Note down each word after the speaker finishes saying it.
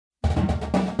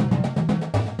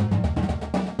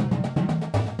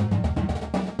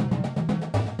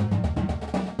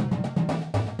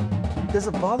Does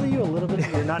it bother you a little bit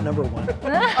that you're not number one?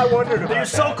 I wondered about You're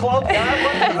so close.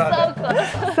 So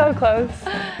close. So close.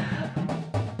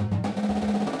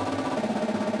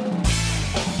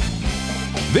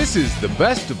 This is the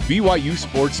best of BYU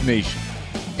Sports Nation.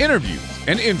 Interviews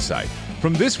and insight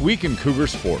from this week in Cougar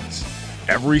sports.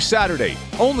 Every Saturday,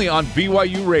 only on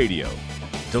BYU Radio.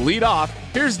 To lead off,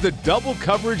 here's the double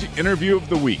coverage interview of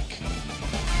the week.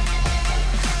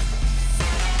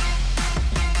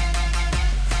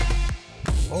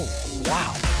 Oh,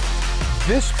 wow.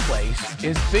 This place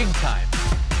is big time.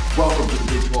 Welcome to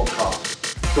the Big 12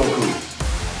 Conference. Go Cougars.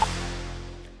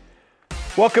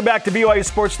 Welcome back to BYU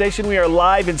Sports Nation. We are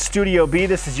live in Studio B.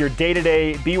 This is your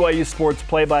day-to-day BYU Sports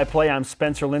play-by-play. I'm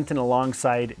Spencer Linton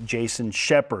alongside Jason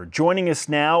Shepard. Joining us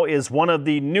now is one of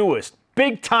the newest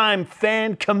big-time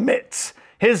fan commits.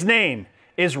 His name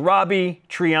is Robbie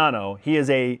Triano. He is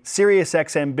a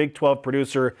SiriusXM Big 12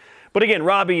 producer. But again,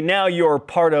 Robbie, now you're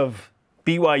part of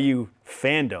BYU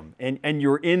fandom, and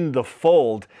you're in the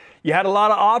fold. You had a lot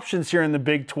of options here in the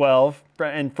Big 12,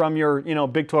 and from your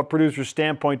Big 12 producer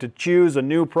standpoint to choose a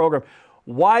new program.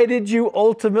 Why did you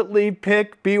ultimately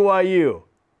pick BYU?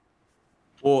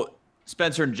 Well,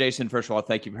 Spencer and Jason, first of all,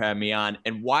 thank you for having me on.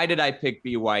 And why did I pick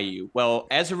BYU? Well,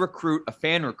 as a recruit, a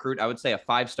fan recruit, I would say a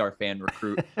 5-star fan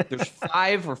recruit, there's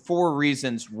 5 or 4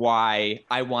 reasons why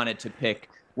I wanted to pick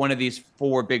one of these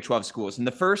 4 Big 12 schools. And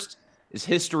the first is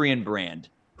history and brand.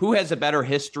 Who has a better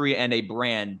history and a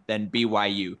brand than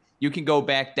BYU? You can go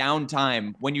back down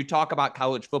time. When you talk about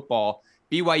college football,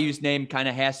 BYU's name kind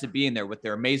of has to be in there with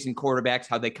their amazing quarterbacks,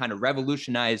 how they kind of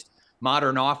revolutionized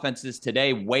modern offenses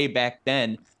today, way back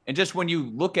then. And just when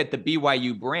you look at the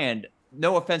BYU brand,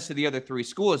 no offense to the other 3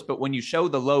 schools, but when you show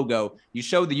the logo, you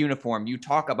show the uniform, you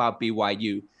talk about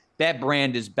BYU, that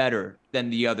brand is better than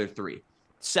the other 3.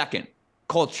 Second,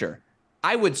 culture.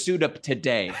 I would suit up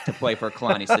today to play for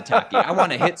Kalani Sitake. I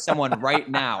want to hit someone right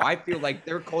now. I feel like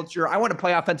their culture, I want to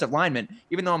play offensive lineman,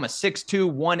 even though I'm a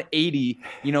 6'2", 180,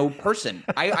 person.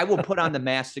 I will put on the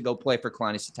mask to go play for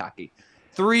Kalani Sitake.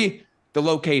 3, the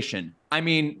location. I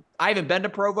mean, I haven't been to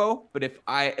Provo, but if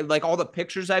I like all the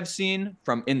pictures I've seen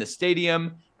from in the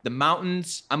stadium, the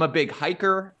mountains, I'm a big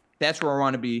hiker. That's where I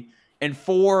want to be. And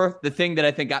 4, the thing that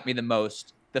I think got me the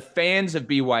most, the fans of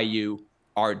BYU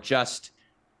are just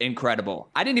incredible.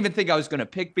 I didn't even think I was going to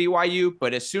pick BYU,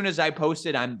 but as soon as I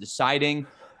posted, I'm deciding,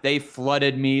 they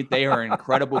flooded me. They are an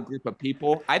incredible group of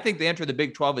people. I think they enter the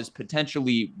Big 12 as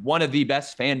potentially one of the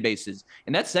best fan bases.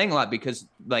 And that's saying a lot because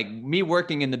like me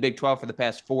working in the Big 12 for the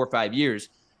past 4 or 5 years,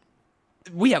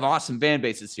 we have awesome fan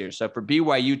bases here. So for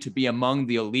BYU to be among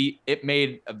the elite, it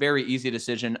made a very easy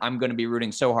decision. I'm going to be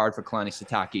rooting so hard for Kalani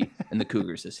Sitake and the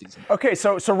Cougars this season. Okay,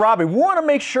 so Robbie, we want to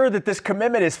make sure that this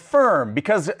commitment is firm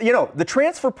because, the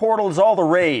transfer portal is all the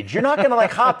rage. You're not going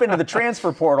to hop into the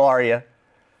transfer portal, are you?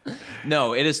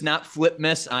 No, it is not flip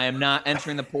miss. I am not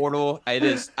entering the portal. I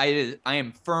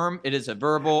am firm. It is a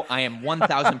verbal. I am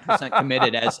 1,000%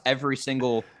 committed, as every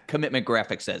single commitment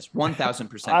graphic says.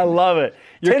 1,000%. I love it.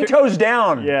 10 toes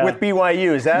down with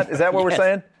BYU. Is that what we're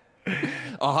saying?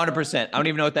 100%. I don't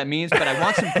even know what that means, but I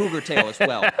want some cougar tail as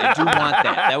well. I do want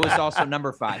that. That was also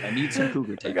number 5. I need some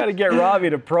cougar tail. You got to get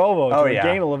Robbie to Provo to the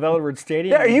game at LaVell Edwards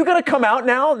Stadium. Yeah, are you going to come out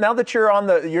now that you're on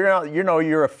the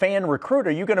you're a fan recruit?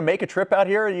 Are you going to make a trip out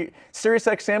here? Are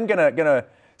SiriusXM going to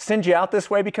send you out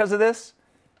this way because of this?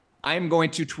 I'm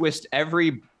going to twist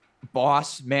every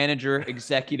boss, manager,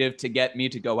 executive to get me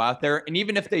to go out there. And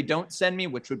even if they don't send me,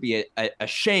 which would be a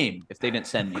shame if they didn't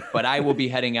send me, but I will be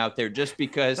heading out there just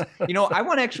because, I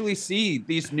want to actually see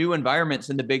these new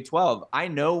environments in the Big 12. I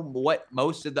know what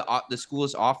most of the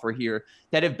schools offer here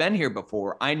that have been here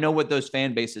before. I know what those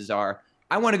fan bases are.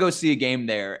 I want to go see a game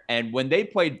there. And when they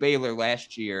played Baylor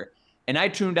last year, and I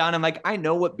tuned on, I'm like, I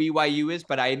know what BYU is,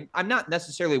 but I'm not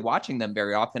necessarily watching them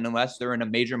very often unless they're in a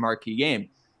major marquee game.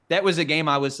 That was a game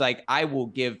I was like, I will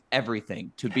give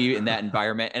everything to be in that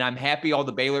environment. And I'm happy all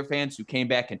the Baylor fans who came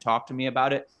back and talked to me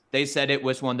about it, they said it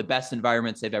was one of the best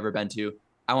environments they've ever been to.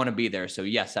 I want to be there. So,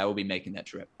 yes, I will be making that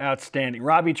trip. Outstanding.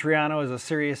 Robbie Triano is a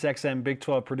SiriusXM Big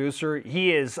 12 producer.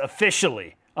 He is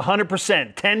officially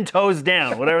 100%, 10 toes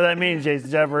down, whatever that means,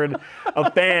 Jason Shepard,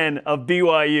 a fan of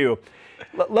BYU.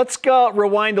 Let's go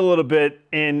rewind a little bit,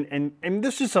 and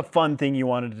this is a fun thing you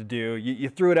wanted to do. You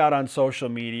threw it out on social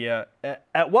media.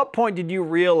 At what point did you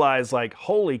realize,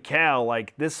 holy cow,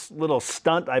 this little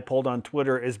stunt I pulled on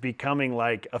Twitter is becoming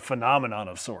a phenomenon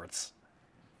of sorts?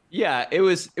 Yeah, it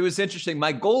was interesting.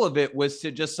 My goal of it was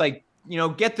to just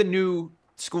get the new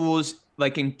schools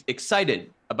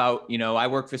excited about, I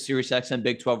work for SiriusXM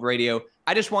Big 12 Radio.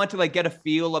 I just want to get a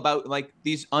feel about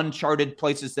these uncharted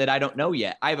places that I don't know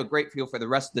yet. I have a great feel for the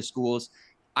rest of the schools.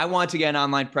 I want to get an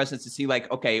online presence to see like,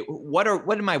 okay, what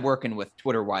am I working with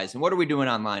Twitter wise and what are we doing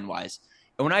online wise?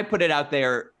 And when I put it out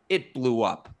there, it blew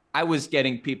up. I was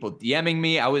getting people DMing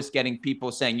me. I was getting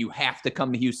people saying, you have to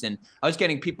come to Houston. I was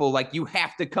getting people like, you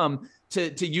have to come to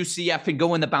UCF and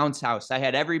go in the bounce house. I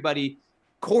had everybody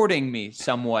courting me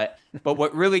somewhat. But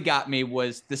what really got me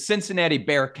was the Cincinnati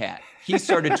Bearcat. He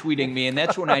started tweeting me, and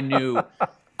that's when I knew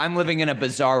I'm living in a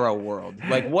bizarro world.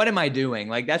 Like, what am I doing?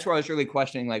 Like, that's where I was really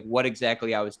questioning, like, what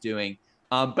exactly I was doing.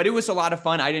 But it was a lot of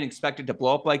fun. I didn't expect it to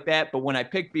blow up like that. But when I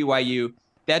picked BYU,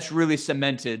 that's really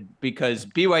cemented because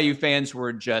BYU fans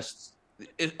were just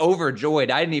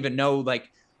overjoyed. I didn't even know,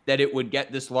 like, that it would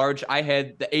get this large. I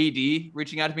had the AD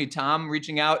reaching out to me, Tom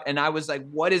reaching out, and I was like,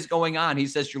 what is going on? He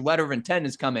says, your letter of intent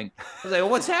is coming. I was like, well,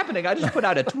 what's happening? I just put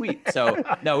out a tweet. So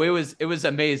no, it was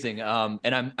amazing.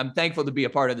 And I'm thankful to be a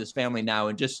part of this family now.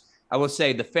 And just, I will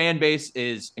say the fan base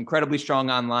is incredibly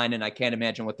strong online, and I can't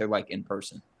imagine what they're like in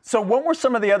person. So what were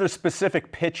some of the other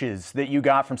specific pitches that you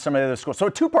got from some of the other schools? So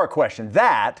a two-part question.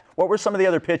 What were some of the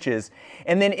other pitches?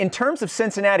 And then in terms of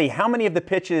Cincinnati, how many of the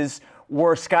pitches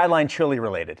were Skyline Chili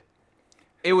related?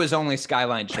 It was only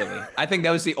Skyline Chili. I think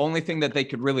that was the only thing that they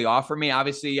could really offer me.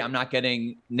 Obviously, I'm not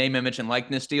getting name, image, and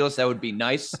likeness deals. That would be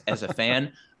nice as a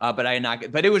fan, but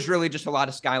it was really just a lot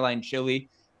of Skyline Chili.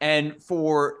 And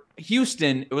for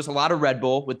Houston, it was a lot of Red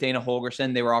Bull with Dana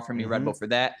Holgerson. They were offering me Red Bull for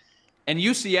that. And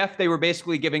UCF, they were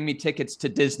basically giving me tickets to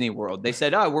Disney World. They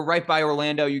said, we're right by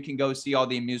Orlando. You can go see all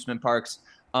the amusement parks.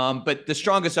 But the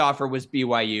strongest offer was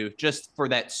BYU, just for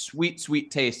that sweet,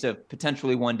 sweet taste of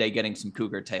potentially one day getting some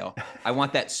cougar tail. I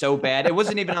want that so bad. It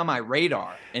wasn't even on my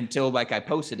radar until like I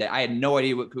posted it. I had no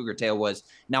idea what cougar tail was.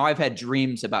 Now I've had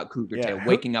dreams about cougar tail.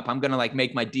 Waking up, I'm going to like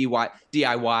make my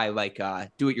DIY like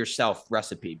do-it-yourself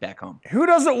recipe back home. Who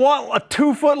doesn't want a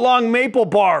 2-foot-long maple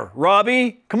bar,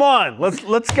 Robbie? Come on,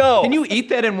 let's go. Can you eat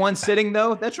that in one sitting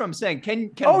though? That's what I'm saying. Can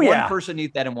one person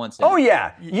eat that in one sitting? Oh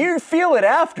yeah, you feel it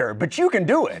after, but you can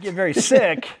do it. You get very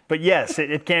sick, but yes,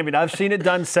 it can be. I've seen it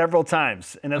done several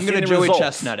times, and I'm going to Joey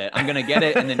Chestnut it. I'm going to get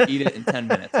it and then eat it in 10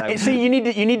 minutes. See, you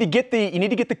need to get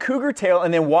the cougar tail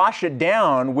and then wash it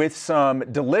down with some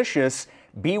delicious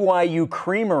BYU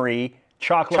Creamery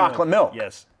chocolate milk.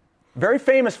 Yes, very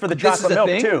famous for the chocolate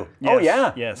milk too. Yes. Oh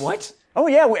yeah. Yes. What? Oh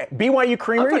yeah, BYU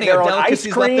Creamery. Their own ice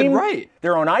cream.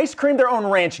 Their own ice cream. Their own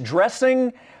ranch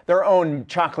dressing. Their own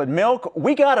chocolate milk.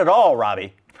 We got it all,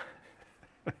 Robbie.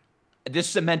 This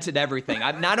cemented everything.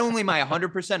 I'm not only am I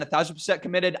 100%, 1,000%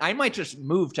 committed, I might just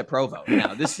move to Provo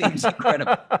now. This seems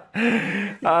incredible.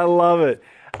 I love it.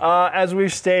 As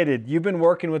we've stated, you've been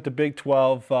working with the Big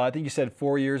 12, I think you said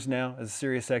 4 years now as a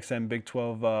SiriusXM Big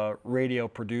 12 radio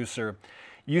producer.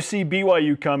 You see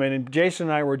BYU come in, and Jason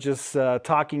and I were just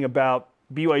talking about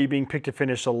BYU being picked to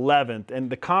finish 11th. And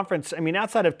the conference, I mean,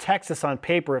 outside of Texas on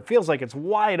paper, it feels like it's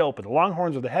wide open. The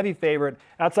Longhorns are the heavy favorite.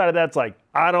 Outside of that, it's like,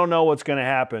 I don't know what's going to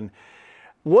happen.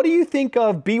 What do you think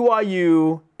of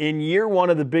BYU in year one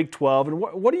of the Big 12? And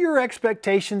what are your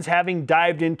expectations having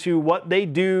dived into what they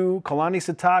do, Kalani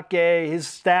Sitake, his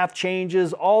staff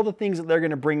changes, all the things that they're going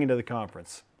to bring into the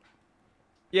conference?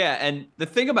 Yeah, and the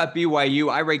thing about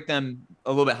BYU, I rate them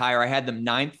a little bit higher. I had them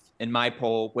 9th in my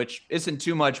poll, which isn't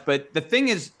too much. But the thing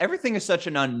is, everything is such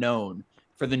an unknown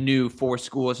for the new 4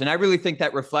 schools. And I really think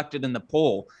that reflected in the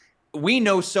poll. We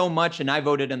know so much, and I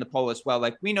voted in the poll as well.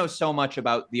 Like, we know so much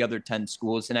about the other 10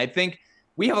 schools. And I think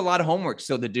we have a lot of homework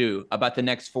still to do about the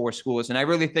next 4 schools. And I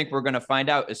really think we're going to find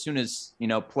out as soon as,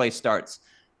 play starts.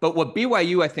 But what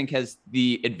BYU, I think, has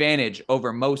the advantage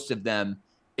over most of them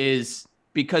is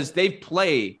because they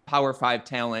play Power 5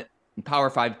 talent and Power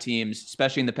 5 teams,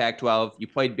 especially in the Pac-12. You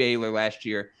played Baylor last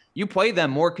year. You play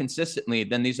them more consistently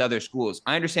than these other schools.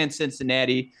 I understand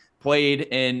Cincinnati played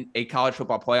in a college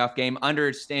football playoff game.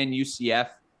 Understand UCF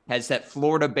has that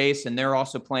Florida base, and they're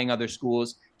also playing other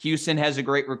schools. Houston has a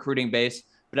great recruiting base.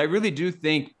 But I really do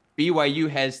think BYU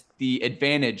has the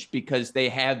advantage because they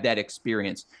have that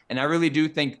experience. And I really do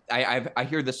think, I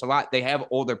hear this a lot, they have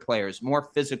older players,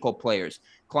 more physical players.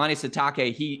 Kalani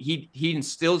Sitake, he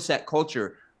instills that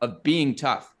culture of being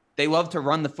tough. They love to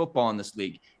run the football in this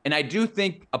league. And I do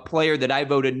think a player that I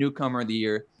voted newcomer of the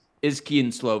year is Keaton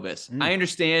Slovis. I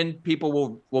understand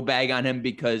people will bag on him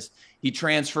because he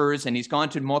transfers and he's gone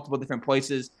to multiple different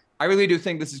places. I really do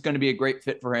think this is going to be a great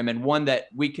fit for him, and one that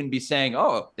we can be saying,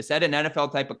 oh, is that an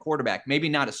NFL type of quarterback? Maybe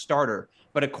not a starter,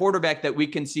 but a quarterback that we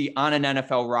can see on an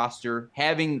NFL roster,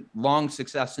 having long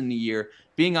success in the year,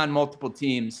 being on multiple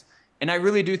teams. And I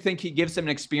really do think he gives them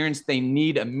an experience they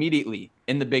need immediately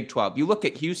in the Big 12. You look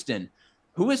at Houston.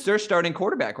 Who is their starting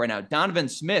quarterback right now? Donovan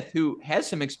Smith, who has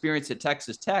some experience at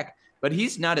Texas Tech, but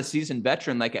he's not a seasoned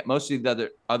veteran like at most of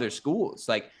the other schools.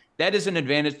 Like, that is an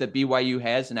advantage that BYU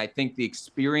has. And I think the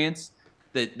experience,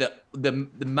 the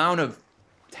amount of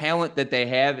talent that they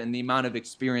have and the amount of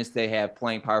experience they have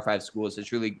playing Power 5 schools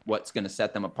is really what's going to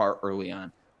set them apart early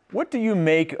on. What do you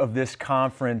make of this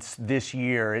conference this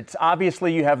year? It's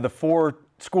obviously you have the 4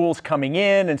 schools coming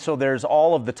in, and so there's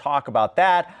all of the talk about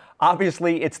that.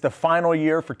 Obviously, it's the final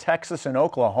year for Texas and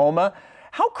Oklahoma.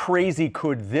 How crazy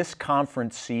could this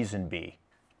conference season be?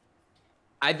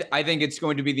 I think it's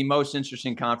going to be the most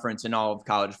interesting conference in all of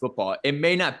college football. It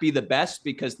may not be the best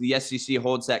because the SEC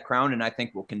holds that crown, and I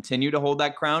think will continue to hold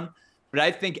that crown. But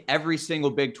I think every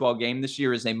single Big 12 game this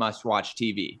year is a must-watch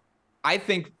TV. I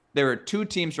think there are 2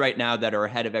 teams right now that are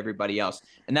ahead of everybody else,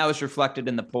 and that was reflected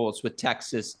in the polls with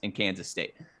Texas and Kansas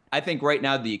State. I think right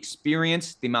now the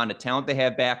experience, the amount of talent they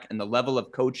have back, and the level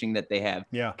of coaching that they have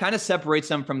kind of separates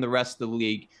them from the rest of the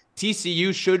league.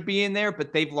 TCU should be in there,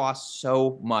 but they've lost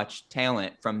so much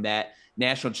talent from that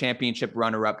national championship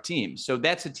runner-up team. So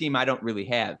that's a team I don't really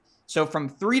have. So from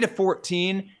 3 to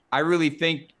 14, I really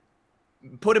think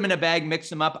put them in a bag, mix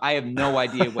them up. I have no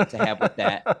idea what to have with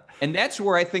that. And that's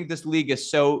where I think this league is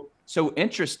so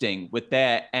interesting with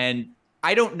that. And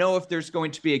I don't know if there's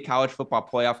going to be a college football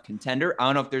playoff contender. I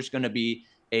don't know if there's going to be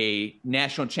a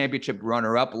national championship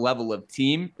runner-up level of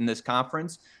team in this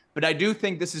conference. But I do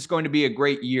think this is going to be a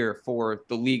great year for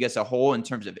the league as a whole in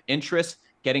terms of interest,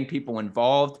 getting people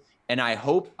involved. And I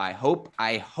hope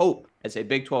as a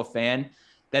Big 12 fan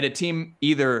that a team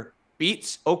either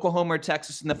beats Oklahoma or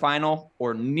Texas in the final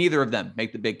or neither of them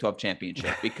make the Big 12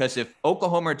 championship. Because if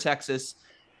Oklahoma or Texas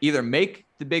either make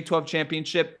the Big 12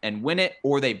 championship and win it,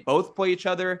 or they both play each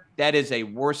other, that is a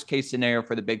worst case scenario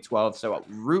for the Big 12. So I'll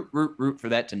root for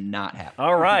that to not happen.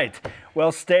 All right.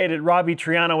 Well stated. Robbie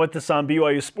Triano with us on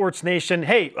BYU Sports Nation.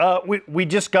 Hey, we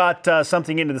just got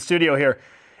something into the studio here.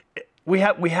 We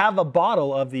have a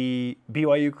bottle of the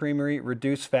BYU Creamery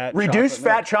reduced fat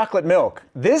chocolate milk.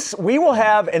 This we will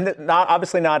have, and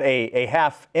obviously not a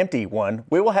half empty one.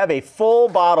 We will have a full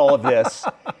bottle of this,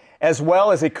 as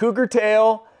well as a Cougar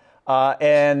Tail.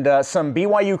 And some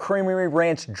BYU Creamery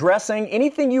Ranch dressing.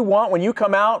 Anything you want when you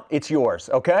come out, it's yours,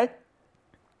 okay?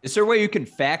 Is there a way you can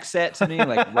fax that to me,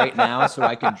 like right now, so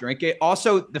I can drink it?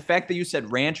 Also, the fact that you said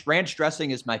ranch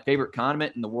dressing is my favorite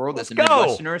condiment in the world as a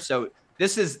Midwesterner. So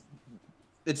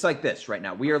it's like this right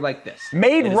now. We are like this.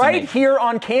 Made right here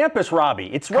on campus, Robbie.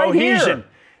 It's right here.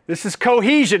 This is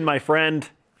cohesion, my friend.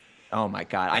 Oh, my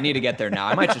God. I need to get there now.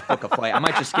 I might just book a flight. I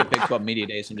might just skip Big 12 Media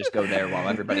Days and just go there while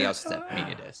everybody else is at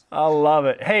Media Days. I love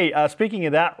it. Hey, speaking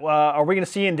of that, are we going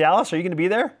to see you in Dallas? Are you going to be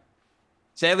there?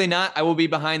 Sadly not. I will be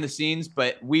behind the scenes,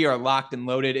 but we are locked and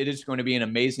loaded. It is going to be an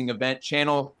amazing event.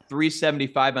 Channel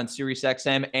 375 on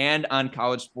SiriusXM and on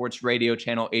College Sports Radio,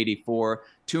 Channel 84.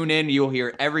 Tune in. You'll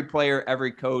hear every player,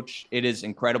 every coach. It is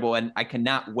incredible, and I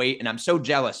cannot wait, and I'm so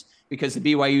jealous because the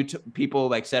BYU people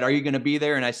said, "Are you going to be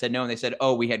there?" And I said no, and they said,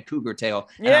 "Oh, we had Cougar Tail."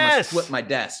 And I almost flipped my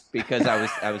desk because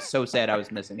I was so sad I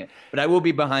was missing it. But I will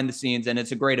be behind the scenes, and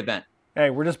it's a great event. Hey,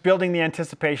 we're just building the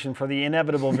anticipation for the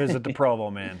inevitable visit to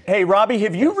Provo, man. Hey, Robbie,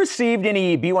 have you received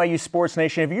any BYU Sports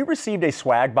Nation? Have you received a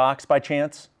swag box by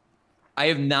chance? I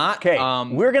have not. Okay,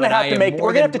 we're going to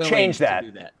have to change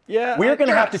that. Yeah, we're going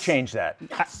to have to change that.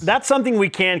 That's something we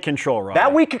can control, Robbie.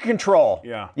 That we can control.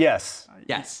 Yeah. Yes.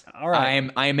 Yes. All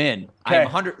right. I am in. Okay. I'm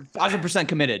 100,000%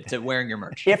 committed to wearing your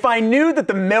merch. If I knew that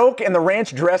the milk and the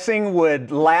ranch dressing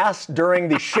would last during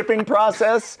the shipping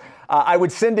process, I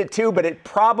would send it too, but it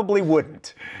probably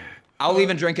wouldn't. I'll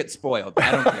even drink it spoiled.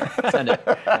 I don't care. Send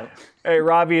it. Hey,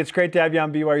 Robbie, it's great to have you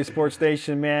on BYU Sports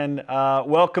Nation, man.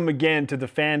 Welcome again to the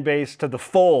fan base, to the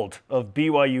fold of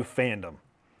BYU fandom.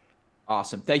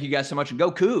 Awesome. Thank you guys so much. And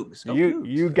go Cougs.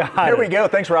 You got it. Here we go.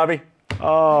 Thanks, Robbie.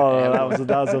 Oh,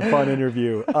 that was a fun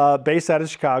interview. Based out of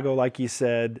Chicago, like you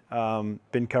said,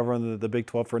 been covering the Big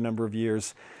 12 for a number of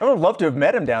years. I would love to have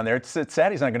met him down there. It's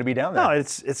sad he's not going to be down there. No,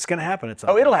 it's going to happen at some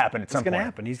point. It'll happen at some point. It's going to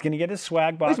happen. He's going to get his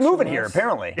swag box. He's moving here,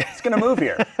 apparently. He's going to move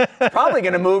here. Probably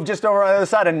going to move just over on the other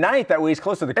side of 9th. That way he's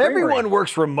close to the creamery. Everyone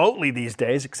works remotely these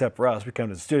days, except for us. We come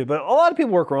to the studio. But a lot of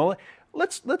people work remotely.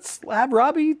 Let's have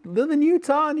Robbie live in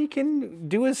Utah, and he can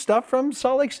do his stuff from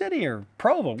Salt Lake City or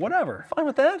Provo, whatever. Fine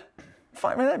with that.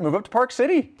 Move up to Park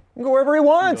City. He can go wherever he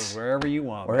wants. Wherever you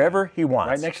want. Wherever he wants.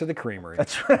 Right next to the creamery.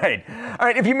 That's right. All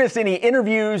right, if you missed any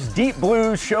interviews, Deep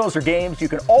Blues, shows, or games, you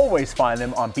can always find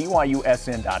them on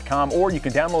BYUSN.com, or you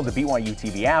can download the BYU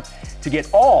TV app to get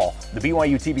all the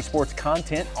BYU TV sports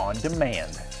content on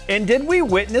demand. And did we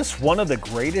witness one of the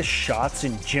greatest shots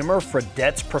in Jimmer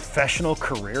Fredette's professional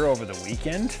career over the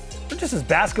weekend? Or just his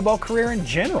basketball career in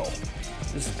general?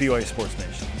 This is BYU Sports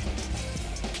Nation.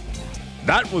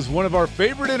 That was one of our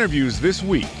favorite interviews this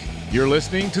week. You're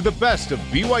listening to the best of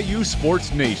BYU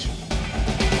Sports Nation.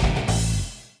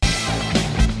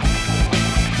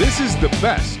 This is the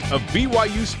best of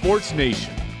BYU Sports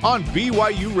Nation on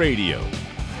BYU Radio.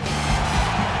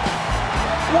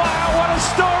 Wow, what a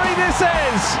story this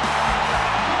is!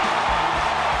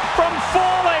 From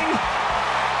falling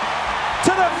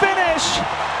to the finish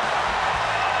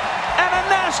and a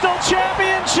national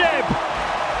championship!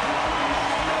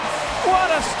 What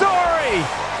a story!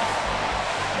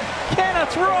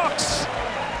 Kenneth Rooks!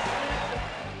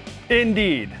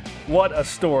 Indeed. What a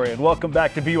story. And welcome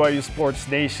back to BYU Sports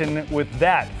Nation with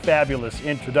that fabulous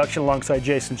introduction alongside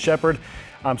Jason Shepard.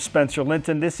 I'm Spencer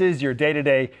Linton. This is your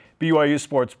day-to-day BYU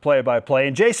Sports play-by-play.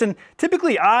 And Jason,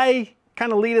 typically I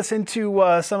kind of lead us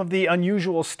into some of the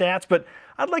unusual stats, but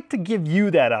I'd like to give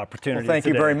you that opportunity. Well, thank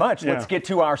you very much. Yeah. Let's get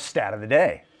to our stat of the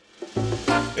day.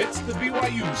 It's the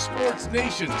BYU Sports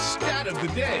Nation stat of the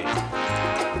day.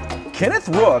 Kenneth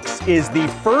Rooks is the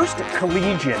first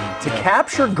collegian to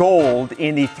capture gold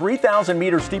in the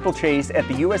 3,000-meter steeplechase at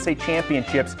the USA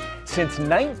Championships since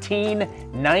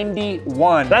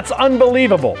 1991. That's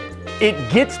unbelievable. It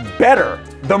gets better.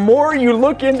 The more you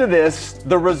look into this,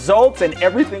 the results and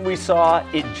everything we saw,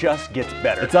 it just gets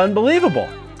better. It's unbelievable.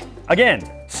 Again,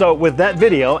 so with that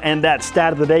video and that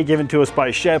stat of the day given to us by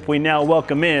Shep, we now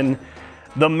welcome in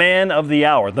the man of the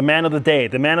hour, the man of the day,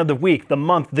 the man of the week, the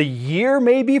month, the year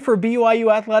maybe for BYU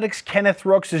athletics. Kenneth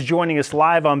Rooks is joining us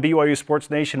live on BYU Sports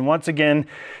Nation once again,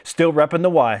 still repping the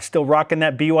Y, still rocking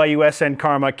that BYU SN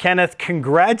karma. Kenneth,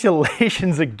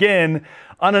 congratulations again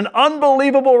on an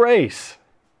unbelievable race.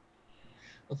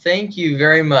 Well, thank you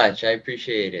very much. I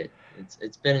appreciate it.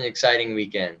 It's been an exciting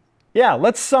weekend. Yeah,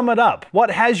 let's sum it up.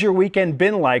 What has your weekend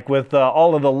been like with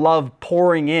all of the love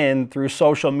pouring in through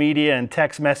social media and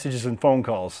text messages and phone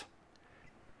calls?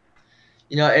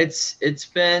 You know, it's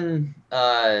been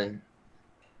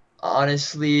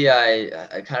honestly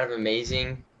I kind of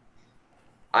amazing.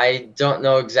 I don't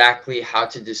know exactly how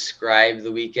to describe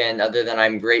the weekend other than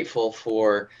I'm grateful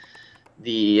for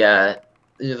the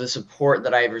support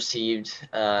that I've received,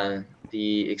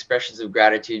 the expressions of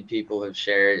gratitude people have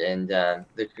shared, and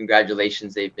the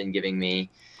congratulations they've been giving me.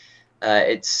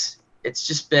 It's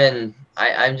just been,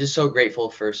 I'm just so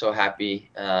grateful for so happy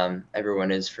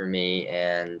everyone is for me,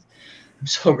 and I'm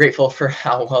so grateful for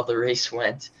how well the race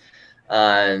went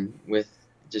with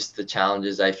just the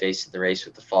challenges I faced in the race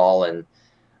with the fall, and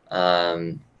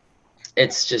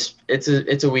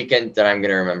it's a weekend that I'm going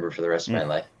to remember for the rest of my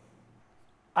life.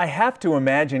 I have to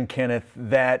imagine, Kenneth,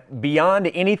 that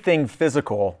beyond anything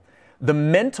physical, the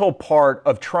mental part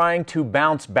of trying to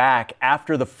bounce back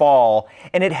after the fall,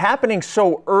 and it happening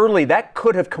so early, that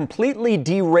could have completely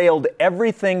derailed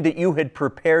everything that you had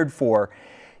prepared for,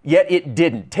 yet it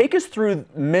didn't. Take us through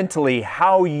mentally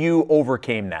how you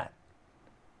overcame that.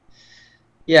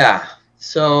 Yeah,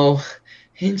 so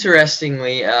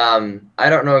interestingly, I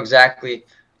don't know exactly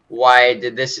why I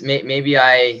did this. Maybe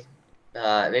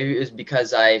it was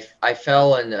because I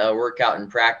fell in a workout in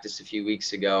practice a few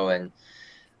weeks ago, and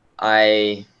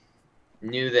I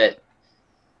knew that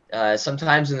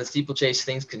sometimes in the steeplechase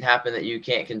things can happen that you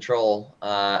can't control.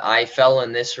 I fell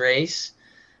in this race,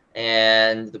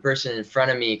 and the person in front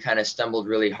of me kind of stumbled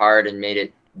really hard and made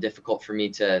it difficult for me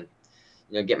to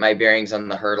get my bearings on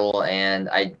the hurdle, and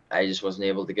I just wasn't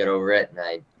able to get over it,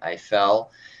 and I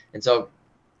fell. And so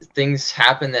things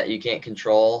happen that you can't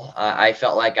control. I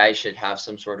felt like I should have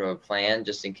some sort of a plan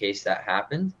just in case that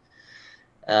happened.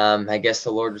 I guess the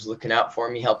Lord was looking out for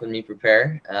me, helping me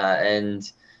prepare.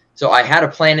 And so I had a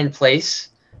plan in place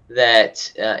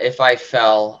that if I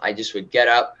fell, I just would get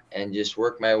up and just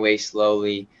work my way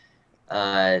slowly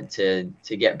to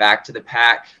get back to the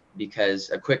pack, because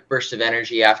a quick burst of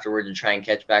energy afterward to try and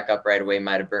catch back up right away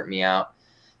might have burnt me out.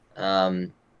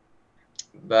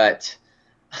 But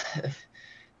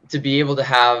to be able to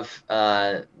have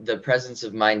the presence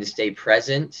of mind to stay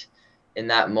present in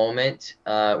that moment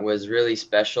was really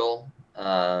special.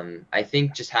 I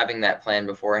think just having that plan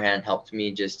beforehand helped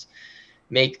me just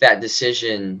make that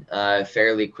decision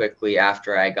fairly quickly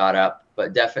after I got up.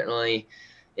 But definitely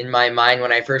in my mind,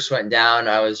 when I first went down,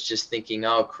 I was just thinking,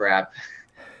 oh crap,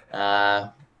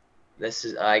 this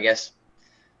is, I guess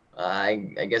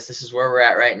this is where we're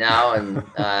at right now.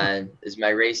 And is my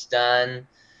race done?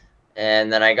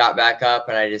 And then I got back up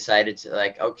and I decided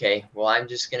to okay, well, I'm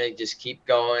just going to just keep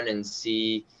going and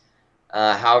see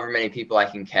however many people I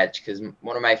can catch. Because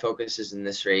one of my focuses in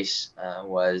this race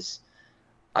was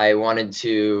I wanted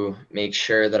to make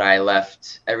sure that I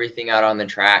left everything out on the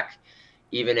track,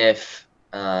 even if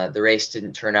the race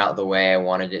didn't turn out the way I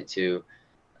wanted it to.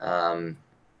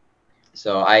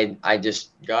 So I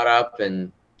just got up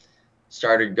and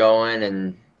started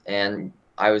going, and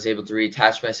I was able to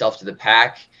reattach myself to the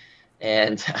pack,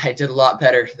 and I did a lot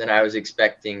better than I was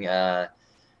expecting.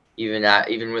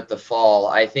 Even with the fall,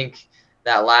 I think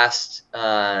that last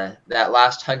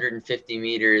 150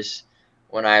 meters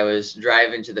when I was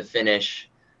driving to the finish,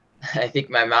 I think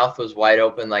my mouth was wide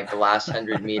open like the last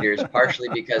 100 meters, partially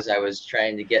because I was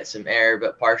trying to get some air,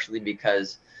 but partially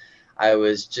because I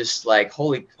was just like,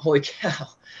 holy cow,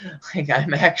 like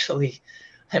I'm actually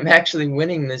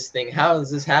winning this thing. How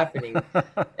is this happening?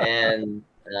 And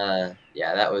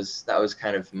yeah, that was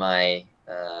kind of my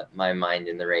mind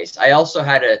in the race. I also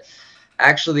had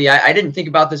I didn't think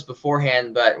about this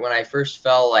beforehand, but when I first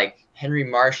fell, like Henry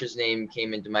Marsh's name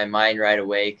came into my mind right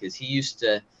away, because he used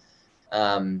to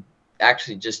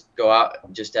actually just go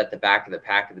out just at the back of the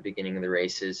pack at the beginning of the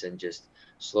races and just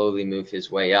slowly move his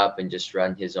way up and just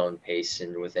run his own pace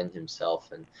and within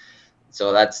himself. And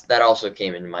so that also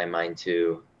came into my mind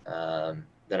too,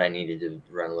 that I needed to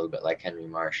run a little bit like Henry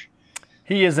Marsh.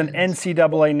 He is an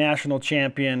NCAA national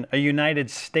champion, a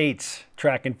United States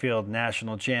track and field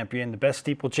national champion, the best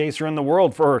steeplechaser in the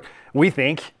world for, we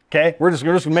think. Okay, we're just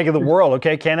going to make it the world.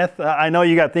 Okay, Kenneth, I know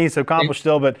you got things to accomplish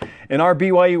still, but in our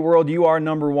BYU world, you are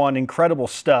number one. Incredible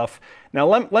stuff. Now,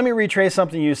 let me retrace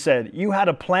something you said. You had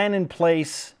a plan in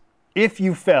place if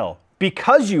you fell,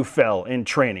 because you fell in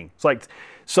training. It's like,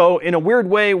 so in a weird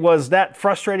way, was that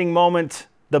frustrating moment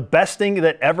the best thing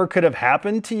that ever could have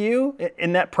happened to you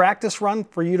in that practice run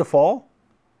for you to fall?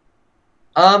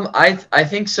 I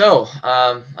think so.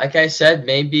 Like I said,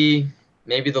 maybe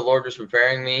the Lord was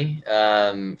preparing me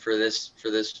for this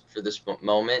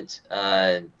moment.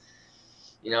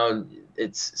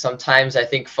 It's sometimes I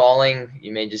think falling,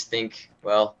 you may just think,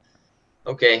 well,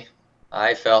 okay,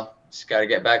 I fell, just got to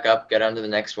get back up, get on to the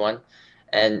next one.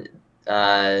 And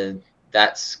that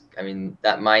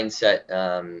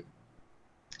mindset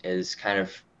is kind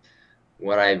of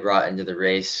what I brought into the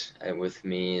race with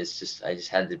me. Is just I just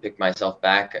had to pick myself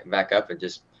back up and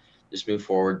just move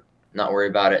forward, not worry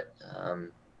about it.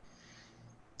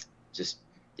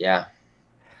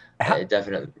 It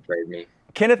definitely prepared me.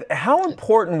 Kenneth, how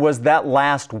important was that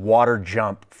last water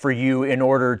jump for you in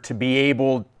order to be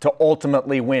able to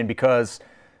ultimately win? Because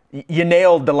you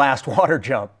nailed the last water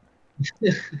jump.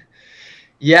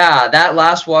 Yeah, that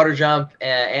last water jump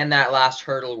and that last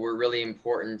hurdle were really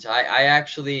important. I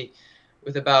actually,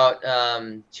 with about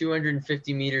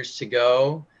 250 meters to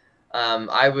go,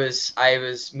 I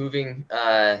was moving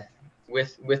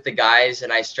with the guys,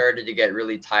 and I started to get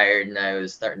really tired, and I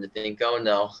was starting to think, oh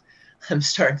no, I'm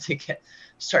starting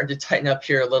to tighten up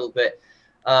here a little bit.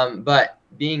 But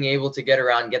being able to get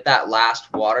around, get that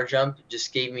last water jump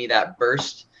just gave me that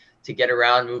burst to get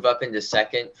around, move up into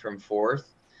second from fourth.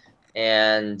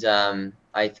 And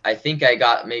I think I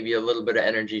got maybe a little bit of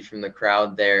energy from the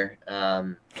crowd there,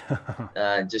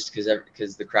 just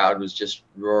because the crowd was just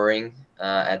roaring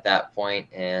at that point,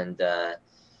 and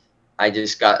I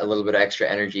just got a little bit of extra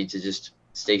energy to just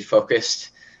stay focused,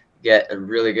 get a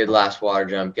really good last water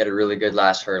jump, get a really good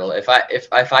last hurdle. If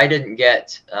I didn't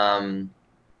get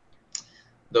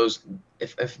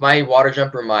if my water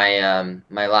jump or my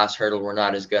last hurdle were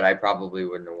not as good, I probably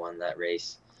wouldn't have won that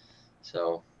race.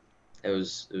 So it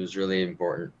was really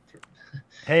important.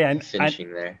 Hey,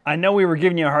 finishing there. I know we were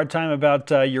giving you a hard time about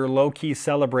your low-key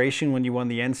celebration when you won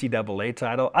the NCAA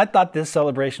title. I thought this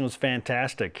celebration was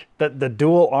fantastic. The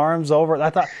dual arms over.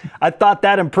 I thought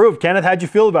that improved. Kenneth, how'd you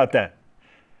feel about that?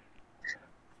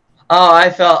 Oh, I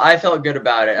felt good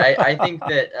about it. I think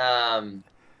that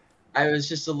I was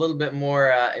just a little bit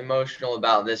more emotional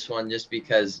about this one, just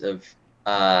because of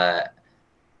I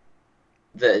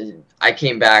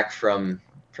came back from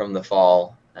the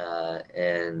fall,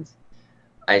 and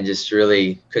I just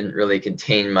really couldn't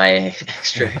contain my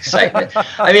extra excitement.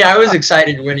 I mean, I was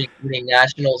excited winning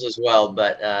nationals as well,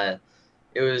 but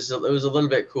it was a little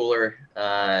bit cooler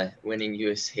winning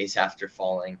USA's after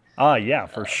falling. Oh yeah,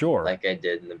 for sure. Like I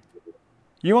did in the.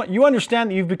 You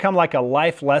understand that you've become like a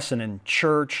life lesson in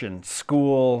church and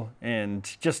school and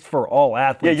just for all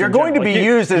athletes. Yeah, you're going to be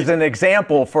used as an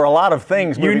example for a lot of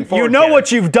things moving forward. You know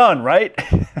what you've done, right?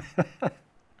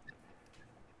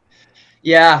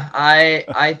 Yeah,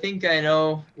 I think I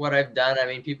know what I've done. I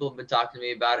mean, people have been talking to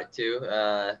me about it too.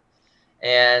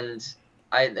 And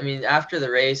I mean, after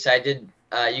the race, I did.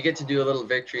 You get to do a little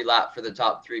victory lap for the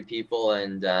top three people,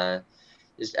 and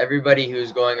just everybody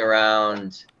who's going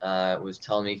around was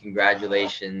telling me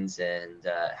congratulations and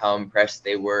how impressed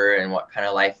they were and what kind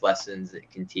of life lessons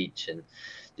it can teach, and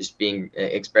just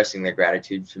expressing their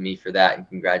gratitude to me for that and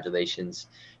congratulations.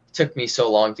 It took me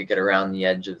so long to get around the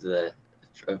edge of the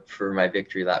for my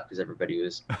victory lap because everybody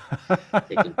was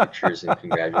taking pictures and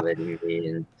congratulating me.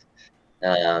 And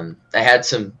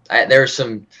there were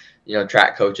some,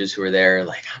 track coaches who were there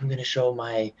like, I'm going to show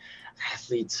my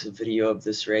athletes a video of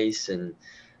this race. And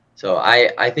so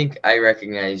I think I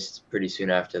recognized pretty soon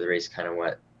after the race kind of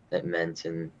what that meant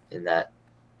in that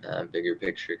bigger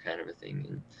picture kind of a thing,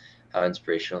 and how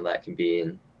inspirational that can be.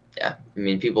 And yeah, I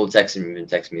mean, people have been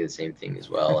texting me the same thing as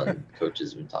well, and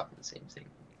coaches have been talking the same thing.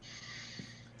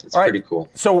 It's pretty cool.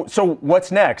 So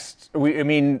what's next?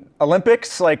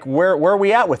 Olympics, like where are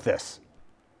we at with this?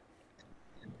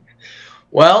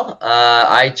 Well,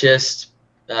 I just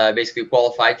basically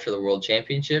qualified for the World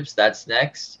Championships. That's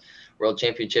next. World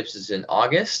Championships is in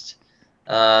August.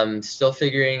 Still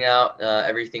figuring out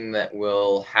everything that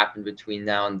will happen between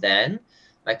now and then.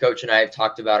 My coach and I have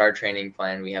talked about our training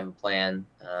plan. We have a plan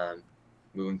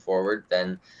moving forward.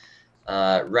 Then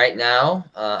right now,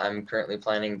 I'm currently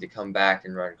planning to come back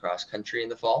and run cross country in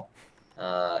the fall.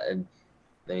 And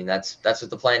I mean, that's what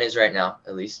the plan is right now,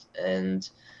 at least. And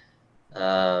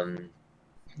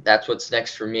that's what's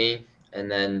next for me. And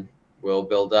then we'll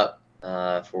build up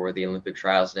for the Olympic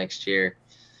trials next year.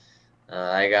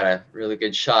 I got a really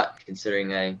good shot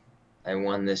considering I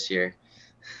won this year.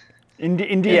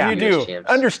 Indeed you do. Champs.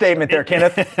 Understatement there,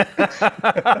 Kenneth.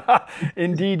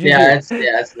 Indeed you do. It's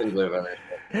a little bit of an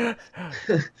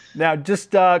understatement. Now,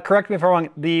 just correct me if I'm wrong.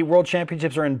 The World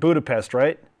Championships are in Budapest,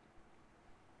 right?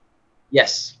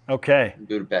 Yes. Okay. In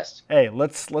Budapest. Hey,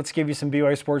 let's give you some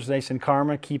BYU Sports Nation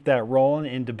karma. Keep that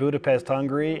rolling into Budapest,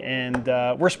 Hungary, and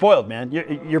we're spoiled, man.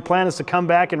 Your plan is to come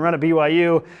back and run a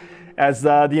BYU as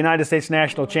the United States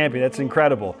national champion. That's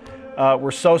incredible. We're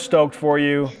so stoked for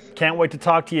you. Can't wait to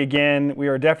talk to you again. We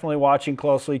are definitely watching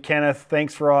closely. Kenneth,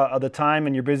 thanks for the time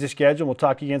and your busy schedule. We'll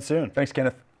talk to you again soon. Thanks,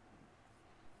 Kenneth.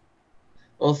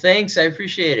 Well, thanks. I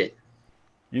appreciate it.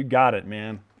 You got it,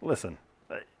 man. Listen,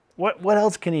 what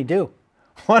else can he do?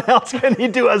 What else can he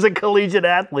do as a collegiate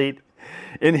athlete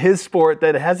in his sport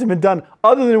that hasn't been done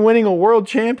other than winning a world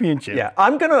championship? Yeah,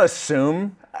 I'm going to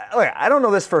assume, I don't know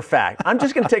this for a fact, I'm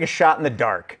just going to take a shot in the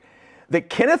dark, that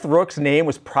Kenneth Rook's name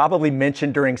was probably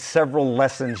mentioned during several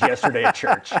lessons yesterday at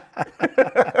church.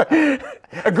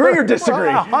 Agree or disagree?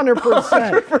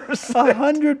 100%.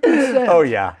 100%. Oh,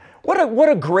 yeah. What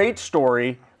a great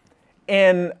story.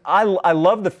 And I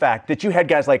love the fact that you had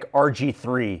guys like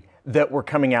RG3 that were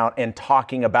coming out and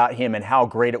talking about him and how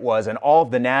great it was, and all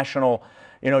of the national,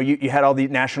 you had all the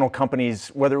national companies,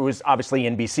 whether it was obviously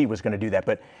NBC was going to do that,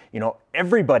 but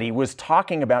everybody was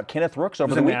talking about Kenneth Rooks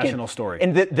over the weekend. National story.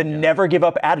 And the never give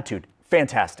up attitude.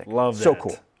 Fantastic. Love that. So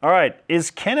cool. All right. Is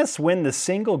Kenneth's win the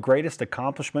single greatest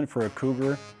accomplishment for a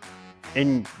Cougar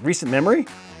in recent memory?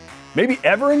 Maybe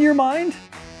ever in your mind?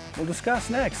 We'll discuss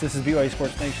next. This is BYU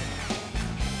Sports Nation.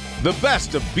 The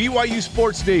best of BYU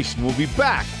Sports Nation will be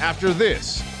back after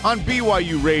this on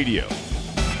BYU Radio.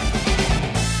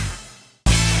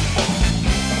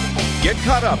 Get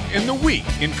caught up in the week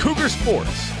in Cougar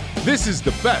sports. This is the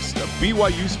best of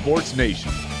BYU Sports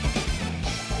Nation.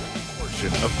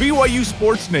 Portion of BYU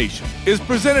Sports Nation is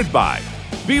presented by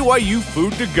BYU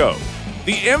Food to Go,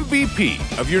 the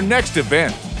MVP of your next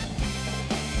event.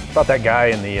 Thought that guy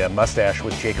in the mustache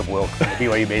was Jacob Wilk from the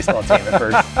BYU baseball team at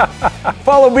first.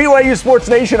 Follow BYU Sports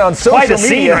Nation on social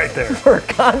media right there for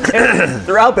content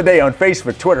throughout the day on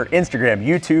Facebook, Twitter, Instagram,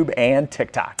 YouTube, and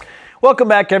TikTok. Welcome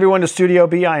back, everyone, to Studio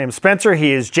B. I am Spencer.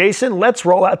 He is Jason. Let's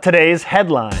roll out today's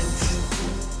headlines.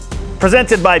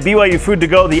 Presented by BYU Food to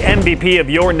Go, the MVP of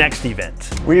your next event.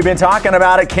 We've been talking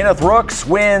about it. Kenneth Rooks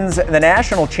wins the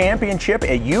national championship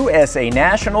at USA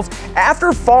Nationals.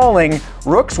 After falling,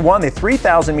 Rooks won the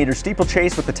 3,000-meter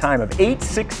steeplechase with a time of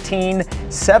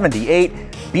 8:16.78.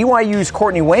 BYU's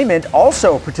Courtney Wayment,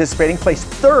 also participating, placed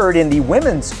third in the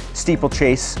women's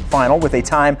steeplechase final with a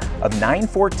time of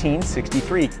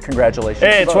 9:14.63. Congratulations.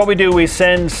 Hey, it's what we do. We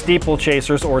send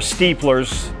steeplechasers or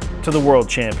steeplers to the World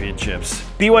Championships.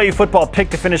 BYU football picked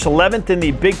to finish 11th in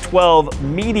the Big 12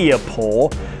 media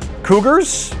poll.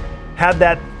 Cougars had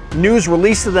that news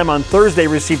released to them on Thursday,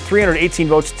 received 318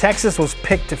 votes. Texas was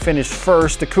picked to finish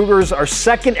first. The Cougars are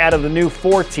second out of the new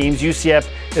 4 teams. UCF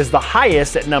is the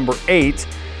highest at number 8.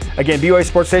 Again, BYU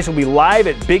Sports Nation will be live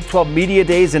at Big 12 Media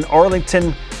Days in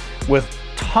Arlington with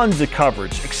tons of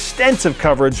coverage, extensive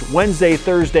coverage, Wednesday,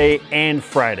 Thursday, and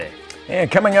Friday.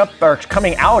 And coming out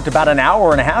about an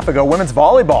hour and a half ago, women's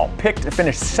volleyball picked to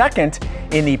finish second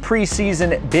in the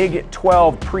preseason Big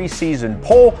 12 preseason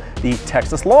poll. The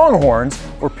Texas Longhorns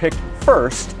were picked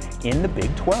first in the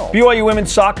Big 12. BYU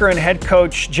women's soccer and head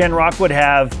coach Jen Rockwood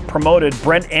have promoted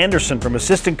Brent Anderson from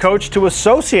assistant coach to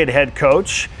associate head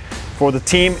coach for the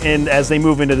team, and as they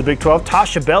move into the Big 12.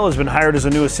 Tasha Bell has been hired as a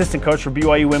new assistant coach for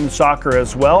BYU women's soccer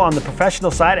as well. On the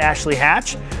professional side, Ashley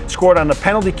Hatch scored on a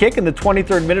penalty kick in the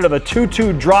 23rd minute of a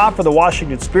 2-2 draw for the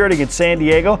Washington Spirit against San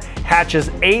Diego. Hatch's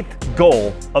 8th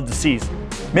goal of the season.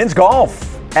 Men's golf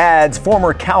adds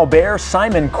former Cal Bear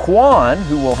Simon Kwan,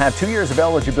 who will have 2 years of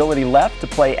eligibility left to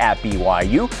play at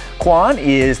BYU. Kwan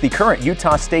is the current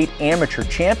Utah State amateur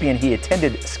champion. He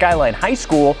attended Skyline High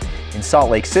School in Salt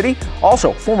Lake City.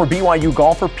 Also, former BYU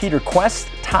golfer Peter Quest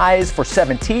ties for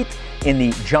 17th in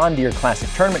the John Deere Classic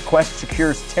Tournament. Quest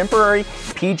secures temporary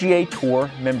PGA Tour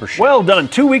membership. Well done.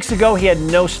 2 weeks ago, he had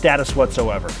no status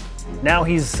whatsoever. Now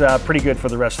he's pretty good for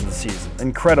the rest of the season.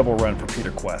 Incredible run for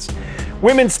Peter Quest.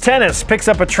 Women's tennis picks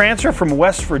up a transfer from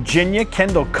West Virginia.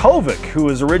 Kendall Kovic, who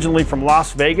is originally from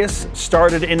Las Vegas,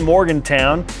 started in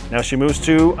Morgantown. Now she moves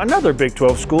to another Big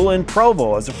 12 school in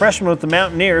Provo. As a freshman with the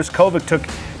Mountaineers, Kovic took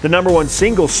the number 1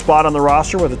 singles spot on the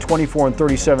roster with a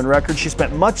 24-37 record. She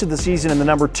spent much of the season in the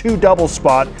number 2 doubles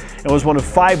spot and was one of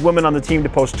 5 women on the team to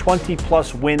post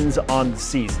 20-plus wins on the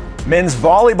season. Men's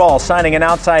volleyball signing an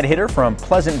outside hitter from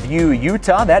Pleasant View,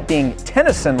 Utah, that being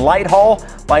Tennyson Lighthall.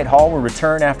 Lighthall will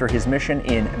return after his mission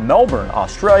in Melbourne,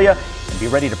 Australia, and be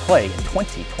ready to play in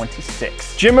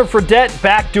 2026. Jimmer Fredette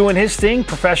back doing his thing.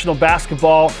 Professional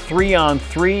basketball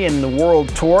 3-on-3 in the World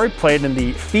Tour. He played in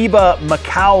the FIBA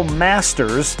Macau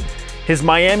Masters. His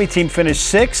Miami team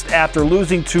finished 6th after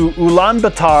losing to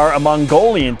Ulaanbaatar, a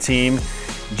Mongolian team.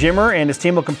 Jimmer and his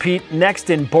team will compete next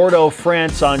in Bordeaux,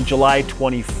 France on July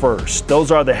 21st.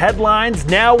 Those are the headlines.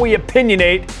 Now we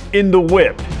opinionate in the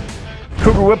Whip.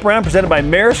 Cougar Whip Round presented by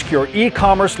Maersk, your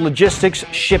e-commerce logistics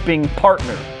shipping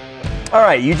partner. All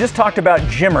right, you just talked about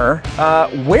Jimmer.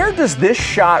 Where does this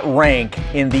shot rank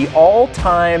in the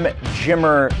all-time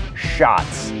Jimmer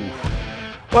shots?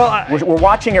 Well, we're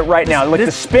watching it right now. Look,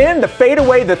 the spin, the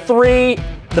fadeaway, the 3.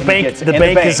 The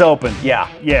bank is open. Yeah.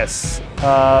 Yes.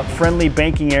 Friendly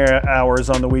banking hours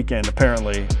on the weekend,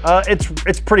 apparently.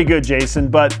 It's pretty good, Jason.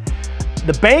 But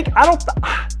the bank,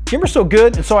 Jimmer's so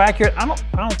good and so accurate. I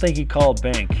don't think he called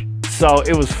bank. So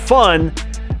it was fun.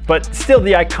 But still,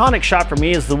 the iconic shot for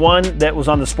me is the one that was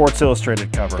on the Sports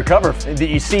Illustrated cover. The cover that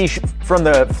you see from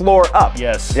the floor up.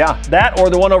 Yes. Yeah. That or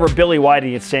the one over Billy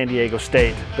Whitey at San Diego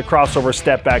State. The crossover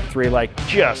step back 3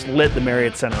 just lit the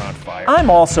Marriott Center on fire. I'm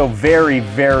also very,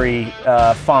 very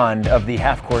fond of the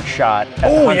half-court shot at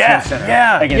the Huntsman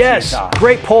Center against Utah.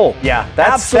 Great pull. Yeah,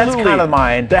 that's kind of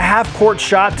mine. The half-court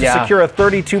shot to secure a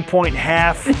 32-point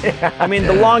half. Yeah. I mean,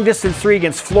 the long-distance 3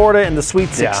 against Florida in the Sweet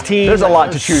 16. There's a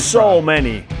lot to choose from. So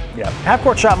many. Yeah.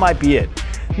 Half-court shot might be it.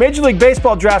 Major League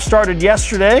Baseball draft started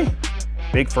yesterday.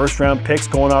 Big first-round picks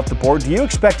going off the board. Do you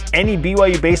expect any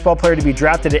BYU baseball player to be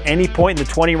drafted at any point in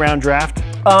the 20-round draft?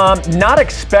 Not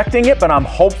expecting it, but I'm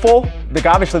hopeful.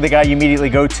 Obviously, the guy you immediately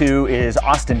go to is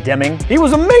Austin Deming. He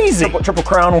was amazing. Triple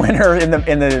Crown winner in the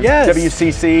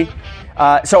WCC.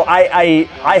 So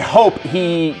I hope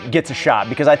he gets a shot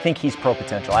because I think he's pro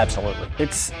potential. Absolutely.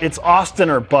 It's Austin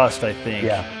or bust, I think.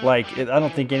 Yeah. I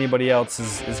don't think anybody else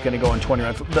is going to go in 20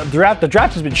 rounds. The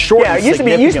draft has been shortened. Yeah,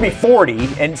 it used to be 40,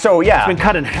 and so it's been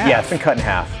cut in half. Yeah, it's been cut in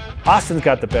half. Austin's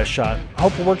got the best shot. I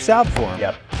hope it works out for him.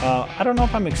 Yep. I don't know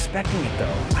if I'm expecting it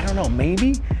though. I don't know.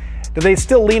 Maybe. Do they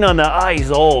still lean on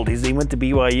he's old, he went to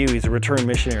BYU, he's a return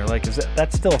missionary?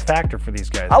 That's still a factor for these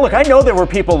guys? Look, I know there were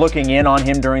people looking in on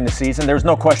him during the season. There's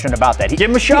no question about that. Give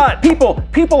him a shot.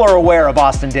 People are aware of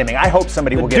Austin Deming. I hope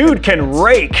somebody will get him. The dude can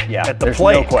rake at the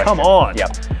plate. No Come on.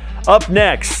 Yep. Up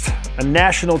next, a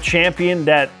national champion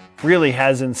that really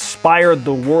has inspired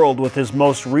the world with his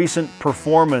most recent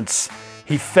performance.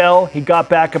 He fell, he got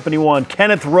back up, and he won.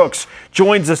 Kenneth Rooks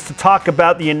joins us to talk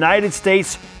about the United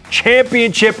States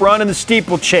Championship run in the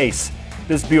steeplechase.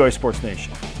 This is BYU Sports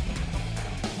Nation.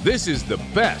 This is the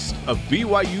best of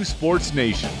BYU Sports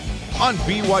Nation on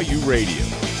BYU Radio.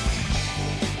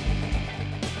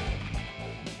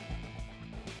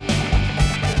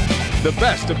 The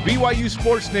best of BYU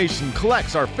Sports Nation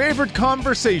collects our favorite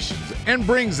conversations and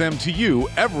brings them to you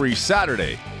every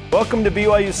Saturday. Welcome to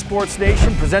BYU Sports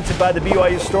Nation, presented by the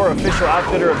BYU Store, official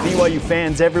outfitter of BYU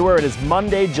fans everywhere. It is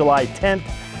Monday, July 10th.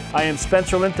 I am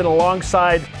Spencer Linton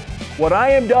alongside what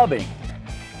I am dubbing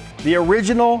the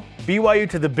original BYU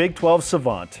to the Big 12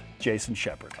 savant, Jason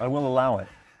Shepard. I will allow it.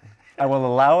 I will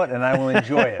allow it, and I will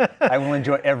enjoy it. I will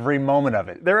enjoy every moment of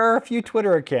it. There are a few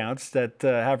Twitter accounts that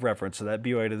have reference to that,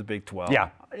 BYU to the Big 12.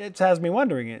 Yeah. It has me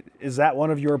wondering, is that one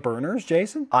of your burners,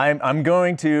 Jason? I'm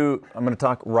going to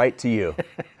talk right to you.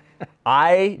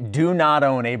 I do not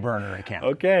own a burner account.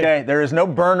 Okay. There is no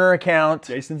burner account.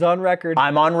 Jason's on record.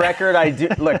 I'm on record. I do.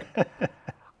 Look,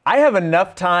 I have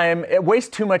enough time. It wastes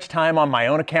too much time on my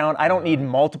own account. I don't need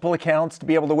multiple accounts to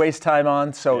be able to waste time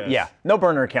on. So, yeah, no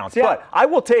burner accounts. Yeah. But I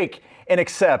will take and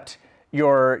accept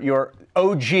your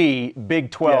OG Big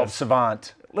 12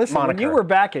 savant Listen, moniker. when you were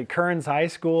back at Kearns High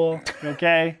School,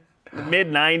 okay,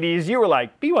 mid-'90s, you were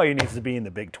like, BYU needs to be in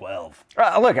the Big 12.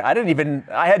 Look, I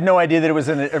had no idea that it was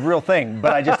a real thing,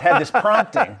 but I just had this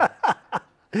prompting.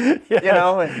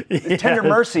 Yes. Tender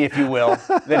mercy, if you will,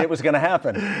 that it was going to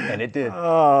happen, and it did.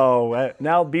 Oh,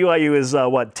 now BYU is,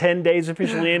 10 days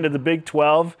officially into the Big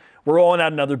 12. We're rolling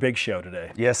out another big show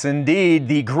today. Yes, indeed.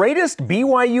 The greatest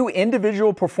BYU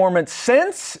individual performance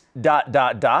since ...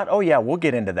 Oh, yeah, we'll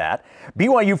get into that.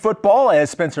 BYU football,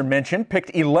 as Spencer mentioned,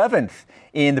 picked 11th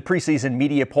in the preseason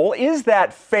media poll. Is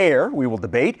that fair? We will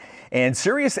debate. And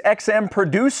SiriusXM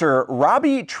producer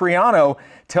Robbie Triano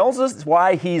tells us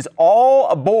why he's all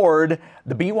aboard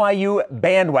the BYU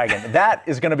bandwagon. That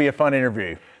is going to be a fun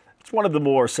interview. It's one of the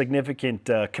more significant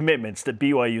commitments that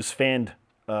BYU's fan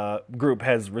group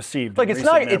has received. Look,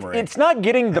 it's not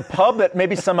getting the pub that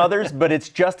maybe some others, but it's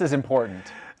just as important.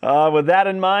 With that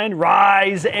in mind,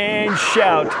 rise and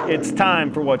shout. It's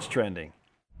time for What's Trending.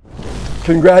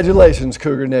 Congratulations,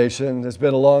 Cougar Nation. It's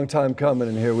been a long time coming,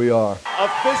 and here we are.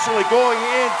 Officially going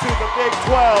into the Big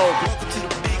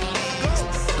 12.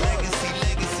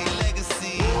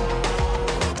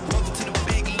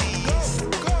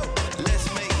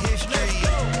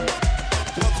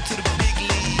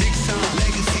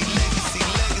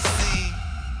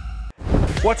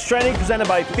 What's Trending, presented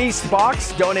by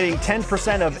Feastbox, donating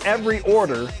 10% of every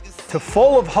order to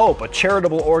Full of Hope, a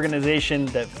charitable organization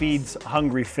that feeds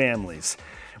hungry families.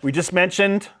 We just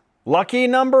mentioned lucky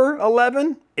number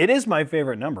 11. It is my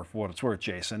favorite number, for what it's worth,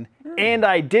 Jason. And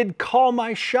I did call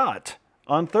my shot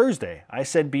on Thursday. I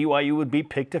said BYU would be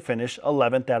picked to finish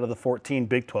 11th out of the 14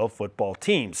 Big 12 football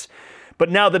teams. But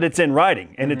now that it's in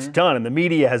writing and it's done and the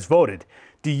media has voted,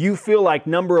 do you feel like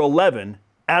number 11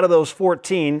 out of those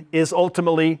 14 is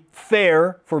ultimately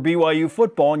fair for BYU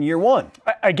football in year one?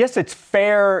 I guess it's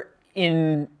fair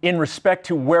in respect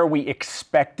to where we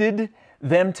expected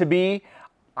them to be.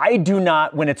 I do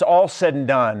not, when it's all said and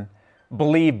done,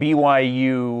 believe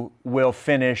BYU will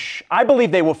finish. I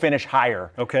believe they will finish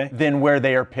higher than where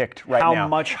they are picked right now. How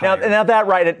much higher? Now that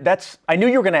right, I knew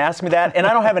you were going to ask me that, and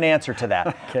I don't have an answer to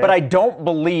that. But I don't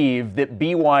believe that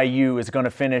BYU is going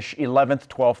to finish 11th,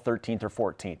 12th, 13th, or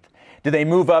 14th. Do they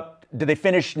move up? Do they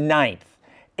finish 9th,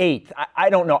 8th? I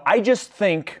don't know. I just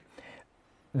think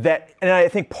that, and I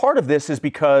think part of this is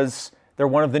because they're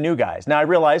one of the new guys. Now, I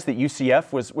realize that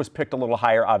UCF was picked a little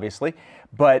higher, obviously,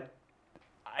 but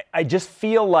I just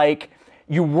feel like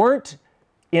you weren't,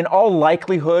 in all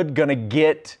likelihood, going to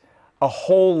get a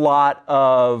whole lot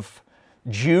of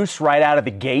juice right out of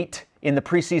the gate in the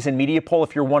preseason media poll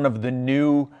if you're one of the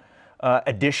new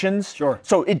additions. Sure.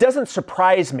 So it doesn't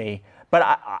surprise me.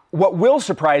 But what will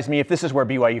surprise me if this is where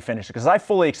BYU finishes, because I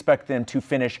fully expect them to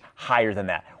finish higher than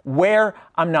that. Where,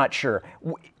 I'm not sure.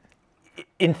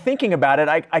 In thinking about it,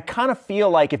 I kind of feel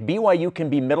like if BYU can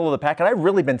be middle of the pack, and I've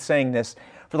really been saying this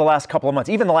for the last couple of months,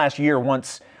 even the last year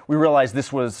once we realized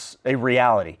this was a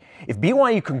reality. If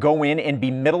BYU can go in and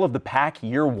be middle of the pack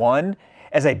year one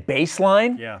as a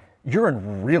baseline, you're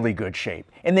in really good shape.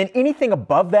 And then anything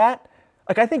above that,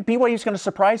 like I think BYU's going to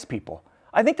surprise people.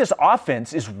 I think this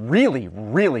offense is really,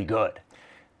 really good.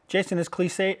 Jason, as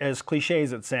cliche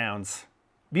as it sounds,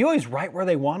 BYU's right where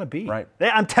they want to be. Right.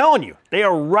 I'm telling you, they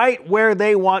are right where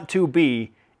they want to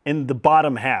be in the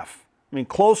bottom half. I mean,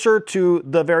 closer to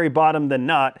the very bottom than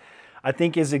not, I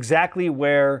think is exactly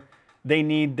where they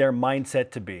need their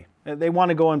mindset to be. They want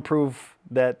to go and prove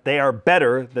that they are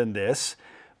better than this.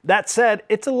 That said,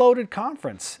 it's a loaded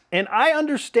conference. And I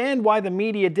understand why the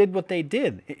media did what they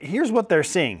did. Here's what they're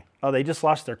seeing. Oh, they just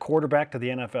lost their quarterback to the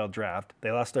NFL draft. They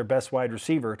lost their best wide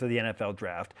receiver to the NFL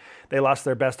draft. They lost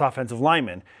their best offensive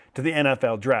lineman to the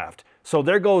NFL draft. So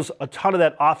there goes a ton of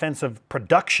that offensive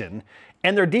production.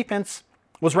 And their defense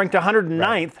was ranked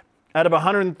 109th out of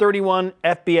 131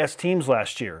 FBS teams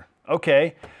last year.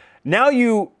 Okay, now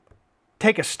you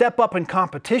take a step up in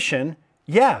competition.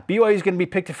 Yeah, BYU is going to be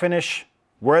picked to finish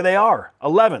where they are,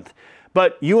 11th.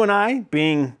 But you and I,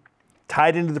 being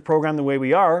tied into the program the way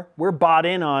we are, we're bought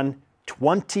in on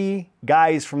 20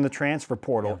 guys from the transfer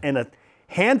portal and a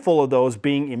handful of those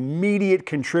being immediate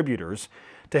contributors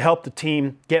to help the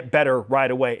team get better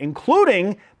right away,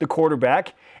 including the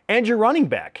quarterback and your running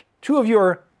back. Two of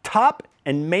your top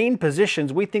and main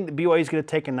positions, we think that BYU is going to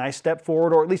take a nice step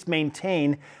forward or at least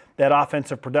maintain that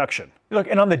offensive production. Look,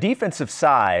 and on the defensive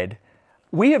side,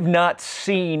 we have not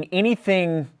seen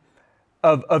anything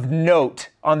of note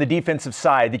on the defensive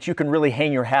side that you can really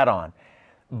hang your hat on.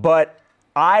 But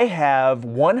I have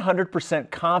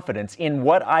 100% confidence in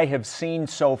what I have seen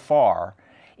so far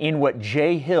in what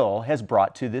Jay Hill has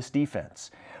brought to this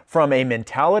defense. From a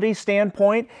mentality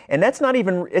standpoint, and that's not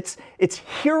even, it's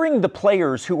hearing the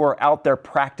players who are out there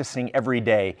practicing every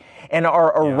day and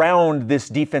are around this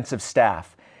defensive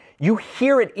staff. You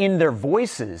hear it in their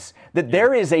voices that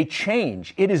there is a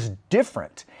change. It is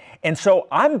different. And so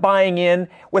I'm buying in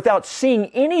without seeing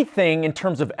anything in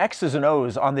terms of X's and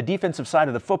O's on the defensive side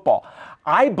of the football.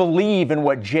 I believe in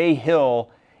what Jay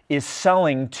Hill is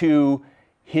selling to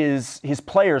his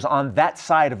players on that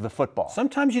side of the football.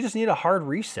 Sometimes you just need a hard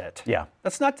reset. Yeah.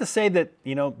 That's not to say that,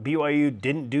 BYU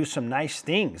didn't do some nice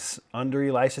things under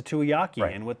Ilaisa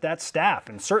Tuiaki and with that staff.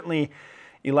 And certainly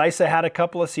Ilaisa had a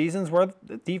couple of seasons where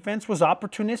the defense was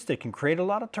opportunistic and created a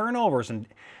lot of turnovers. And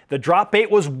the drop bait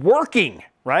was working,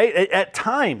 right, at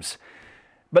times.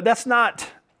 But that's not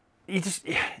 – you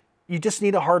just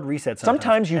need a hard reset sometimes.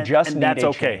 Sometimes you just need that's a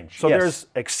okay. change. So there's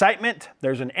excitement.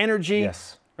 There's an energy.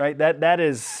 Yes. Right, that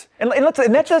is, and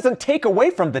that doesn't take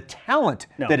away from the talent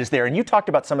that is there. And you talked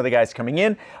about some of the guys coming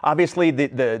in. Obviously,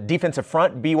 the defensive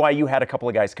front, BYU had a couple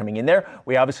of guys coming in there.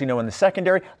 We obviously know in the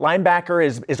secondary, linebacker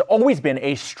is always been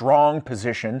a strong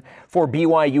position for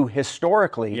BYU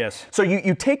historically. Yes. So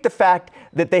you take the fact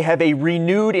that they have a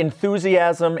renewed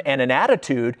enthusiasm and an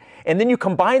attitude, and then you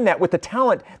combine that with the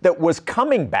talent that was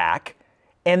coming back,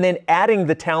 and then adding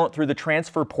the talent through the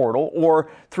transfer portal or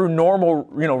through normal,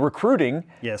 recruiting,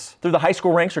 through the high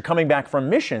school ranks or coming back from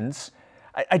missions.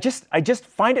 I just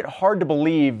find it hard to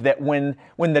believe that when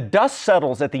the dust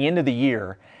settles at the end of the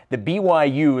year, that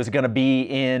BYU is going to be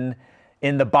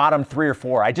in the bottom 3 or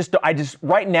 4. I just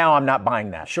right now I'm not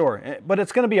buying that. Sure, but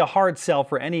it's going to be a hard sell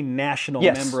for any national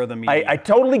member of the media. I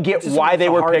totally get why they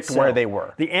were picked where they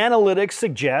were. The analytics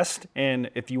suggest,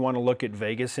 and if you want to look at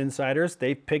Vegas insiders,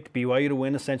 they've picked BYU to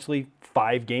win essentially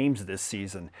 5 games this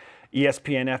season.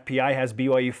 ESPN FPI has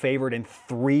BYU favored in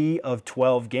 3 of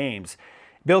 12 games.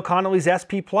 Bill Connolly's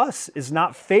SP Plus is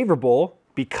not favorable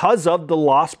because of the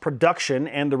lost production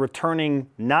and the returning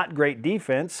not great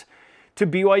defense to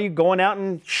BYU going out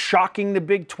and shocking the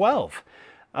Big 12.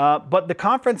 But the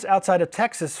conference outside of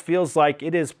Texas feels like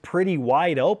it is pretty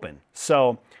wide open.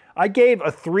 So I gave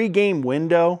a 3-game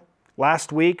window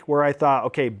last week where I thought,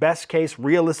 okay, best case,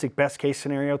 realistic best case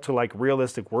scenario to like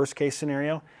realistic worst case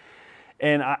scenario.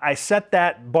 And I set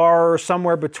that bar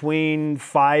somewhere between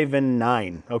 5 and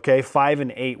 9, okay? 5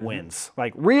 and 8 wins.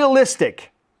 Like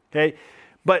realistic, okay?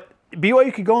 But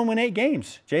BYU could go and win 8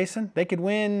 games, Jason. They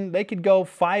could go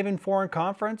 5 and 4 in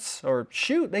conference, or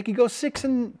shoot, they could go 6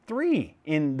 and 3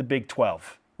 in the Big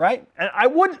 12, right? And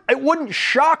it wouldn't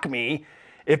shock me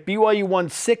if BYU won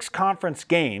 6 conference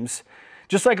games,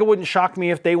 just like it wouldn't shock me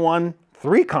if they won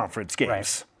 3 conference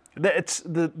games. Right. It's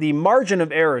the margin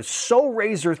of error is so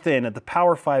razor thin at the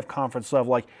Power 5 conference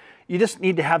level. Like, you just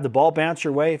need to have the ball bounce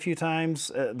your way a few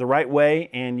times the right way,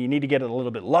 and you need to get it a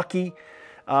little bit lucky.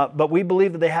 But we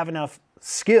believe that they have enough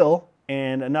skill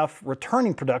and enough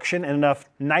returning production and enough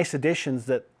nice additions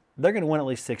that they're going to win at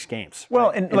least 6 games. Well,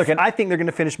 right? and look, I think they're going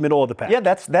to finish middle of the pack. Yeah,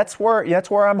 that's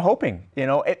where I'm hoping.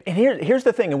 And here's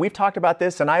the thing, and we've talked about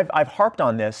this, and I've harped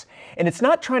on this, and it's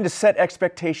not trying to set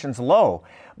expectations low,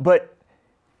 but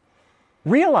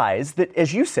realize that,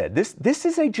 as you said, this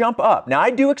is a jump up. Now,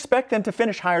 I do expect them to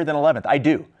finish higher than 11th. I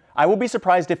do. I will be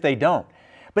surprised if they don't.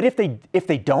 But if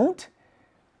they don't,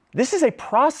 this is a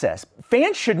process.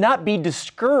 Fans should not be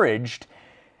discouraged.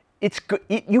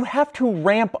 You have to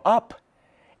ramp up.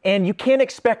 And you can't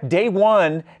expect day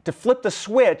one to flip the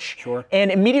switch and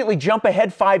immediately jump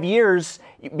ahead 5 years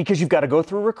because you've got to go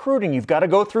through recruiting. You've got to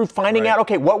go through finding out,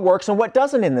 okay, what works and what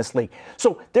doesn't in this league.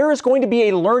 So there is going to be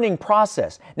a learning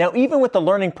process. Now, even with the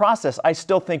learning process, I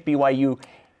still think BYU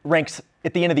ranks,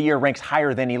 at the end of the year, ranks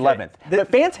higher than 11th. Okay.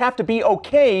 But fans have to be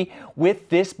okay with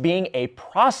this being a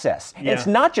process. Yeah. It's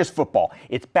not just football.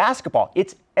 It's basketball.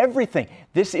 It's everything.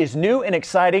 This is new and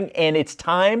exciting, and it's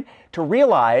time to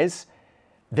realize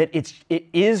that it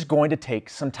is going to take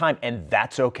some time, and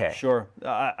that's okay. Sure.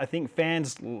 I think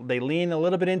fans, they lean a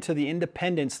little bit into the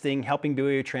independence thing, helping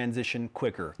BYU transition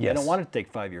quicker. Yes. They don't want it to take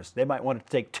 5 years. They might want it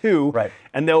to take 2,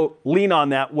 and they'll lean on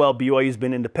that. Well, BYU's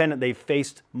been independent. They've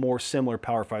faced more similar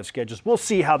Power 5 schedules. We'll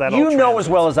see how that all translates. You know as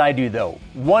well as I do, though,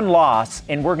 one loss,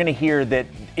 and we're going to hear that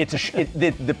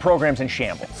the program's in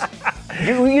shambles.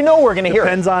 You know we're going to hear it.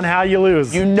 Depends on how you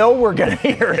lose. You know we're going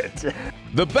to hear it.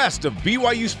 The best of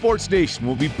BYU Sports Nation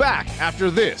will be back after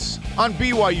this on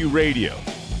BYU Radio.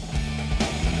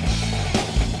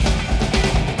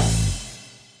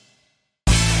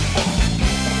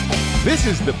 This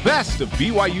is the best of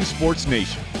BYU Sports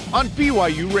Nation on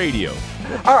BYU Radio.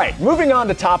 All right, moving on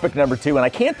to topic number 2, and I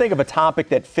can't think of a topic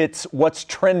that fits what's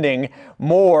trending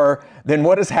more than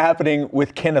what is happening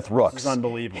with Kenneth Rooks. This is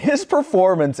unbelievable. His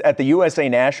performance at the USA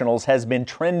Nationals has been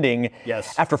trending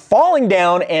Yes. after falling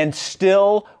down and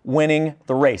still winning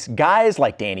the race. Guys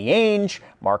like Danny Ainge,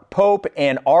 Mark Pope,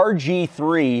 and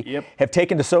RG3 have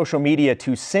taken to social media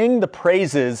to sing the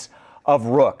praises of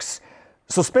Rooks.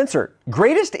 So, Spencer,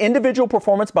 greatest individual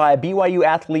performance by a BYU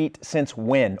athlete since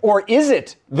when? Or is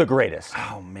it the greatest?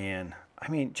 Oh, man. I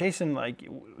mean, Jason, like,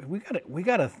 we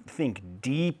gotta think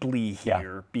deeply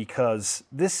here because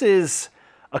this is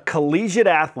a collegiate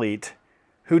athlete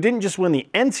who didn't just win the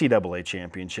NCAA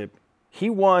championship, he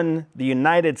won the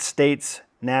United States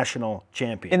National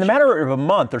Championship. In the matter of a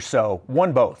month or so,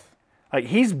 won both. Like,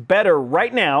 he's better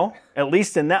right now, at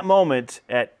least in that moment,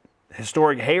 at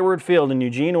historic Hayward Field in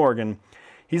Eugene, Oregon.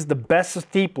 He's the best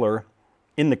steepler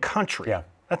in the country. Yeah.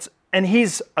 And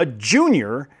he's a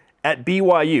junior at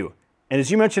BYU. And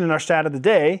as you mentioned in our stat of the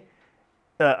day,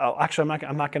 actually,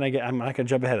 I'm not going to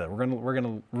jump ahead of that. We're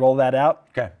gonna roll that out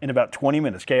in about 20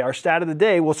 minutes. Okay, our stat of the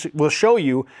day will show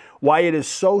you why it is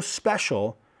so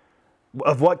special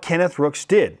of what Kenneth Rooks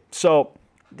did. So,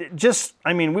 we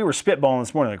were spitballing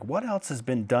this morning. Like, what else has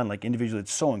been done? Like individually,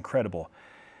 it's so incredible.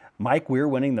 Mike Weir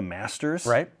winning the Masters,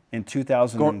 right, in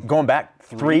 2000. Going back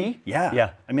 3?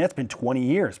 Yeah. I mean, that's been 20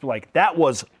 years. But like, that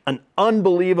was an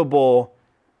unbelievable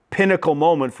pinnacle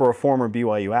moment for a former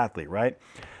BYU athlete, right?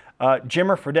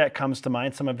 Jimmer Fredette comes to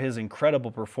mind, some of his incredible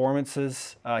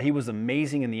performances. He was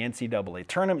amazing in the NCAA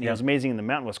tournament. He was amazing in the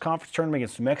Mountain West Conference tournament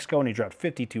against New Mexico, and he dropped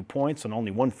 52 points on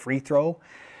only one free throw.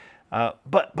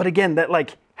 But again, that,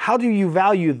 like, how do you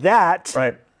value that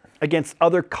against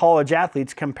other college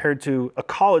athletes compared to a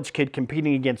college kid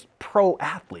competing against pro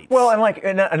athletes? Well,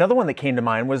 and another one that came to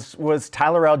mind was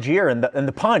Tyler Algier and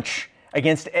the punch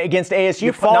against ASU.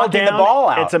 You fall knocking down, the ball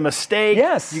out. It's a mistake.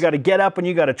 Yes. You got to get up and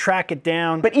you got to track it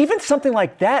down. But even something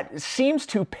like that seems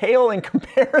to pale in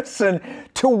comparison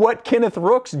to what Kenneth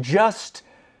Rooks just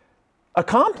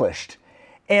accomplished.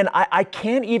 And I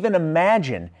can't even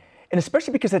imagine, and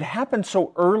especially because it happened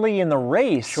so early in the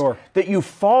race, that you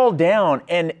fall down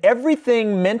and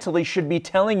everything mentally should be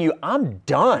telling you, I'm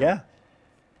done. Yeah.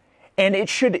 And it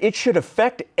should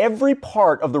affect every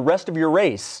part of the rest of your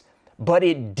race, but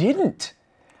it didn't.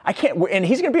 And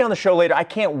he's going to be on the show later. I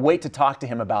can't wait to talk to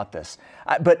him about this.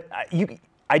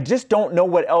 I just don't know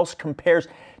what else compares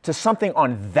to something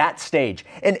on that stage.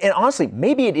 And honestly,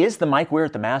 maybe it is the Mike Weir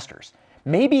at the Masters.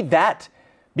 Maybe that,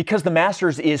 because the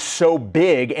Masters is so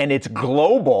big and it's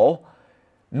global,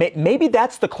 maybe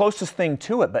that's the closest thing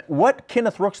to it. But what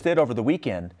Kenneth Rooks did over the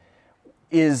weekend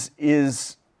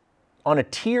is on a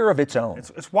tier of its own.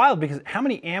 It's wild because how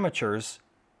many amateurs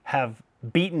have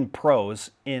beaten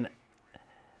pros in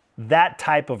that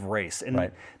type of race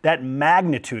and that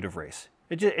magnitude of race?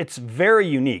 It's very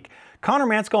unique. Connor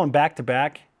Mantz going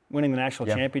back-to-back, winning the national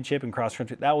championship in cross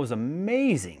country, that was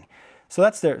amazing. So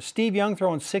that's there. Steve Young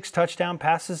throwing 6 touchdown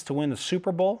passes to win the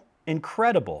Super Bowl,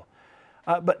 incredible.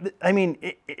 But I mean,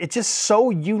 it's just so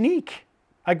unique.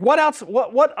 Like, what else?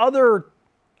 What other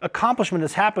accomplishment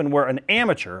has happened where an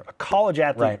amateur, a college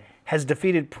athlete, has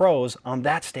defeated pros on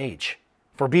that stage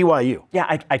for BYU?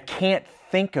 Yeah, I can't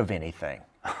think of anything.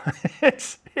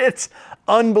 It's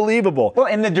unbelievable. Well,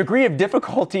 and the degree of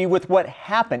difficulty with what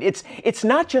happened. It's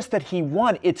not just that he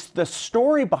won, it's the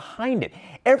story behind it.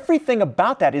 Everything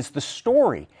about that is the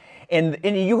story. And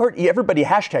you heard everybody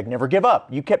hashtag never give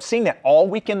up. You kept seeing that all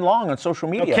weekend long on social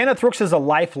media. Kenneth Rooks is a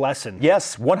life lesson.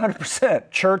 Yes, 100%.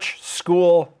 Church,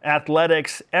 school,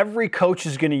 athletics, every coach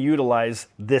is going to utilize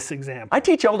this example. I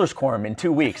teach elders quorum in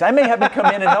 2 weeks. I may have them come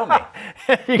in and help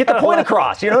me. Get the point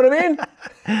across, you know what I mean?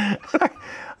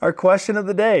 Our question of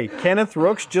the day. Kenneth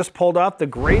Rooks just pulled off the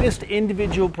greatest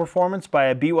individual performance by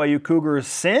a BYU Cougar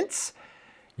since?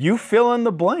 You fill in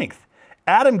the blank.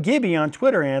 Adam Gibby on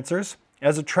Twitter answers,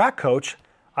 as a track coach,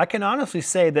 I can honestly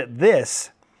say that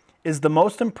this is the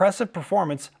most impressive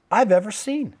performance I've ever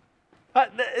seen.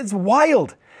 It's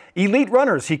wild. Elite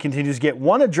runners, he continues, get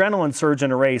one adrenaline surge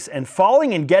in a race, and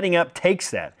falling and getting up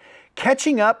takes that.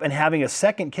 Catching up and having a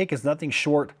second kick is nothing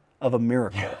short of a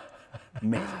miracle.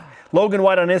 Amazing. Logan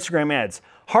White on Instagram adds,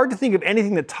 hard to think of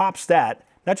anything that tops that,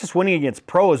 not just winning against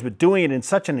pros, but doing it in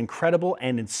such an incredible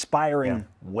and inspiring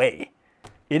way.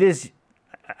 It is,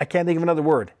 I can't think of another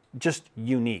word. just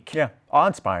unique. Yeah,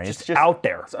 awe-inspiring. It's just out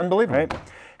there. It's unbelievable. Right?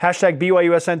 Hashtag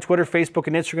BYUSN, Twitter, Facebook,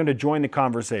 and Instagram to join the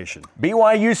conversation.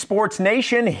 BYU Sports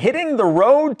Nation hitting the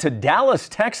road to Dallas,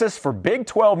 Texas for Big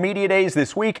 12 Media Days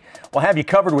this week. We'll have you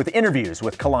covered with interviews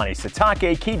with Kalani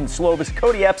Sitake, Keaton Slovis,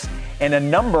 Cody Epps, and a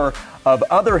number of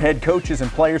other head coaches and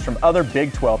players from other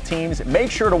Big 12 teams. Make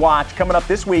sure to watch coming up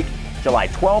this week, July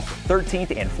 12th,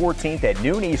 13th, and 14th at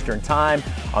noon Eastern Time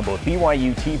on both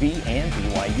BYU TV and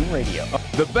BYU Radio.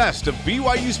 The best of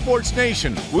BYU Sports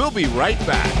Nation. We'll be right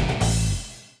back.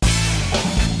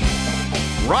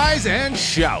 Rise and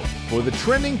shout for the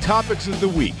trending topics of the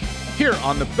week here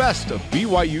on the best of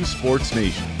BYU Sports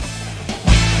Nation.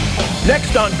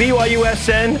 Next on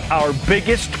BYUSN, our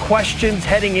biggest questions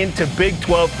heading into Big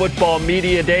 12 football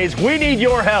media days. We need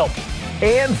your help.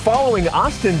 And following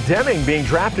Austin Deming being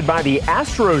drafted by the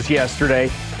Astros yesterday,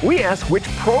 we ask which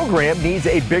program needs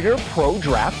a bigger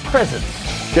pro-draft presence.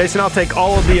 Jason, I'll take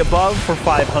all of the above for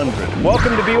 500.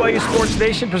 Welcome to BYU Sports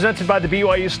Nation, presented by the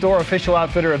BYU Store, official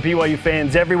outfitter of BYU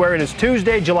fans everywhere. It is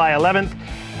Tuesday, July 11th.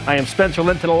 I am Spencer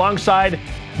Linton alongside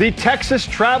the Texas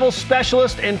travel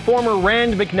specialist and former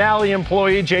Rand McNally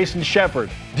employee, Jason Shepard.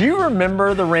 Do you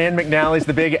remember the Rand McNally's,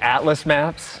 the big Atlas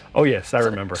maps? Oh, yes, I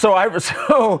remember.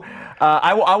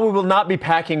 I will not be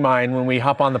packing mine when we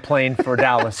hop on the plane for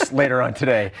Dallas later on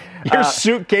today. Your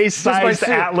suitcase-sized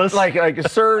Atlas? Like,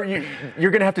 sir,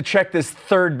 you're going to have to check this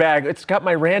third bag. It's got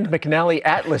my Rand McNally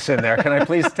Atlas in there. Can I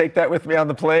please take that with me on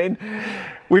the plane?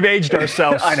 We've aged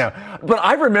ourselves. I know. But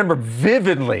I remember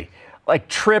vividly, like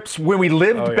trips when we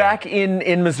lived back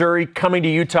in Missouri, coming to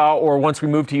Utah, or once we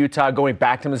moved to Utah, going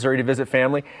back to Missouri to visit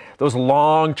family. Those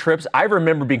long trips, I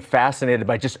remember being fascinated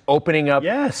by just opening up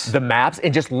the maps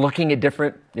and just looking at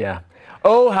different,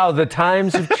 Oh, how the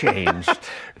times have changed.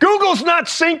 Google's not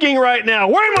syncing right now.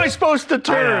 Where am I supposed to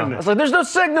turn? I was like, there's no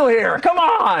signal here. Come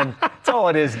on. That's all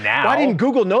it is now. Why didn't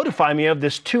Google notify me of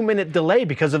this 2-minute delay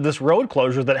because of this road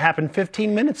closure that happened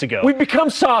 15 minutes ago? We've become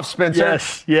soft, Spencer.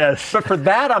 Yes. But for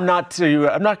that, I'm not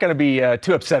going to be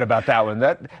too upset about that one.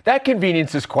 That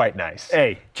convenience is quite nice.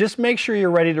 Hey, just make sure you're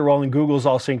ready to roll and Google's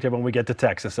all synced up when we get to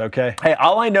Texas, okay? Hey,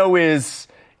 all I know is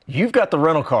you've got the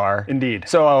rental car. Indeed.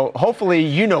 So hopefully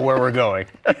you know where we're going.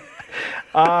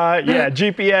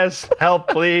 GPS, help,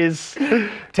 please.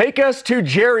 Take us to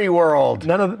Jerry World.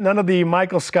 None of the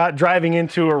Michael Scott driving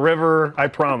into a river, I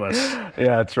promise.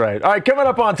 Yeah, that's right. All right, coming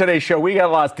up on today's show, we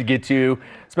got lots to get to.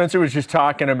 Spencer was just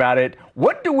talking about it.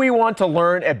 What do we want to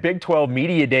learn at Big 12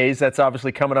 Media Days? That's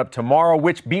obviously coming up tomorrow.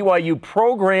 Which BYU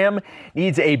program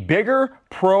needs a bigger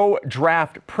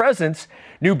pro-draft presence?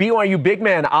 New BYU big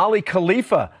man Ali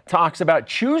Khalifa talks about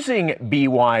choosing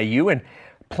BYU and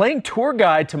playing tour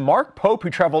guide to Mark Pope, who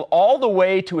traveled all the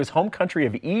way to his home country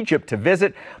of Egypt to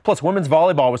visit. Plus, women's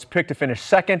volleyball was picked to finish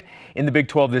second in the Big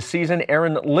 12 this season.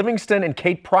 Erin Livingston and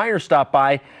Kate Pryor stopped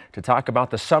by to talk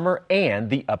about the summer and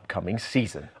the upcoming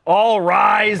season. All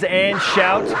rise and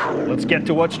shout. Let's get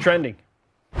to what's trending.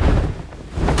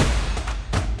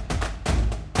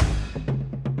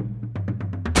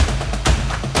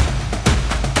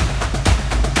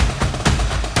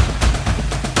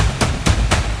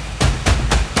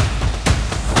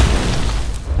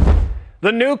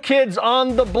 The new kids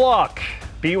on the block.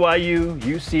 BYU,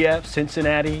 UCF,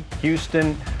 Cincinnati,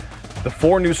 Houston. The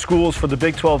 4 new schools for the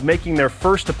Big 12 making their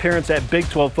first appearance at Big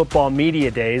 12 football media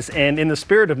days. And in the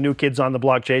spirit of new kids on the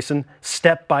block, Jason,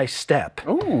 step by step,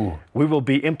 we will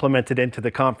be implemented into the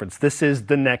conference. This is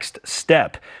the next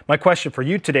step. My question for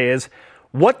you today is,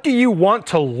 what do you want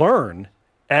to learn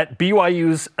at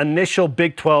BYU's initial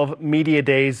Big 12 Media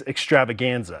Days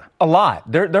extravaganza? A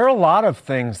lot. There are a lot of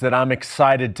things that I'm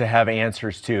excited to have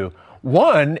answers to.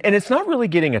 One, and it's not really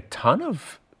getting a ton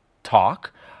of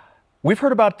talk, we've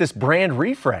heard about this brand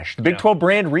refresh, the Big 12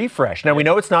 brand refresh. Now, we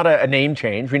know it's not a name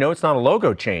change. We know it's not a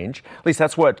logo change. At least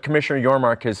that's what Commissioner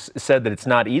Yormark has said, that it's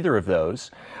not either of those.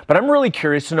 But I'm really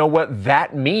curious to know what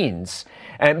that means.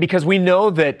 And because we know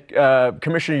that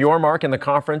Commissioner Yormark and the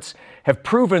conference have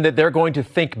proven that they're going to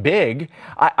think big,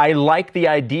 I like the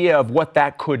idea of what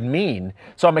that could mean.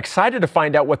 So I'm excited to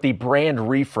find out what the brand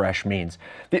refresh means.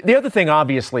 The other thing,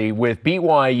 obviously, with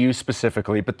BYU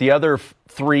specifically, but the other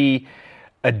 3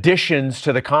 additions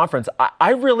to the conference,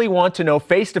 I really want to know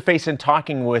face-to-face in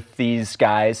talking with these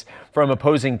guys from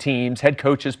opposing teams, head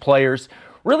coaches, players,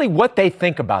 really what they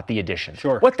think about the addition,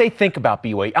 what they think about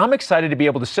BYU. I'm excited to be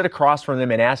able to sit across from them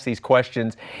and ask these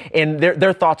questions and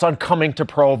their thoughts on coming to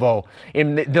Provo,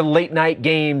 in the late night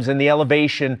games and the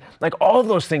elevation, like all of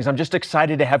those things I'm just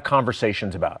excited to have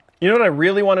conversations about. You know what I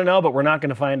really want to know, but we're not going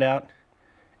to find out?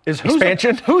 Is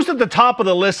expansion? Who's at the top of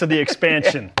the list of the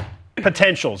expansion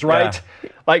potentials, right? Yeah.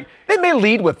 Like, they may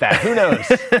lead with that. Who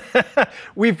knows?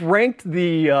 We've ranked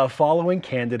the following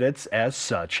candidates as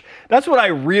such. That's what I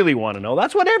really want to know.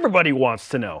 That's what everybody wants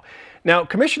to know. Now,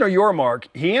 Commissioner Yormark,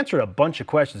 he answered a bunch of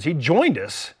questions. He joined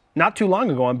us not too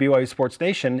long ago on BYU Sports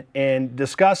Nation and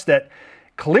discussed that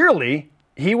clearly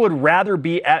he would rather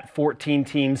be at 14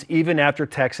 teams even after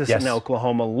Texas and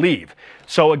Oklahoma leave.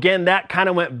 So again, that kind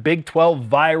of went Big 12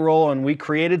 viral, and we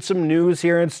created some news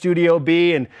here in Studio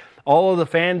B, and all of the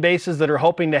fan bases that are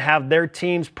hoping to have their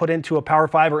teams put into a Power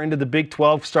 5 or into the Big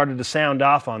 12 started to sound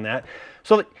off on that.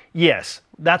 So yes,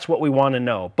 that's what we want to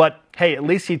know. But hey, at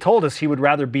least he told us he would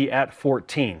rather be at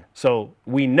 14. So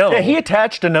we know. Yeah, he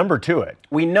attached a number to it.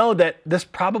 We know that this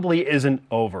probably isn't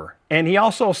over. And he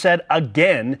also said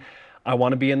again, I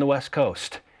want to be in the West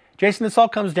Coast. Jason, this all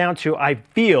comes down to, I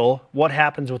feel, what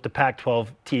happens with the Pac-12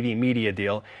 TV media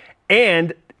deal.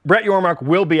 And Brett Yormark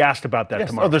will be asked about that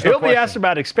tomorrow. He'll be asked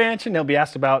about expansion. He'll be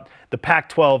asked about the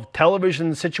Pac-12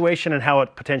 television situation and how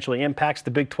it potentially impacts the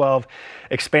Big 12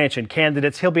 expansion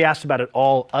candidates. He'll be asked about it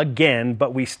all again,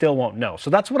 but we still won't know.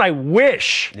 So that's what I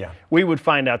wish we would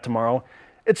find out tomorrow.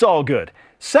 It's all good.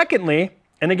 Secondly,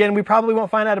 and again, we probably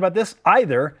won't find out about this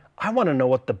either, I want to know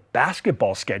what the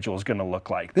basketball schedule is going to look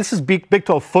like. This is Big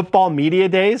 12 football media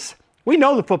days. We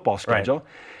know the football schedule. Right.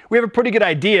 We have a pretty good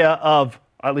idea of,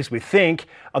 at least we think,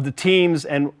 of the teams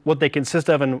and what they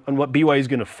consist of and what BYU is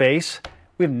going to face.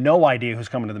 We have no idea who's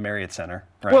coming to the Marriott Center.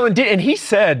 Right? Well, and he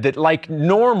said that, like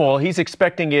normal, he's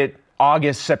expecting it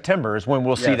August, September is when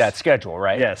we'll see that schedule,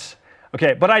 right? Yes.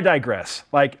 Okay, but I digress.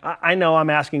 Like, I know I'm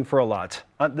asking for a lot.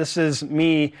 This is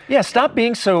me. Yeah, stop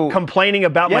being so complaining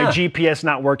about my GPS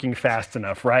not working fast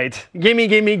enough, right?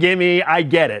 Gimme. I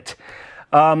get it.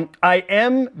 I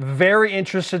am very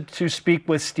interested to speak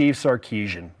with Steve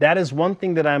Sarkisian. That is one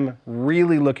thing that I'm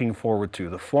really looking forward to.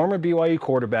 The former BYU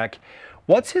quarterback.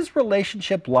 What's his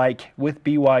relationship like with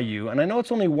BYU? And I know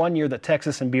it's only 1 year that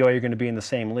Texas and BYU are going to be in the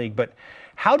same league, but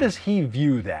how does he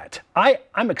view that?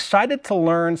 I'm excited to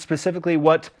learn specifically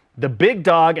what the big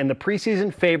dog and the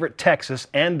preseason favorite Texas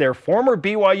and their former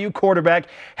BYU quarterback,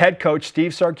 head coach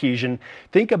Steve Sarkisian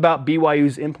think about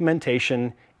BYU's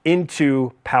implementation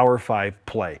into Power 5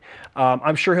 play.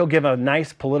 I'm sure he'll give a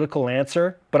nice political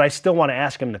answer, but I still want to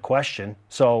ask him the question.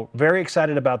 So very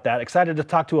excited about that. Excited to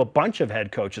talk to a bunch of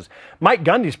head coaches. Mike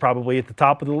Gundy's probably at the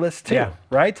top of the list too,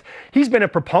 right? He's been a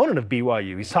proponent of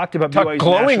BYU. He's talked about BYU's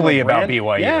glowingly about brand.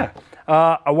 BYU. Yeah.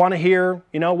 I want to hear,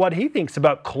 what he thinks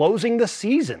about closing the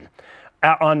season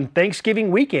on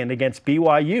Thanksgiving weekend against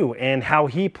BYU and how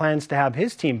he plans to have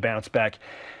his team bounce back.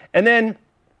 And then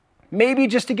maybe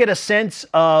just to get a sense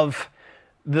of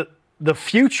the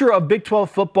future of Big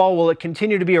 12 football. Will it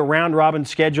continue to be a round-robin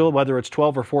schedule, whether it's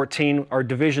 12 or 14? Are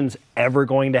divisions ever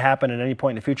going to happen at any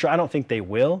point in the future? I don't think they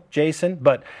will, Jason,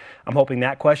 but I'm hoping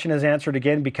that question is answered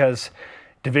again because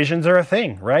divisions are a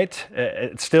thing, right?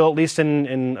 It's still, at least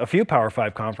in a few Power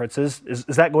 5 conferences, is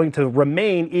that going to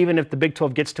remain even if the Big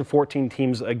 12 gets to 14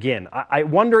 teams again? I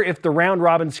wonder if the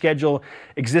round-robin schedule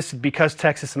existed because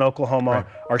Texas and Oklahoma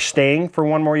are staying for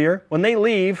one more year. When they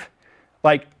leave,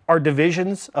 are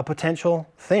divisions a potential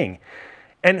thing?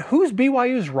 And who's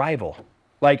BYU's rival?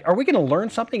 Are we going to learn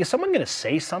something? Is someone going to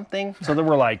say something so that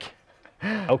we're like,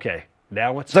 okay,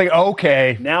 now it's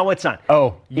okay. Now it's on.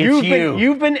 Oh,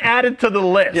 you've been added to the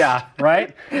list. Yeah.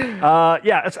 Right?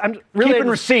 I'm really keeping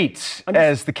receipts,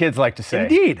 as the kids like to say.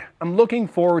 Indeed. I'm looking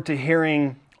forward to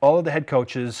hearing all of the head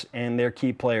coaches and their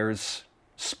key players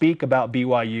speak about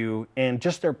BYU and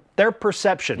just their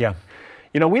perception. Yeah.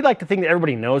 We like to think that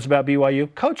everybody knows about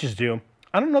BYU. Coaches do.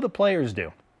 I don't know the players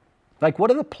do.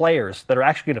 What do the players that are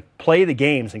actually going to play the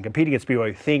games and compete against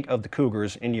BYU think of the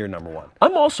Cougars in year number one?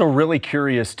 I'm also really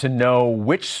curious to know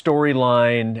which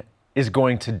storyline is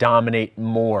going to dominate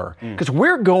more. Because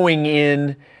we're going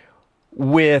in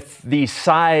with the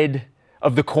side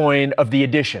of the coin of the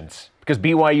additions, because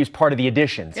BYU is part of the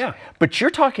additions. Yeah. But you're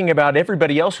talking about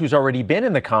everybody else who's already been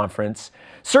in the conference.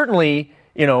 Certainly,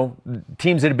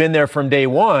 teams that have been there from day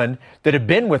one, that have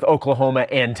been with Oklahoma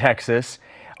and Texas.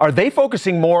 Are they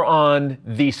focusing more on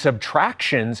the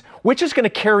subtractions, which is going to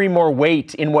carry more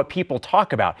weight in what people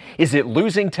talk about? Is it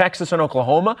losing Texas and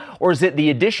Oklahoma, or is it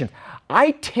the additions?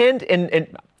 I tend,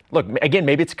 and look, again,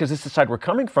 maybe it's because this is the side we're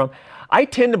coming from, I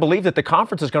tend to believe that the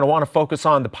conference is going to want to focus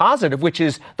on the positive, which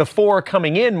is the 4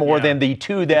 coming in more than the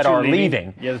 2 that are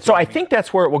leaving. Yeah, so I think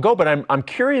that's where it will go, but I'm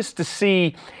curious to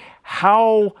see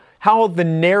how the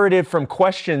narrative from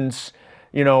questions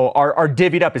are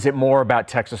divvied up. Is it more about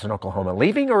Texas and Oklahoma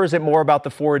leaving, or is it more about the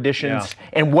 4 additions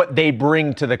and what they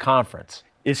bring to the conference?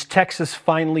 Is Texas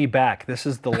finally back? This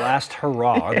is the last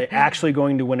hurrah. Are they actually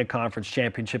going to win a conference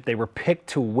championship? They were picked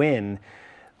to win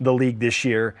the league this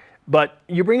year. But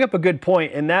you bring up a good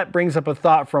point, and that brings up a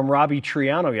thought from Robbie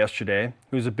Triano yesterday,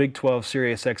 who's a Big 12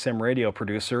 Sirius XM radio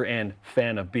producer and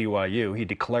fan of BYU. He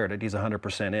declared it. He's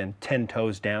 100% in, 10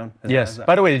 toes down. Yes.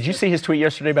 By the way, did you see his tweet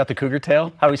yesterday about the cougar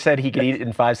tail? How he said he could eat it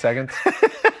in 5 seconds?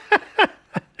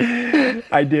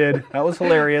 I did. That was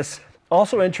hilarious.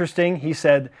 Also interesting, he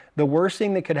said the worst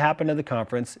thing that could happen to the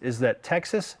conference is that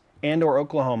Texas and or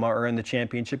Oklahoma are in the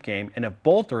championship game, and if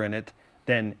both are in it,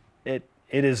 then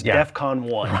it is DEFCON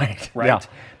 1. Right.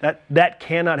 Yeah. That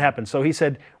cannot happen. So he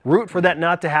said root for that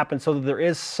not to happen so that there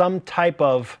is some type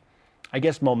of, I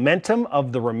guess, momentum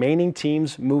of the remaining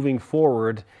teams moving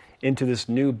forward into this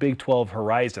new Big 12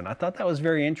 horizon. I thought that was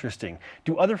very interesting.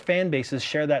 Do other fan bases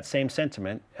share that same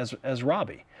sentiment as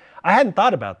Robbie? I hadn't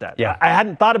thought about that. Yeah. I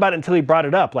hadn't thought about it until he brought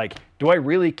it up. Like, do I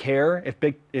really care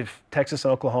if Texas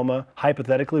and Oklahoma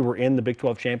hypothetically were in the Big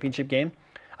 12 championship game?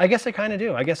 I guess I kind of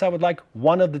do. I guess I would like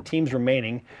one of the teams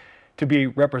remaining to be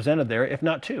represented there, if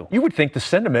not two. You would think the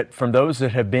sentiment from those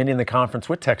that have been in the conference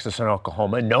with Texas and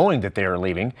Oklahoma, knowing that they are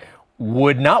leaving,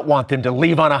 would not want them to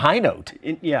leave on a high note.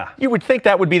 Yeah. You would think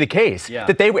that would be the case. Yeah.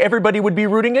 That everybody would be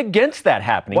rooting against that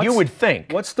happening. You would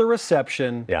think. What's the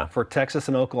reception for Texas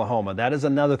and Oklahoma? That is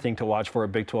another thing to watch for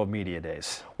at Big 12 Media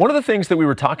Days. One of the things that we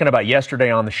were talking about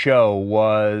yesterday on the show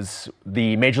was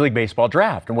the Major League Baseball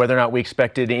draft and whether or not we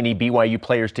expected any BYU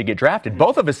players to get drafted.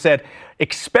 Both of us said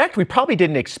expect. We probably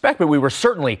didn't expect, but we were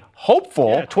certainly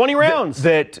hopeful. 20 rounds.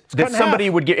 That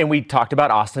somebody would get, and we talked about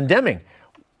Austin Deming.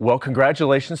 Well,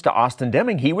 congratulations to Austin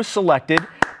Deming. He was selected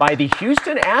by the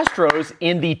Houston Astros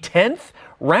in the 10th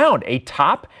round, a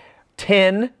top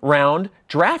 10 round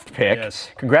draft pick. Yes.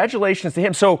 Congratulations to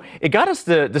him. So it got us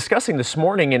discussing this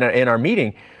morning in our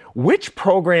meeting, which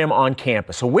program on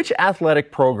campus, so which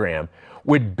athletic program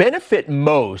would benefit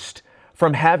most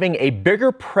from having a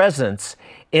bigger presence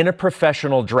in a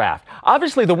professional draft.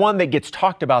 Obviously, the one that gets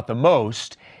talked about the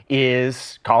most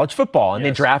is college football and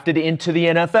then drafted into the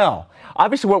NFL.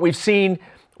 Obviously, what we've seen,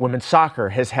 women's soccer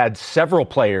has had several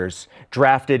players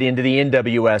drafted into the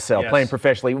NWSL, playing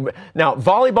professionally. Now,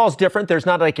 volleyball's different. There's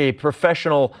not like a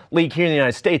professional league here in the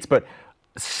United States, but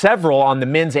several on the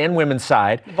men's and women's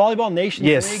side. Volleyball Nations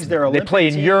leagues, they're Olympic they play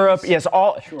in teams. Europe. Yes,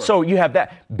 Sure. So you have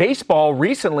that. Baseball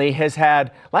recently has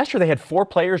had, last year they had 4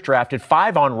 players drafted,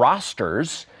 5 on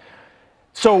rosters.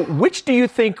 So which do you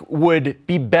think would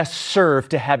be best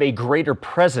served to have a greater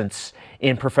presence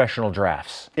in professional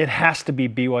drafts? It has to be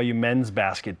BYU men's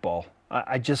basketball.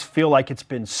 I just feel like it's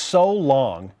been so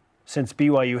long since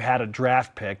BYU had a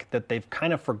draft pick that they've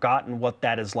kind of forgotten what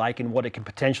that is like and what it can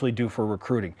potentially do for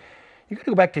recruiting. You got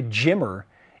to go back to Jimmer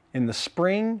in the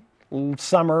spring,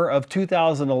 summer of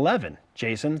 2011,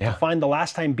 Jason, to find the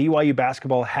last time BYU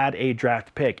basketball had a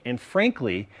draft pick. And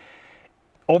frankly,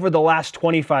 over the last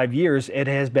 25 years, it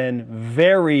has been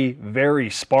very, very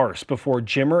sparse. Before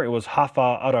Jimmer, it was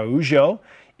Rafa Araujo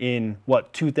in,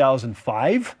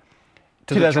 2005?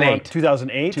 2008.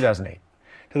 2008? 2008.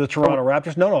 To the Toronto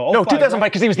Raptors? No, 2005,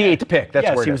 because he was the 8th pick.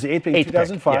 That's where he was the 8th pick in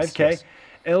 2005, pick. Yes.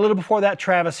 And a little before that,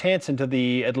 Travis Hansen to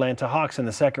the Atlanta Hawks in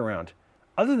the second round.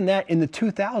 Other than that, in the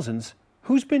 2000s,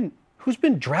 who's been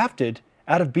drafted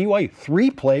out of BYU? 3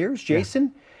 players,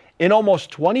 Jason, in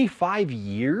almost 25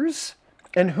 years?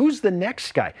 And who's the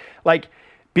next guy? Like,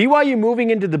 BYU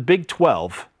moving into the Big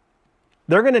 12,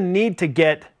 they're going to need to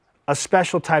get a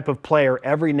special type of player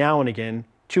every now and again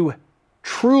to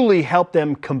truly help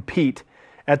them compete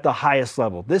at the highest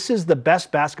level. This is the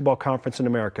best basketball conference in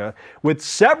America, with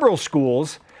several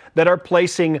schools that are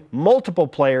placing multiple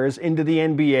players into the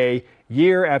NBA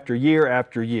year after year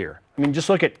after year. I mean, just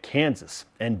look at Kansas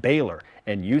and Baylor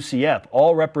and UCF,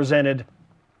 all represented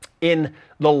in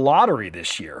the lottery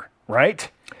this year, right?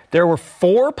 There were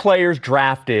 4 players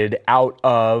drafted out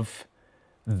of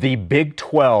the Big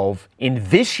 12 in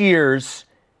this year's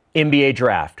NBA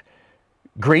draft.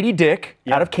 Grady Dick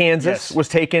out of Kansas was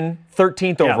taken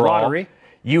 13th overall. Lottery.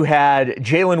 You had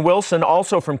Jalen Wilson,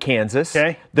 also from Kansas,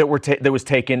 that was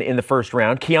taken in the first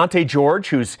round. Keontae George,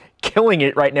 who's killing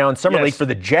it right now in Summer League for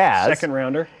the Jazz. Second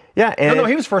rounder. Yeah. And no,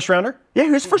 he was first rounder. Yeah,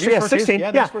 he was first. 16. He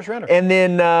was first rounder. And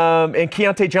then and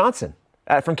Keontae Johnson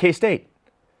from K-State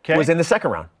was in the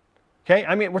second round. Okay,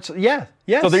 I mean, yes.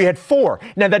 So there you had 4.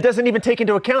 Now, that doesn't even take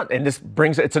into account, and this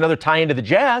it's another tie into the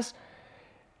Jazz.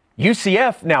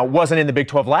 UCF now wasn't in the Big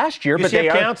 12 last year, but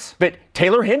counts. But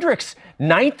Taylor Hendricks,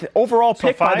 9th overall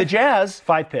pick by the Jazz.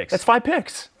 5 picks. That's 5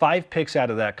 picks. 5 picks out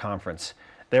of that conference.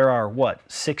 There are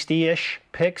 60-ish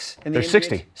picks in the There's NBA?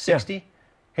 60. 60. Yeah.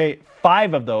 Okay,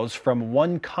 5 of those from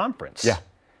one conference.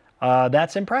 Yeah.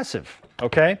 That's impressive.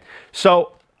 Okay,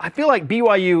 so I feel like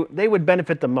BYU, they would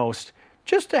benefit the most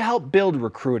just to help build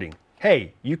recruiting.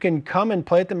 hey, you can come and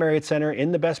play at the Marriott Center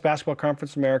in the best basketball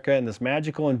conference in America in this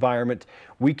magical environment.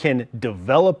 We can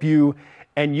develop you,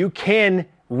 and you can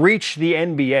reach the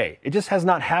NBA. It just has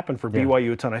not happened for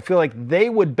BYU a ton. I feel like they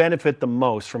would benefit the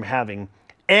most from having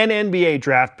an NBA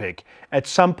draft pick at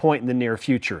some point in the near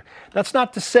future. That's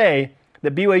not to say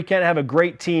that BYU can't have a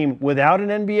great team without an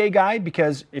NBA guy,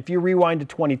 because if you rewind to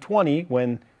 2020,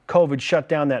 when COVID shut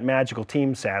down that magical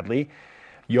team, sadly,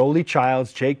 Yoli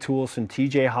Childs, Jake Toolson,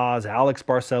 TJ Haas, Alex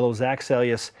Barcelo, Zach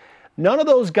Selius, none of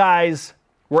those guys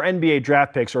were NBA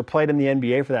draft picks or played in the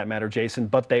NBA for that matter, Jason,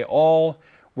 but they all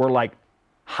were like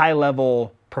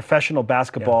high-level professional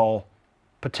basketball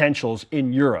potentials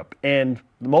in Europe. And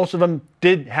most of them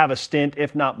did have a stint,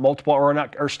 if not multiple, or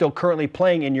are still currently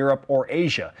playing in Europe or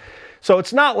Asia. So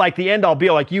it's not like the end-all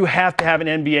be-all, like you have to have an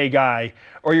NBA guy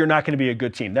or you're not going to be a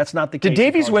good team. That's not the case. Did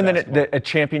Davies win a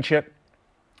championship?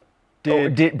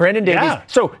 Did Brandon Davies? Yeah.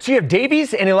 So you have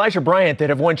Davies and Elijah Bryant that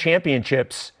have won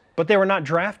championships. But they were not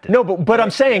drafted. No, but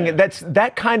I'm saying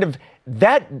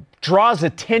that draws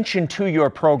attention to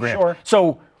your program. Sure.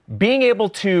 So being able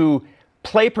to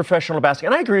play professional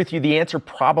basketball, and I agree with you, the answer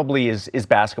probably is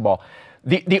basketball.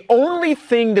 The only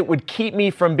thing that would keep me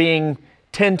from being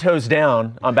 10 toes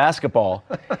down on basketball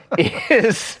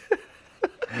is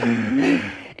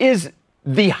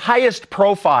the highest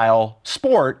profile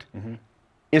sport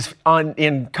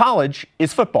in college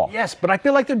is football. Yes, but I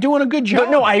feel like they're doing a good job. But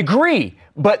no, I agree.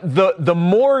 But the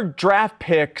more draft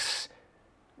picks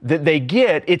that they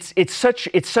get, it's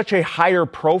such a higher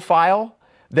profile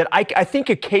that I think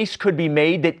a case could be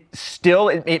made that still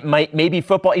it might maybe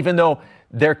football, even though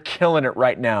they're killing it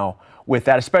right now with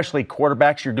that, especially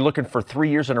quarterbacks. You're looking for 3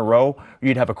 years in a row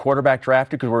you'd have a quarterback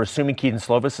drafted, because we're assuming Keaton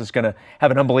Slovis is going to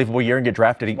have an unbelievable year and get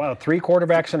drafted. Wow, 3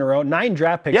 quarterbacks in a row, 9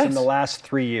 draft picks in the last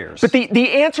 3 years. But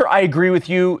the answer, I agree with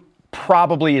you,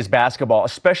 probably is basketball,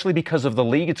 especially because of the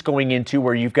league it's going into,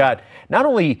 where you've got not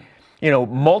only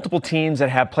multiple teams that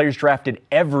have players drafted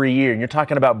every year, and you're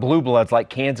talking about blue bloods like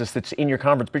Kansas that's in your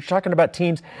conference, but you're talking about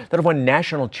teams that have won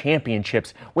national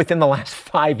championships within the last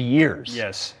 5 years.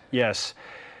 Yes.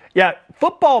 Yeah,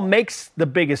 football makes the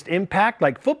biggest impact.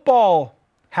 Like football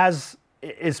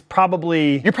is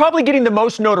probably... You're probably getting the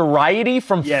most notoriety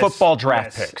from football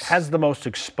draft picks. Has the most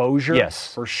exposure,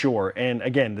 for sure. And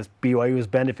again, this BYU is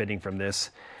benefiting from this.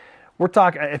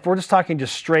 If we're just talking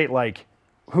straight, like,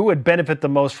 who would benefit the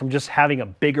most from just having a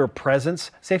bigger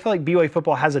presence? I feel like BYU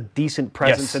football has a decent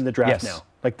presence in the draft now.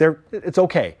 Like it's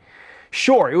okay.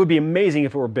 Sure, it would be amazing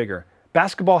if it were bigger.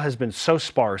 Basketball has been so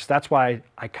sparse. That's why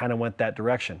I kind of went that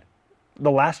direction. The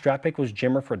last draft pick was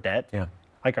Jimmer Fredette. Yeah.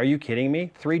 Like, are you kidding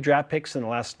me? 3 draft picks in the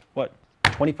last,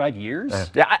 25 years?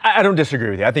 Yeah, I don't disagree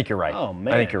with you. I think you're right. Oh,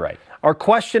 man. I think you're right. Our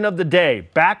question of the day,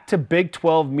 back to Big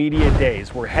 12 Media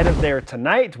Days. We're headed there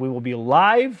tonight. We will be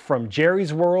live from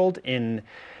Jerry's World in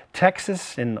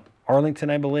Texas, in Arlington,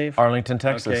 I believe. Arlington,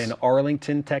 Texas. Okay, in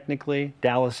Arlington, technically,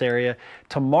 Dallas area,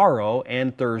 tomorrow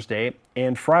and Thursday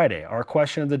and Friday. Our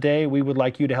question of the day, we would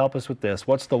like you to help us with this.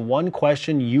 What's the one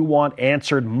question you want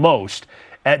answered most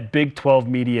at Big 12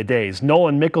 Media Days?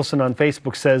 Nolan Mickelson on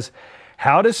Facebook says,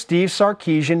 how does Steve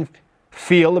Sarkisian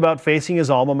feel about facing his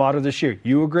alma mater this year?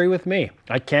 You agree with me.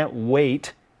 I can't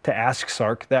wait to ask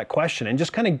Sark that question and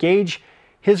just kind of gauge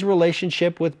his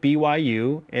relationship with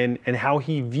BYU and how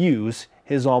he views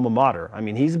his alma mater. I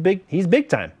mean, he's big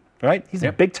time, right? He's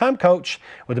a big time coach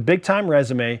with a big time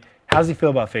resume. How does he feel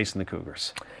about facing the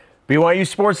Cougars? BYU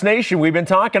Sports Nation, we've been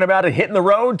talking about it, hitting the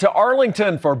road to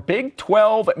Arlington for Big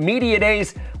 12 Media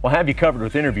Days. We'll have you covered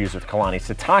with interviews with Kalani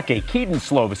Sitake, Keaton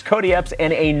Slovis, Cody Epps,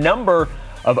 and a number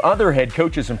of other head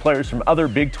coaches and players from other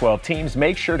Big 12 teams.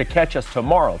 Make sure to catch us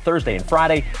tomorrow, Thursday and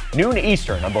Friday, noon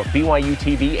Eastern on both BYU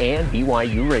TV and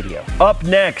BYU Radio. Up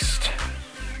next,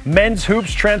 men's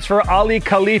hoops transfer Ali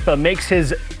Khalifa makes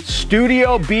his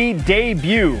Studio B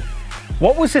debut.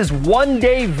 What was his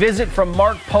one-day visit from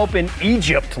Mark Pope in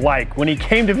Egypt like when he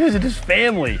came to visit his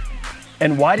family?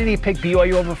 And why did he pick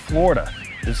BYU over Florida?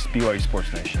 This is BYU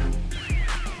Sports Nation.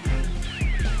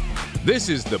 This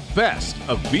is the best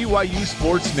of BYU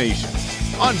Sports Nation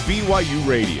on BYU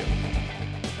Radio.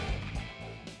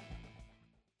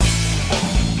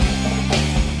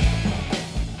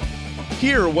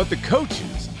 Hear what the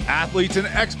coaches, athletes, and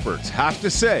experts have to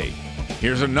say.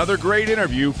 Here's another great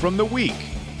interview from the week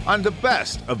on the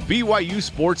best of BYU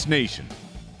Sports Nation.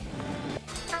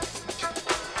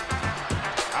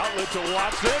 Outlet to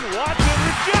Watson. Watson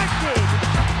rejected.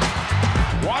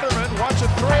 Waterman wants a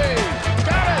 3.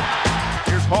 Got it.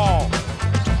 Here's Hall.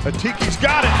 Atiki's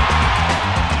got it.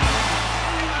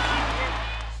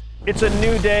 It's a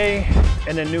new day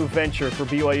and a new venture for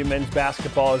BYU men's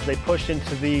basketball as they push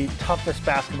into the toughest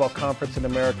basketball conference in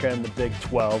America in the Big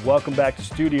 12. Welcome back to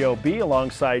Studio B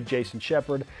alongside Jason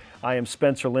Shepard. I am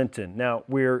Spencer Linton. Now,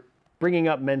 we're bringing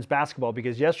up men's basketball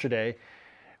because yesterday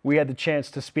we had the chance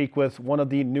to speak with one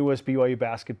of the newest BYU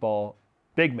basketball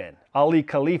big men, Ali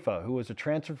Khalifa, who was a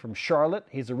transfer from Charlotte.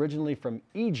 He's originally from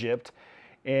Egypt.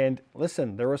 And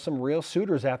listen, there were some real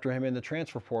suitors after him in the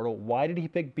transfer portal. Why did he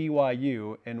pick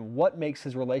BYU, and what makes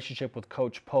his relationship with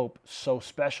Coach Pope so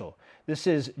special? This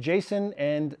is Jason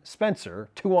and Spencer,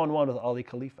 2-on-1 with Ali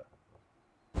Khalifa.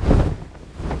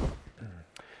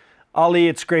 Ali,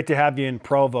 it's great to have you in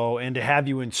Provo and to have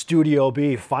you in Studio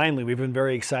B. Finally, we've been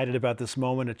very excited about this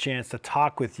moment, a chance to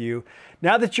talk with you.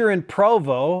 Now that you're in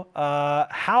Provo,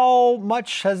 how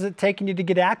much has it taken you to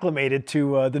get acclimated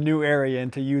to the new area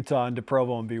and to Utah and to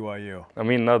Provo and BYU? I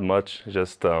mean, not much,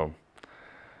 just not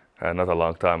a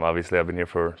long time. Obviously, I've been here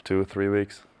for 2-3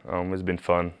 weeks. It's been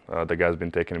fun. The guys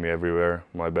been taking me everywhere.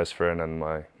 My best friend and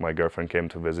my girlfriend came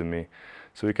to visit me.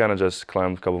 So we kind of just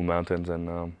climbed a couple mountains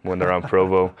and went around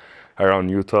Provo, around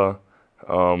Utah.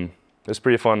 It's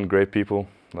pretty fun, great people.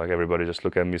 Like everybody just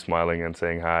look at me smiling and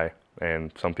saying hi.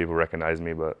 And some people recognize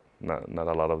me, but not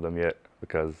a lot of them yet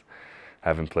because I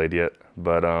haven't played yet.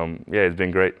 But yeah, it's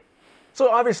been great. So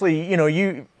obviously,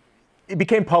 it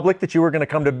became public that you were going to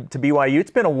come to BYU. It's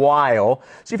been a while,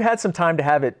 so you've had some time to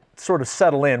have it sort of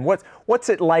settle in. What's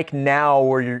it like now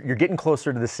where you're getting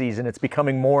closer to the season? It's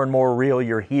becoming more and more real.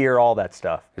 You're here, all that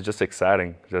stuff. It's just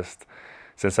exciting. Just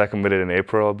since I committed in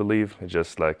April, I believe, it's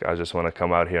just like I just want to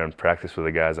come out here and practice with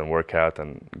the guys and work out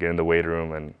and get in the weight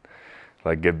room and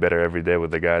like get better every day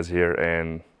with the guys here.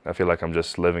 And I feel like I'm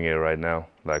just living it right now.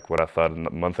 Like what I thought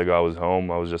a month ago I was home,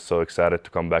 I was just so excited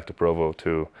to come back to Provo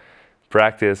to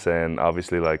practice. And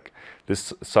obviously like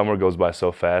this summer goes by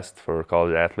so fast for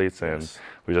college athletes, and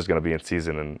we're just going to be in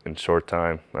season in short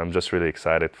time. I'm just really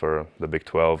excited for the Big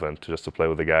 12 and to play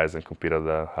with the guys and compete at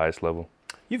the highest level.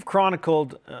 You've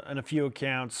chronicled in a few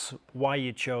accounts why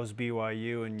you chose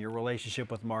BYU and your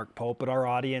relationship with Mark Pope, but our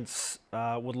audience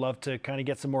would love to kind of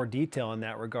get some more detail in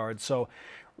that regard. So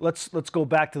let's go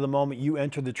back to the moment you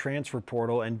entered the transfer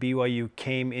portal and BYU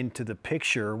came into the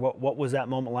picture. What was that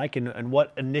moment like, and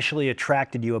what initially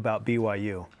attracted you about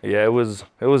BYU? Yeah, it was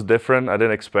different. I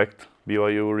didn't expect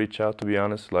BYU would reach out, to be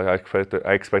honest. Like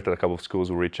I expected a couple of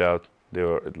schools would reach out.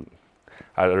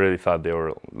 I really thought they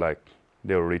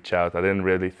will reach out. I didn't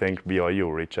really think BYU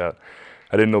would reach out.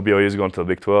 I didn't know BYU was going to the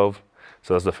Big 12.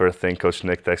 So that's the first thing Coach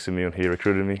Nick texted me when he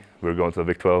recruited me. We were going to the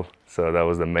Big 12. So that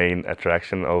was the main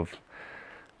attraction of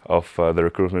the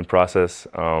recruitment process.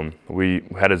 We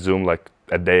had a Zoom like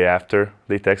a day after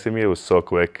they texted me. It was so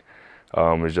quick.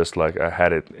 It was just like I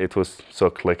had it. It was so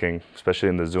clicking, especially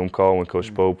in the Zoom call when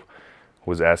Coach Pope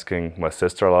was asking my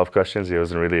sister a lot of questions. He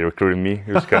wasn't really recruiting me.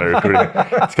 He was kind of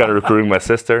recruiting my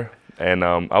sister. And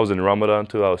I was in Ramadan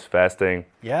too. I was fasting.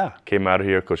 Yeah. Came out of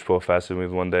here. Coach Pope fasted me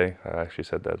one day. I actually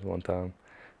said that one time.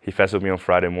 He fasted me on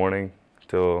Friday morning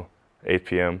till 8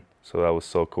 p.m. So that was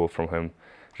so cool from him.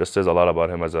 Just says a lot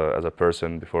about him as a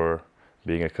person before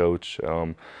being a coach.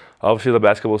 Obviously the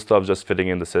basketball stuff just fitting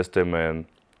in the system, and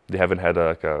they haven't had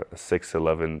a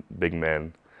 6'11" big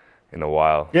man in a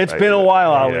while. It's been a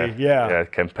while, Ali. Yeah,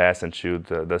 can pass and shoot.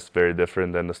 That's very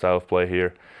different than the style of play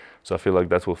here. So I feel like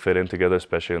that will fit in together,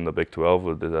 especially in the Big 12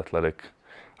 with the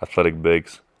athletic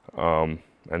bigs. And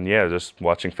yeah, just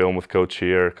watching film with Coach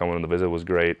here, coming on the visit was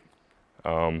great.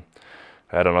 I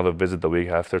had another visit the week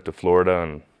after to Florida,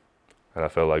 and I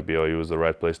felt like BYU was the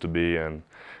right place to be, and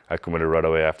I committed right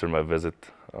away after my visit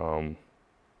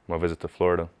to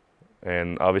Florida.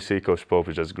 And obviously Coach Pope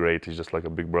is just great. He's just like a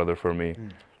big brother for me.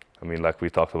 I mean, like we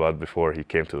talked about before, he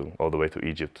came all the way to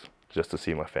Egypt just to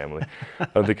see my family. I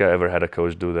don't think I ever had a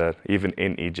coach do that. Even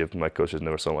in Egypt, my coaches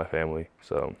never saw my family.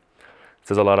 So it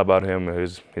says a lot about him.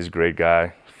 He's a great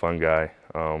guy, fun guy.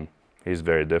 He's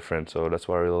very different, so that's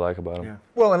what I really like about him. Yeah.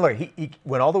 Well, and look, he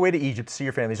went all the way to Egypt to see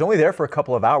your family. He's only there for a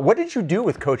couple of hours. What did you do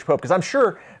with Coach Pope? Because I'm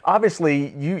sure, obviously,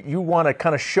 you want to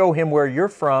kind of show him where you're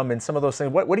from and some of those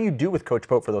things. What do you do with Coach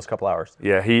Pope for those couple hours?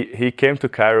 Yeah, he came to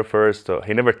Cairo first. So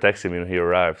he never texted me when he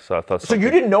arrived, so I thought. So you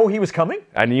didn't know he was coming?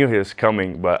 I knew he was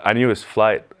coming, but I knew his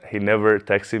flight. He never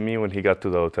texted me when he got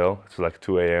to the hotel. It's like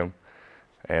 2 a.m.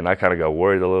 And I kind of got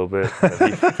worried a little bit.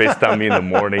 He FaceTimed me in the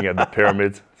morning at the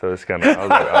pyramids. So it's kind of,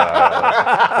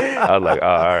 I was like, oh,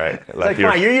 all right. It's like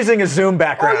fine, you're using a Zoom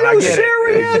background. Are you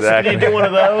serious? Exactly. Did you do one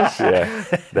of those?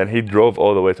 Yeah. Then he drove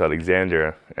all the way to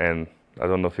Alexandria. And I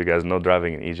don't know if you guys know,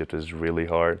 driving in Egypt is really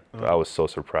hard. But I was so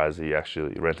surprised he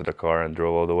actually rented a car and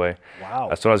drove all the way. Wow.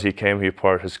 As soon as he came, he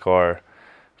parked his car.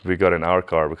 We got in our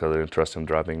car because I didn't trust him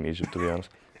driving in Egypt, to be honest.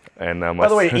 And by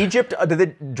the way, Egypt, did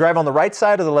they drive on the right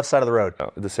side or the left side of the road?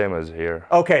 The same as here.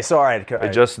 Okay, so all right.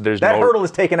 There's that hurdle is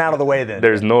taken out of the way then.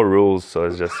 There's no rules, so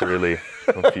it's just really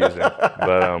confusing.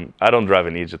 But I don't drive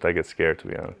in Egypt. I get scared, to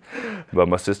be honest. But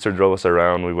my sister drove us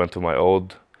around. We went to my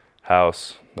old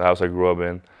house, the house I grew up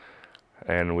in,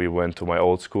 and we went to my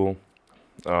old school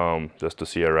just to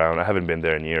see around. I haven't been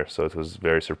there in years, so it was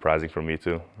very surprising for me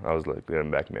too. I was like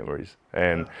getting back memories.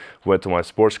 And went to my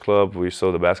sports club. We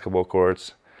saw the basketball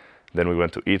courts. Then we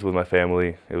went to eat with my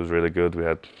family. It was really good. We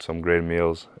had some great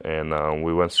meals. And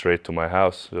we went straight to my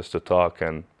house just to talk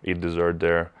and eat dessert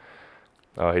there.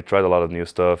 He tried a lot of new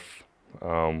stuff.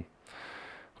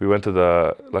 We went to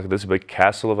this big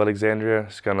castle of Alexandria.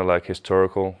 It's kind of like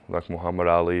historical, like Muhammad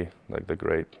Ali, like the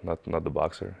great, not the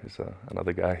boxer. He's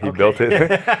another guy. He built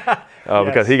it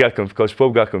because Coach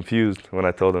Pope got confused when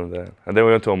I told him that. And then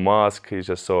we went to a mosque. He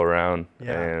just saw around,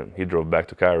 and he drove back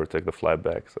to Cairo to take the flight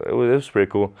back. So it was pretty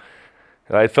cool.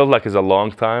 It felt like it's a long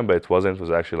time, but it wasn't. It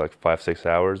was actually like 5-6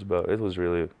 hours, but it was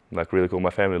really cool. My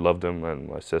family loved him, and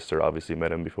my sister obviously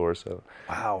met him before, so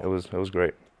it was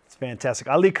great. It's fantastic.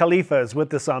 Ali Khalifa is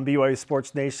with us on BYU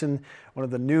Sports Nation, one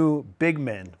of the new big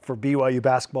men for BYU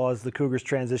basketball as the Cougars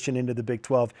transition into the Big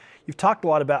 12. You've talked a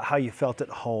lot about how you felt at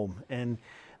home and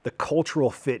the cultural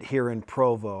fit here in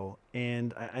Provo.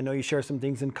 And I know you share some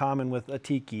things in common with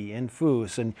Atiki and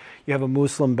Foos, and you have a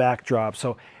Muslim backdrop.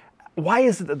 So why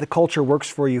is it that the culture works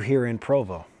for you here in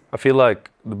Provo? I feel like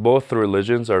both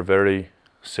religions are very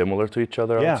similar to each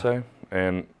other, I would say,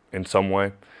 and in some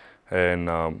way. And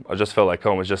I just felt like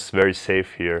home. It's just very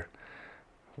safe here.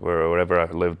 Wherever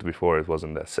I lived before, it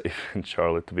wasn't that safe in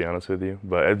Charlotte, to be honest with you.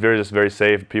 But it's just very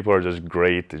safe. People are just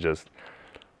great.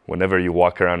 Whenever you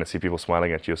walk around and see people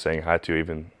smiling at you, saying hi to you,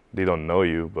 even they don't know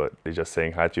you, but they're just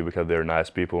saying hi to you because they're nice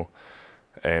people.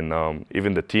 And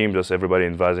even the team, just everybody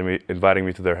inviting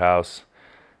me to their house,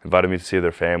 invited me to see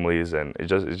their families, and it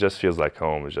just feels like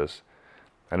home.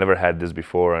 I never had this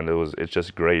before, and it's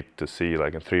just great to see.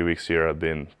 Like in 3 weeks here, I've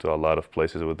been to a lot of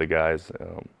places with the guys.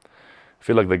 I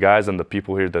feel like the guys and the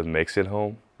people here that makes it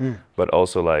home, but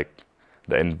also like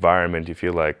the environment. You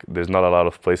feel like there's not a lot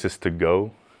of places to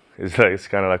go. It's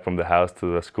kind of like from the house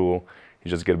to the school.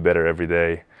 You just get better every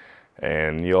day,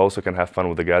 and you also can have fun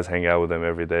with the guys, hang out with them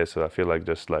every day. So I feel like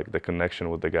just like the connection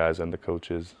with the guys and the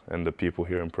coaches and the people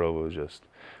here in Provo is just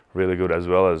really good, as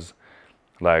well as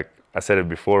like I said it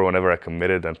before, whenever I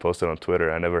committed and posted on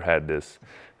Twitter, I never had this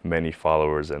many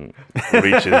followers and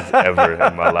reaches ever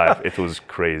in my life. It was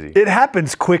crazy. It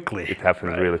happens quickly. It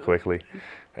happens really quickly.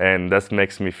 And that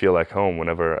makes me feel like home.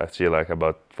 Whenever I see like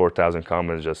about 4,000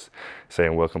 comments just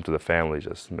saying welcome to the family,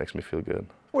 just makes me feel good.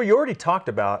 Well, you already talked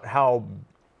about how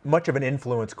much of an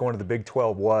influence going to the Big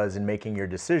 12 was in making your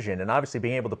decision. And obviously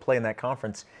being able to play in that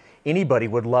conference, anybody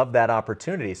would love that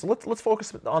opportunity. So let's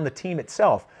focus on the team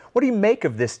itself. What do you make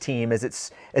of this team as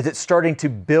it's starting to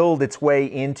build its way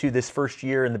into this first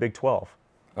year in the Big 12?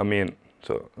 I mean,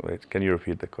 can you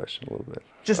repeat the question a little bit?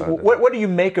 Just what do you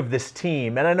make of this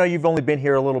team? And I know you've only been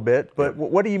here a little bit, but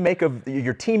what do you make of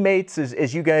your teammates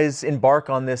as you guys embark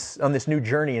on this new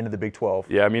journey into the Big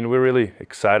 12? Yeah, I mean, we're really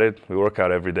excited. We work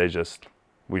out every day.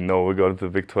 We know we go to the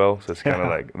Big 12, so it's kind of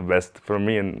like the best, for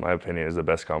me, in my opinion, is the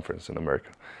best conference in America.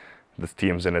 The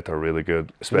teams in it are really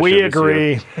good, especially We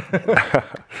agree.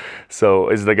 So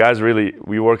it's the guys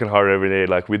we're working hard every day.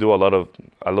 Like we do a lot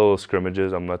of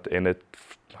scrimmages. I'm not in it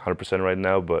 100% right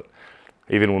now, but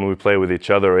even when we play with each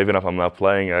other, or even if I'm not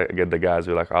playing, I get the guys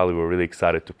who are like, Ali, we're really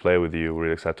excited to play with you. We're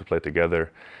really excited to play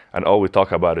together. And all we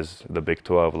talk about is the Big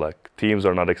 12. Like teams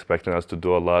are not expecting us to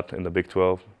do a lot in the Big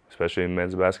 12, especially in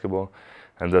men's basketball.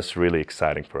 And that's really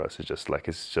exciting for us.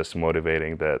 It's just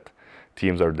motivating that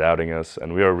teams are doubting us,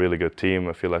 and we are a really good team.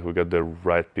 I feel like we got the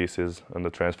right pieces on the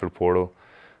transfer portal,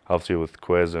 obviously with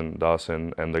Quiz and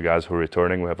Dawson and the guys who are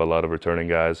returning. We have a lot of returning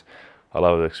guys, a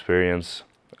lot of experience,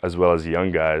 as well as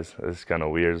young guys. It's kind of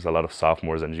weird. There's a lot of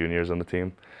sophomores and juniors on the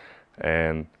team.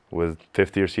 And with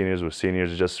fifth-year seniors, with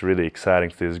seniors, it's just really exciting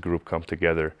to see this group come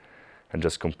together and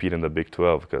just compete in the Big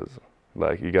 12, because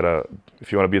like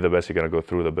if you want to be the best, you got to go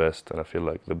through the best. And I feel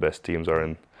like the best teams are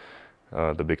in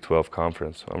the Big 12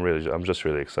 conference. I'm just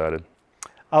really excited.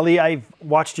 Ali, I've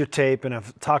watched your tape and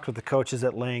I've talked with the coaches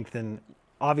at length, and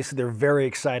obviously they're very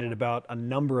excited about a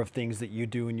number of things that you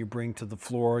do and you bring to the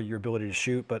floor, your ability to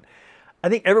shoot. But I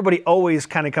think everybody always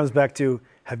kind of comes back to,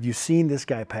 have you seen this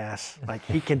guy pass? Like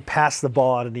he can pass the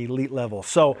ball at an elite level.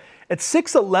 So at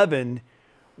 6'11",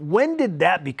 when did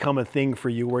that become a thing for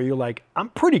you where you're like, I'm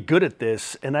pretty good at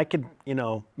this and I could,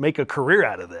 make a career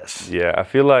out of this? Yeah, I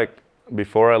feel like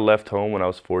before I left home when I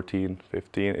was 14,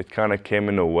 15, it kind of came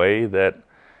in a way that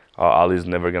Ali's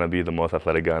never going to be the most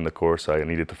athletic guy on the court, so I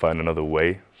needed to find another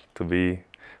way to be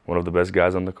one of the best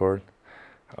guys on the court.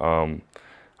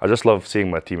 I just love seeing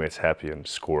my teammates happy and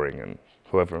scoring, and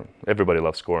everybody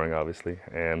loves scoring, obviously.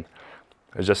 And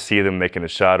I just see them making a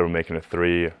shot or making a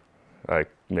three, like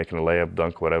making a layup,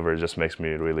 dunk, whatever. It just makes me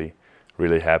really,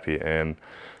 really happy. And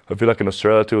I feel like in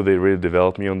Australia too, they really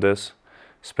developed me on this.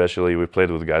 Especially we played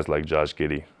with guys like Josh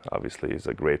Giddey. Obviously, he's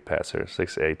a great passer,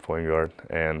 6'8" point guard.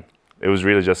 And it was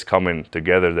really just coming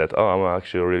together that, I'm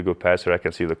actually a really good passer. I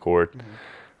can see the court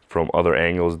from other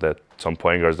angles that some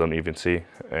point guards don't even see.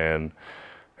 And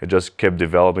it just kept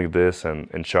developing this. And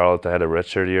in Charlotte, I had a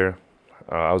redshirt year.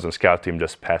 I was on scout team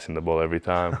just passing the ball every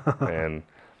time. And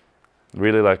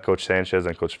really like Coach Sanchez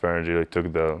and Coach Ferner really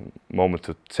took the moment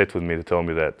to sit with me to tell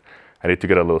me that I need to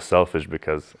get a little selfish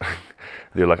because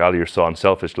they're like, you're so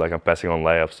unselfish, like I'm passing on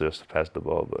layups just to pass the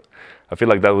ball. But I feel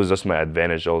like that was just my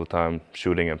advantage all the time,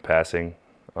 shooting and passing.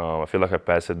 I feel like I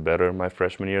passed it better my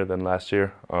freshman year than last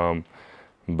year.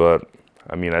 But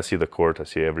I mean, I see the court, I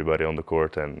see everybody on the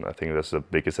court, and I think that's the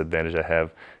biggest advantage I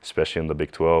have, especially in the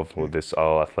Big 12 with this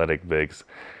all athletic bigs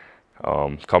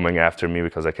coming after me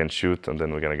because I can shoot, and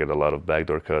then we're going to get a lot of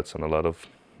backdoor cuts and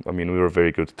we were a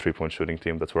very good three-point shooting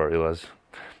team. That's where I realized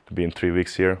to be in 3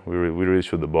 weeks here. We really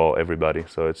shoot the ball, everybody,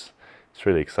 so it's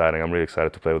really exciting. I'm really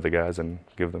excited to play with the guys and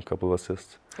give them a couple of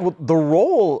assists. Well, the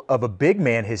role of a big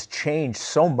man has changed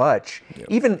so much. Yeah.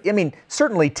 Even,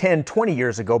 certainly 10, 20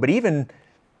 years ago, but even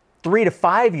 3 to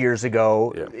 5 years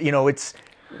ago, it's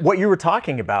what you were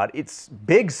talking about. It's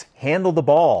bigs handle the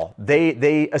ball.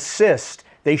 They assist.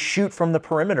 They shoot from the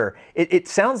perimeter. It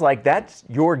sounds like that's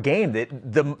your game. That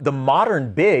the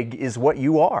modern big is what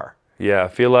you are. Yeah, I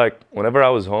feel like whenever I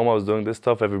was home, I was doing this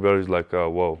stuff. Everybody's like,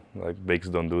 whoa, like bigs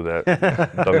don't do that,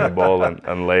 dunk the ball and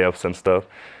layups and stuff.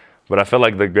 But I felt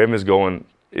like the game was going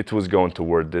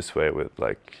toward this way with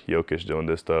like Jokic doing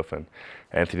this stuff and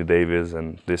Anthony Davis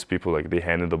and these people, like they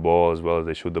handle the ball as well as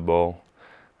they shoot the ball.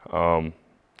 I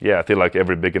feel like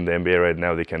every big in the NBA right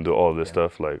now, they can do all of this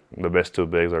stuff. Like the best two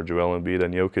bigs are Joel Embiid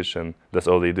and Jokic, and that's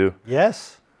all they do.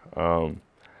 Yes.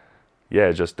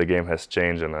 Just the game has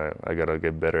changed, and I got to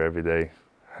get better every day.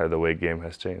 How the way game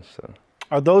has changed. So.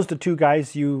 Are those the two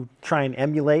guys you try and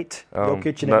emulate,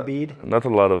 Jokic and Embiid? Not a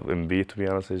lot of Embiid, to be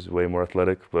honest. He's way more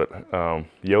athletic. But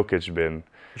Jokic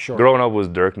growing up was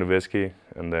Dirk Nowitzki,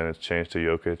 and then it's changed to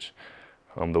Jokic.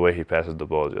 The way he passes the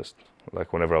ball, just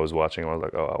like whenever I was watching, I was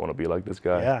like, I want to be like this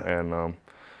guy. Yeah. And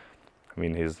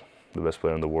he's the best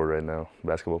player in the world right now,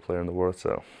 basketball player in the world.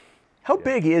 So. How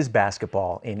big is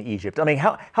basketball in Egypt? I mean,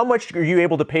 how much are you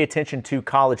able to pay attention to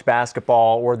college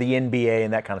basketball or the NBA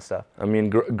and that kind of stuff? I mean,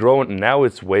 growing now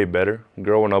it's way better.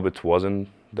 Growing up, it wasn't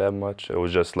that much. It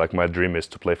was just like my dream is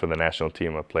to play for the national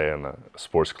team. I play on a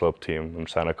sports club team and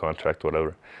sign a contract,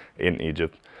 whatever, in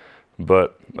Egypt.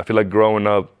 But I feel like growing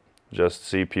up, just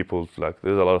see people, like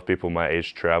there's a lot of people my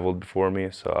age traveled before me.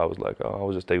 So I was like,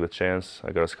 I'll just take the chance.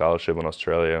 I got a scholarship in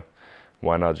Australia.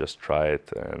 Why not just try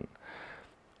it? And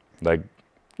like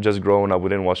just growing up, we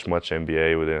didn't watch much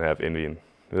NBA. We didn't have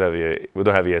we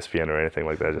don't have ESPN or anything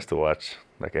like that just to watch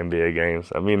like NBA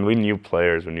games. I mean, we knew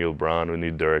players, we knew LeBron, we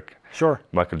knew Dirk,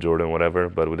 Michael Jordan, whatever,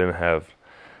 but we didn't have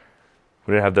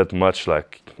that much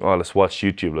like, let's watch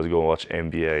YouTube, let's go watch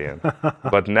NBA.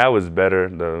 But now it's better.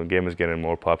 The game is getting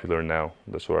more popular now.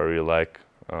 That's what I really like.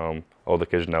 All the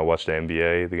kids now watch the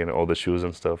NBA. They're getting all the shoes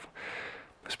and stuff.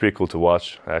 It's pretty cool to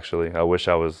watch, actually. I wish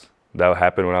that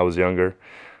happened when I was younger.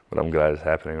 But I'm glad it's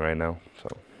happening right now. So,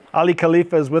 Ali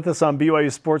Khalifa is with us on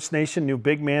BYU Sports Nation, new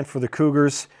big man for the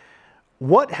Cougars.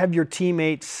 What have your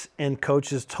teammates and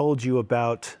coaches told you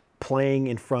about playing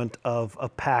in front of a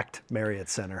packed Marriott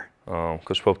Center?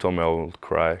 Coach Pope told me I will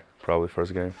cry probably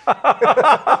first game.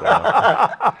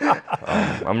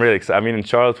 I'm really excited. I mean, in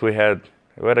Charlotte we had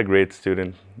a great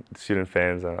student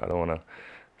fans. I don't want to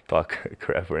talk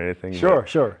crap or anything. Sure.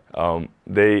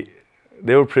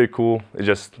 They were pretty cool. It's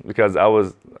just because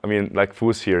like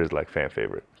Foos here is like fan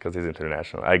favorite because he's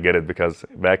international. I get it because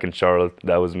back in Charlotte,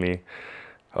 that was me.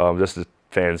 Just the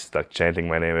fans like chanting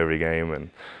my name every game,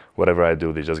 and whatever I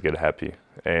do, they just get happy.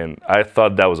 And I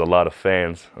thought that was a lot of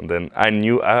fans. And then I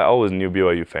always knew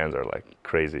BYU fans are like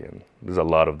crazy, and there's a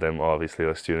lot of them, obviously,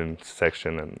 the student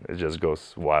section, and it just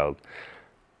goes wild.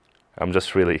 I'm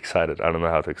just really excited. I don't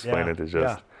know how to explain it. It's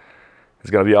just. It's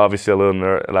going to be obviously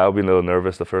I'll be a little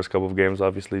nervous the first couple of games,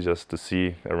 obviously, just to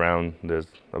see around. There's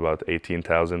about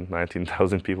 18,000,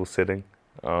 19,000 people sitting.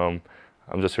 I'm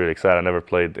just really excited. I never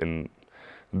played in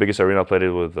the biggest arena. I played it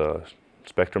with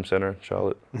Spectrum Center in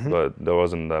Charlotte, but there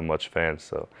wasn't that much fans.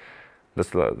 So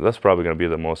that's probably going to be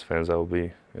the most fans that will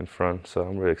be in front. So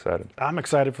I'm really excited. I'm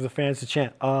excited for the fans to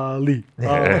chant Ali,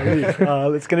 Ali.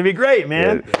 It's going to be great,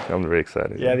 man. Yeah, I'm very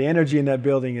excited. Yeah, the energy in that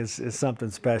building is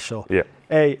something special. Yeah.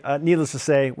 Hey, needless to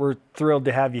say, we're thrilled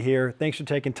to have you here. Thanks for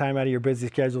taking time out of your busy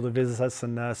schedule to visit us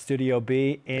in Studio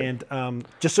B. And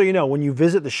just so you know, when you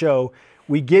visit the show,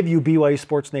 we give you BYU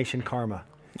Sports Nation karma.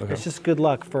 Okay. It's just good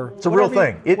luck for. It's a real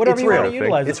thing. Whatever you real. want to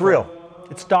utilize it's it for. real.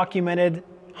 It's documented.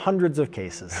 Hundreds of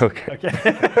cases. Okay.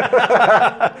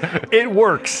 It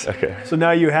works. Okay. So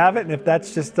now you have it, and if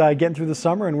that's just getting through the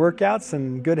summer and workouts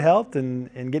and good health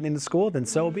and getting into school, then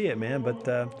so be it, man. But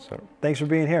thanks for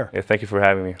being here. Yeah, thank you for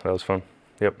having me. That was fun.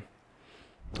 Yep.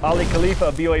 Ali Khalifa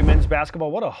of BYU men's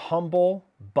basketball. What a humble,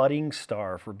 budding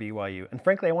star for BYU. And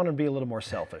frankly, I want him to be a little more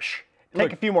selfish.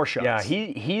 Take a few more shots. Yeah,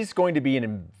 he's going to be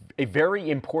a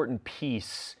very important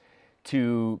piece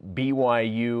to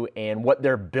BYU and what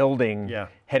they're building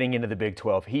heading into the Big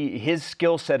 12. His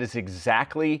skill set is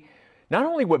exactly not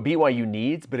only what BYU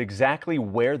needs, but exactly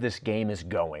where this game is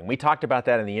going. We talked about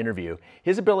that in the interview.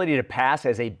 His ability to pass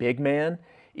as a big man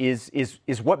is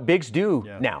what bigs do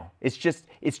now. It's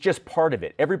just part of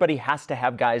it. Everybody has to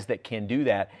have guys that can do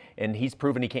that, and he's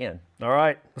proven he can. All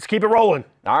right, let's keep it rolling.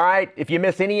 All right, if you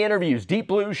miss any interviews, Deep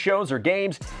Blues, shows, or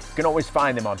games, you can always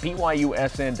find them on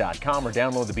BYUSN.com or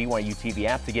download the BYU TV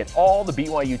app to get all the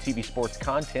BYU TV sports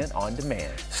content on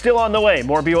demand. Still on the way,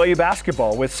 more BYU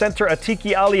basketball with center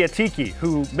Atiki Ali Atiki,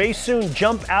 who may soon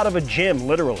jump out of a gym,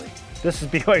 literally. This is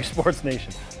BYU Sports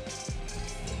Nation.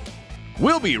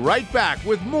 We'll be right back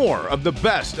with more of the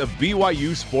best of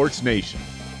BYU Sports Nation.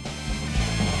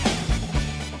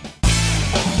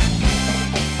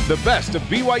 The best of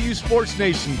BYU Sports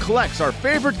Nation collects our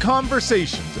favorite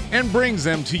conversations and brings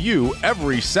them to you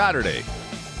every Saturday.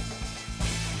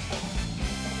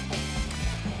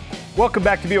 Welcome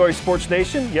back to BYU Sports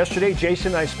Nation. Yesterday, Jason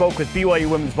and I spoke with BYU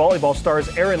women's volleyball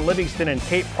stars Erin Livingston and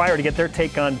Kate Pryor to get their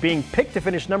take on being picked to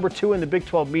finish number 2 in the Big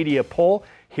 12 media poll.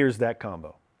 Here's that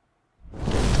combo.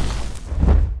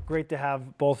 Great to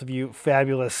have both of you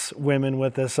fabulous women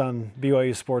with us on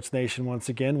BYU Sports Nation once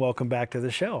again. Welcome back to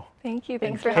the show. Thank you.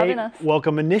 Thanks for having us.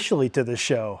 Welcome initially to the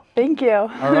show. Thank you.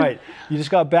 All right. You just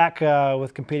got back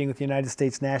with competing with the United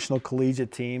States National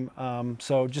Collegiate Team.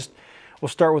 So we'll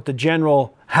start with the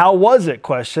general how was it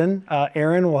question.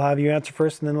 Erin, we'll have you answer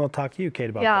first, and then we'll talk to you,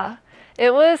 Kate, about that. Yeah,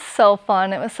 it was so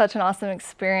fun. It was such an awesome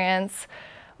experience.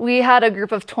 We had a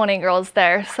group of 20 girls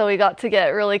there, so we got to get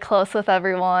really close with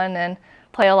everyone and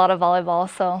play a lot of volleyball,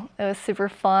 so it was super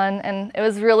fun. And it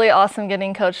was really awesome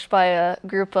getting coached by a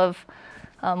group of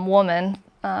women,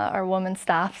 our women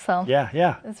staff, so yeah,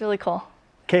 it was really cool.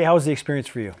 Kate, how was the experience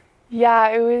for you? Yeah,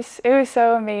 it was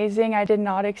so amazing. I did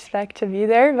not expect to be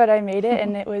there, but I made it,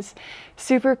 and it was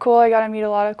super cool. I got to meet a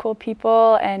lot of cool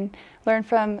people and learn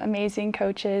from amazing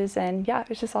coaches, and yeah, it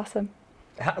was just awesome.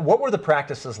 What were the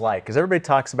practices like? Because everybody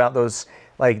talks about those,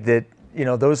 like that. You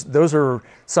know, those are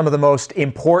some of the most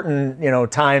important,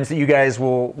 times that you guys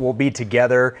will be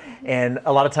together, and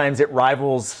a lot of times it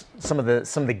rivals some of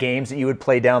the games that you would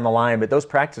play down the line. But those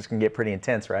practices can get pretty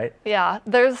intense, right? Yeah,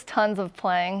 there's tons of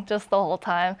playing just the whole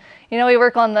time. We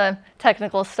work on the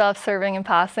technical stuff, serving and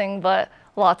passing, but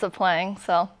lots of playing,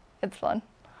 so it's fun.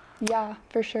 Yeah,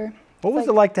 for sure. What was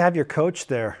it like to have your coach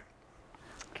there?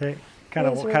 Okay. Kind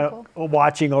of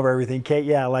watching over everything, Kate.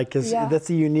 Yeah, because that's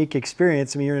a unique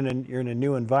experience. I mean, you're in a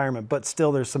new environment, but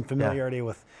still there's some familiarity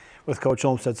with Coach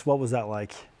Olmstead. What was that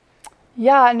like?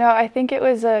 Yeah, no, I think it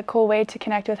was a cool way to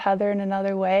connect with Heather in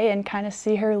another way and kind of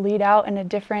see her lead out in a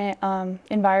different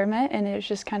environment, and it was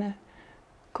just kind of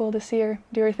cool to see her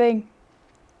do her thing.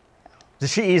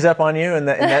 Does she ease up on you in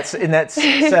that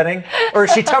setting, or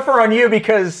is she tougher on you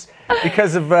because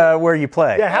of where you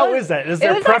play? Yeah, how is that? Is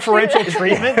there preferential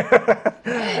treatment?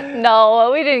 No,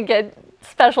 we didn't get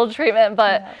special treatment,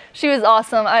 but she was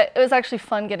awesome. It was actually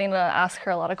fun getting to ask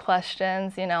her a lot of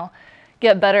questions,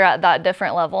 get better at that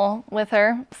different level with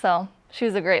her. So she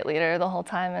was a great leader the whole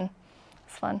time, and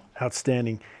it's fun.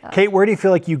 Outstanding. Yeah. Kate, where do you feel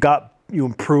like you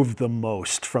improved the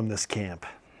most from this camp?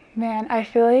 Man, I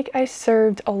feel like I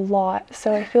served a lot.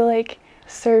 So I feel like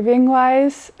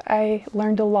serving-wise, I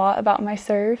learned a lot about my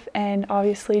serve, and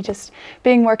obviously just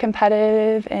being more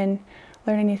competitive and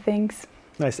learning new things.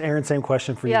 Nice. Erin, same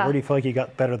question for you. Yeah. Where do you feel like you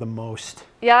got better the most?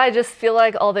 Yeah, I just feel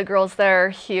like all the girls there are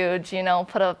huge,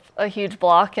 put up a huge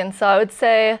block. And so I would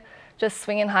say just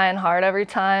swinging high and hard every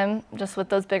time, just with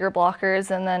those bigger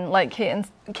blockers. And then like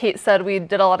Kate said, we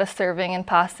did a lot of serving and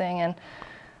passing. And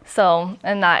so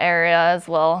in that area as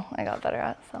well, I got better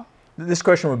at. So. This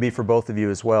question would be for both of you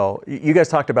as well. You guys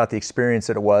talked about the experience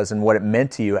that it was and what it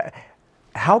meant to you.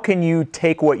 How can you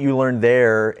take what you learned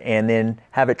there and then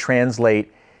have it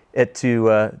translate it to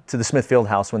the Smith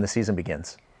Fieldhouse when the season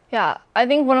begins? Yeah, I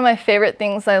think one of my favorite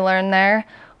things I learned there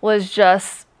was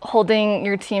just holding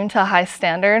your team to a high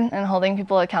standard and holding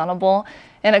people accountable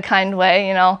in a kind way.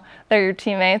 You know, they're your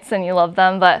teammates and you love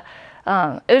them, but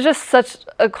it was just such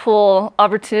a cool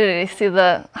opportunity to see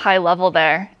the high level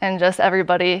there and just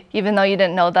everybody, even though you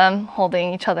didn't know them,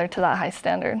 holding each other to that high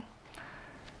standard.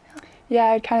 Yeah,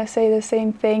 I'd kind of say the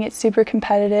same thing. It's super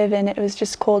competitive, and it was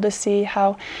just cool to see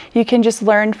how you can just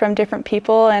learn from different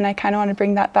people, and I kind of want to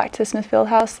bring that back to Smith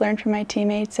Fieldhouse, learn from my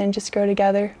teammates, and just grow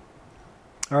together.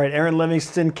 All right, Aaron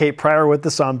Livingston, Kate Pryor with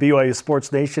us on BYU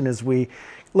Sports Nation as we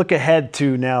look ahead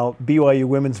to now BYU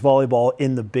women's volleyball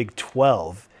in the Big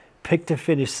 12. Picked to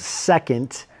finish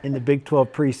second in the Big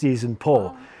 12 preseason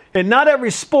poll. And not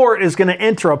every sport is going to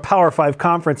enter a Power 5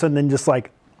 conference and then just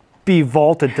like be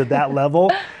vaulted to that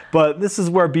level. But this is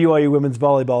where BYU women's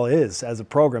volleyball is as a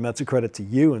program. That's a credit to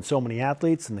you and so many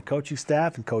athletes and the coaching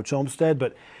staff and Coach Olmstead.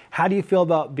 But how do you feel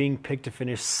about being picked to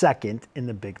finish second in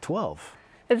the Big 12?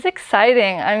 It's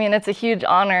exciting. I mean, it's a huge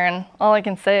honor, and all I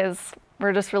can say is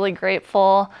we're just really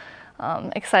grateful,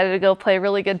 excited to go play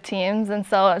really good teams. And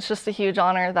so it's just a huge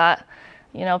honor that,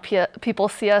 you know, people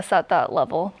see us at that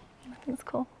level. I think it's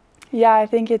cool. Yeah, I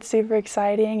think it's super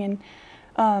exciting, and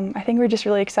I think we're just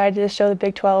really excited to show the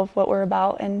Big 12 what we're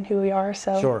about and who we are,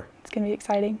 so sure. It's going to be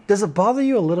exciting. Does it bother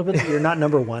you a little bit that you're not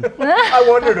number one? I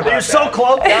wondered about that. You're so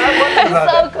close. Yeah, I wondered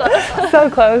about that. So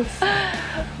close.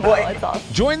 Well, it's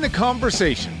awesome. Join the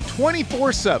conversation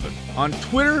 24/7 on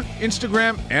Twitter,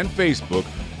 Instagram, and Facebook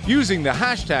using the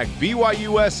hashtag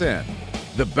BYUSN.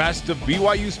 The best of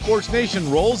BYU Sports Nation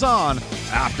rolls on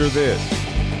after this.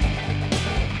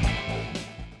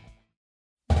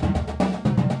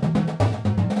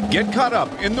 Get caught up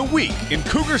in the week in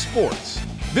Cougar sports.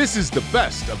 This is the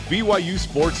best of BYU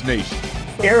Sports Nation.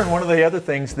 Aaron, one of the other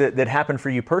things that happened for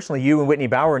you personally, you and Whitney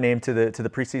Bauer named to the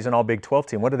preseason All Big 12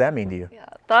 team. What did that mean to you? Yeah,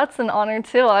 that's an honor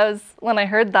too. When I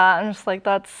heard that, I'm just like,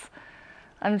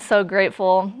 I'm so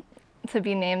grateful to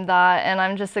be named that, and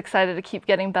I'm just excited to keep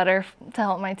getting better to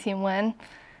help my team win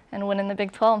and win in the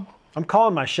Big 12. I'm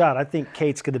calling my shot. I think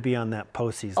Kate's going to be on that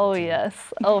postseason Oh, team. yes.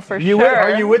 Oh, for sure.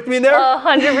 Are you with me there?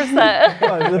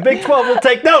 100%. The Big 12 will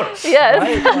take notice. Yes.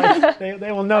 Right? Like,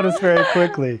 they will notice very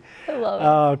quickly. I love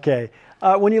it. Okay.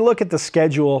 When you look at the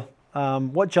schedule,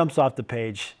 what jumps off the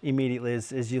page immediately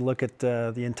as you look at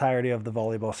the entirety of the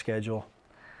volleyball schedule?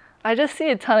 I just see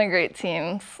a ton of great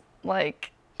teams.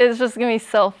 Like, it's just going to be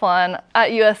so fun.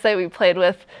 At USA, we played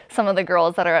with some of the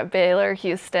girls that are at Baylor,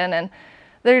 Houston, and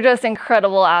they're just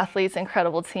incredible athletes,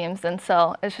 incredible teams, and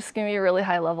so it's just going to be a really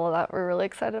high level that we're really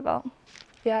excited about.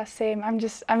 Yeah, same.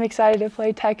 I'm excited to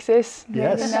play Texas.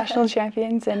 They're Yes. the national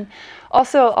champions, and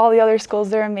also all the other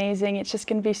schools, they're amazing. It's just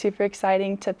going to be super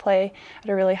exciting to play at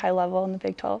a really high level in the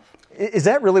Big 12. Is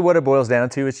that really what it boils down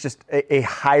to? It's just a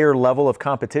higher level of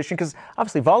competition? Because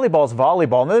obviously volleyball is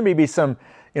volleyball, and there may be some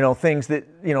things that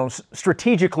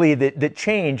strategically that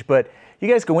change, but you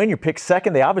guys go in, you're picked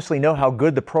second. They obviously know how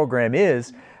good the program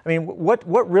is. I mean,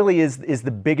 what really is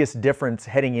the biggest difference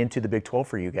heading into the Big 12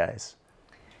 for you guys?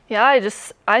 Yeah,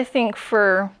 I think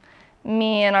for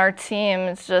me and our team,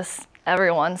 it's just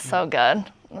everyone's so good.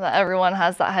 That everyone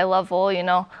has that high level. You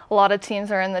know, a lot of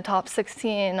teams are in the top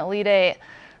 16, Elite 8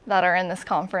 that are in this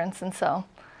conference, and so,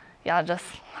 yeah, just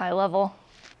high level.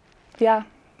 Yeah,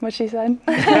 what she said.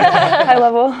 High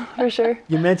level, for sure.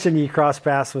 You mentioned you cross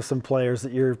paths with some players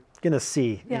that you're going to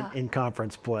see Yeah. in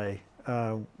conference play,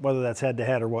 whether that's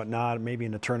head-to-head or whatnot, maybe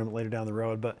in a tournament later down the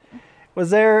road. But was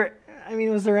there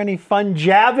any fun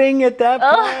jabbing at that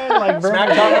point? Like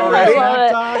Smack talk already?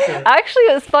 Smack talk? Actually,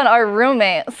 it was fun. Our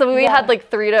roommate, so we had like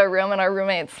 3 to a room, and our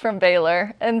roommate's from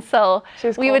Baylor, and so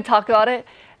we would talk about it.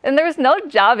 And there was no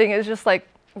jabbing. It was just like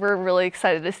we're really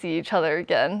excited to see each other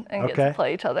again and get to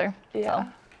play each other. Yeah. So,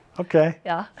 Okay.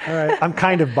 yeah. All right. I'm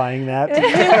kind of buying that.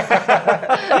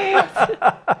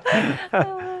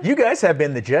 You guys have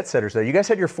been the jet setters, though. You guys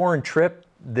had your foreign trip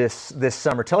this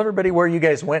summer. Tell everybody where you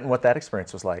guys went and what that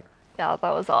experience was like. Yeah,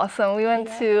 that was awesome. We went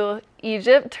to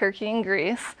Egypt, Turkey, and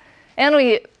Greece, and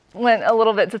we went a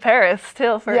little bit to Paris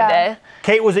too for a day.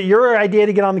 Kate, was it your idea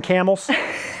to get on the camels?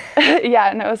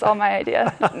 Yeah, no, it was all my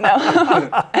idea. No.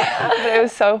 But it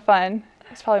was so fun.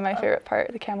 It's probably my favorite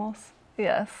part, the camels.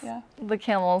 Yes. Yeah. The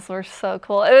camels were so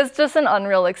cool. It was just an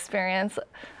unreal experience.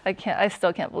 I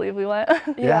still can't believe we went.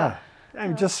 Yeah. I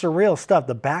mean, just surreal stuff.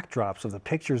 The backdrops of the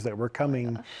pictures that were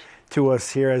coming to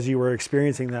us here as you were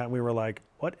experiencing that, we were like,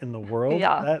 what in the world?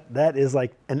 Yeah. That is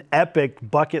like an epic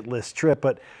bucket list trip.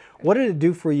 But what did it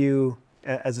do for you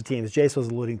as a team? As Jace was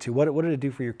alluding to, what did it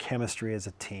do for your chemistry as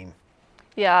a team?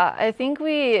 Yeah, I think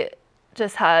we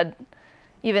just had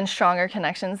even stronger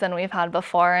connections than we've had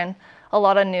before, and a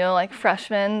lot of new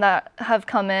freshmen that have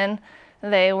come in.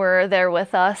 They were there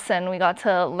with us, and we got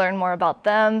to learn more about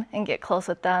them and get close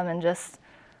with them and just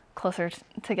closer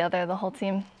together, the whole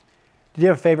team. Did you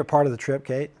have a favorite part of the trip,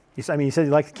 Kate? You said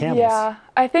you liked the camels. Yeah,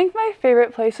 I think my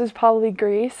favorite place was probably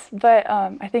Greece, but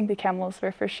I think the camels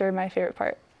were for sure my favorite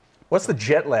part. What's the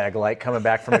jet lag like coming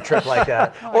back from a trip like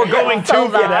that? Or going so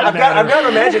to Vietnam? I've got to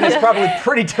imagine it's probably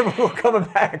pretty difficult coming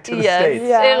back to the States.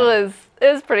 Yeah.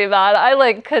 It was pretty bad.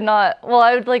 I could not,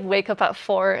 I would wake up at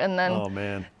 4 and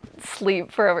then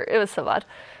sleep forever. It was so bad.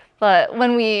 But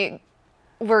when we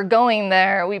were going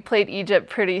there, we played Egypt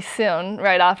pretty soon,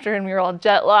 right after, and we were all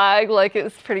jet lagged. It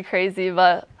was pretty crazy,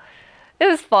 but it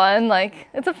was fun.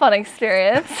 It's a fun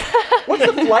experience. What's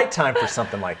the flight time for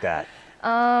something like that?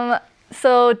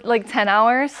 So 10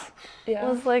 hours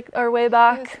was our way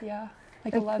back. Yeah,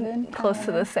 11. Close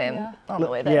to the same on the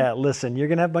way there. Yeah, listen, you're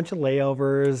going to have a bunch of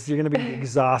layovers. You're going to be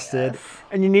exhausted.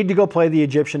 And you need to go play the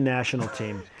Egyptian national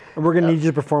team. And we're going to need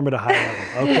you to perform at a high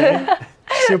level, okay?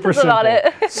 Super simple. About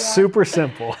it. Super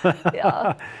simple.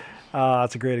 Yeah.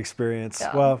 It's a great experience.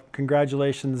 Yeah. Well,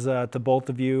 congratulations to both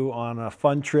of you on a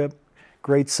fun trip,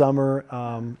 great summer,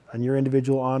 and your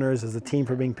individual honors as a team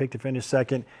for being picked to finish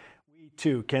second. We,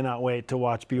 too, cannot wait to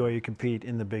watch BYU compete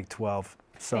in the Big 12.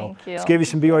 So Thank you. let's give you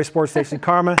some BYU Sports Nation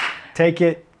karma. Take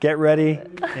it, get ready,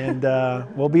 and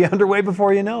we'll be underway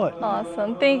before you know it.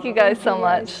 Awesome. Thank you guys so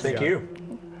much. Thank you.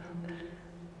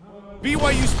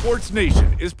 BYU Sports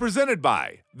Nation is presented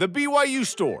by the BYU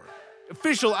Store,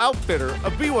 official outfitter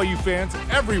of BYU fans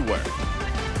everywhere.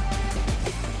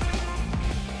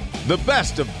 The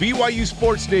best of BYU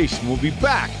Sports Nation will be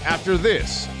back after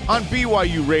this on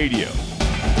BYU Radio.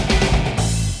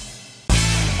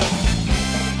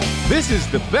 This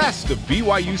is the best of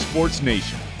BYU Sports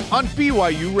Nation on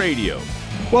BYU Radio.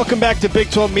 Welcome back to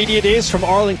Big 12 Media Days from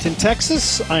Arlington,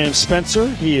 Texas. I am Spencer.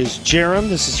 He is Jarom.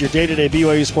 This is your day-to-day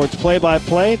BYU Sports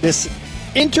play-by-play. This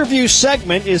interview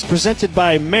segment is presented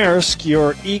by Maersk,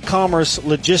 your e-commerce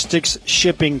logistics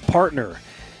shipping partner.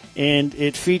 And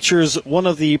it features one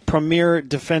of the premier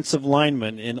defensive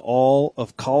linemen in all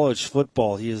of college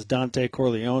football. He is Dante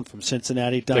Corleone from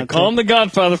Cincinnati. Dante. They call him the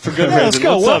Godfather for good reason. reason. Let's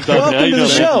go. What's up, Dante? Welcome to the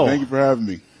show. Thank you for having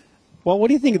me. Well, what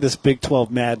do you think of this Big 12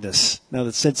 madness now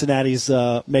that Cincinnati's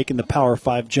making the Power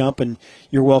 5 jump and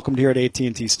you're welcomed here at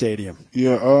AT&T Stadium?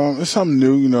 Yeah, it's something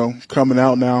new, coming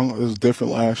out now. It was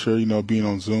different last year, being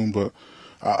on Zoom, but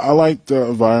I like the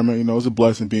environment. It's a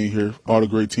blessing being here. All the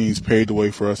great teams paved the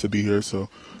way for us to be here, so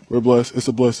we're blessed. It's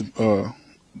a blessing,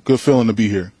 good feeling to be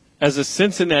here. As a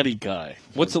Cincinnati guy,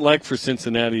 what's it like for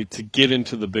Cincinnati to get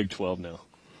into the Big 12 now?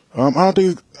 We're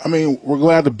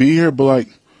glad to be here, but,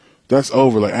 that's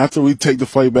over. After we take the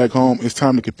flight back home, it's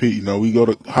time to compete. We go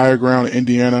to higher ground in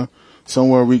Indiana,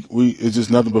 somewhere we it's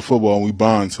just nothing but football, and we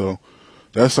bond. So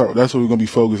that's what we're going to be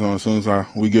focused on as soon as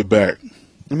we get back.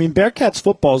 Bearcats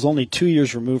football is only 2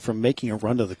 years removed from making a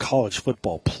run to the college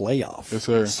football playoff. Yes,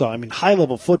 sir. So,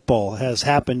 high-level football has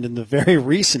happened in the very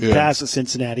recent past at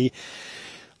Cincinnati.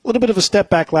 A little bit of a step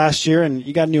back last year, and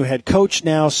you got a new head coach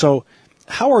now. So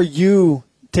how are you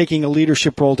taking a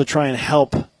leadership role to try and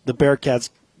help the Bearcats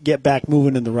get back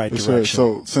moving in the right direction?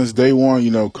 So since day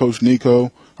one, Coach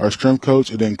Nico, our strength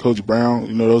coach, and then Coach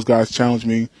Brown, those guys challenged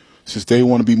me since day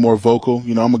one to be more vocal.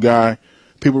 I'm a guy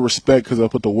people respect because I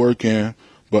put the work in,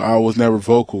 but I was never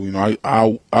vocal.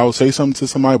 I would say something to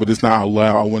somebody, but it's not out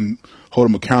loud. I wouldn't hold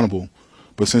them accountable.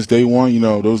 But since day one,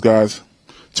 those guys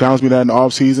challenged me that in the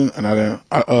off season, and I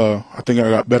think I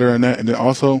got better in that. And then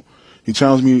also, he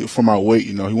challenged me for my weight.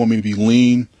 He wanted me to be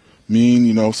lean,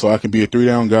 mean, so I can be a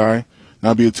 3-down guy,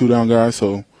 not be a 2-down guy.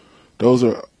 So those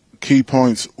are key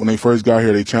points when they first got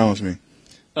here. They challenged me.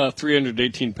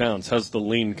 318 pounds. How's the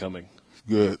lean coming?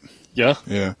 Good. Yeah?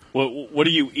 Yeah. What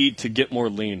do you eat to get more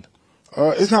lean?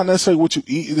 It's not necessarily what you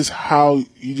eat. It's how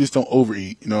you just don't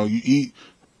overeat. You eat.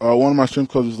 One of my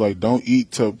strength coaches was like, don't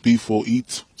eat to be full.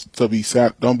 Eat to be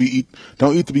Don't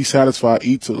eat to be satisfied.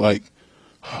 Eat to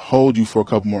hold you for a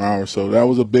couple more hours. So that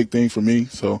was a big thing for me.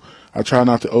 So I try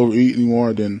not to overeat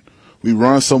anymore. Then we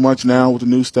run so much now with the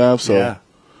new staff. So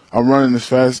I'm running as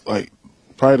fast,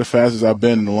 probably the fastest I've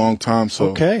been in a long time.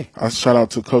 So I shout out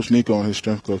to Coach Nico and his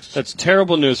strength coaches. That's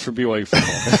terrible news for BYU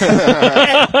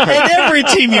football. and every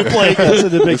team you play gets to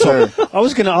the Big 12. I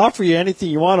was going to offer you anything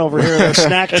you want over here at the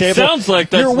snack table. It sounds like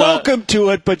that's You're welcome to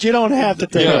it, but you don't have to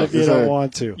take it if you don't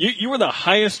want to. You were the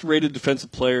highest rated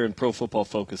defensive player in Pro Football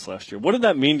Focus last year. What did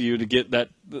that mean to you to get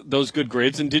those good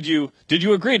grades? And did you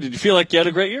agree? Did you feel like you had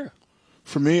a great year?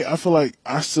 For me, I feel like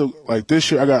I still, like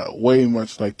this year, I got way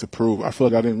much like to prove. I feel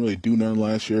like I didn't really do nothing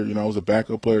last year. You know, I was a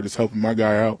backup player just helping my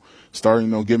guy out, starting,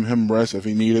 you know, giving him rest if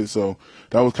he needed. So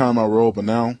that was kind of my role. But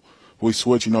now we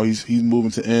switch, you know, he's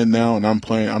moving to end now, and I'm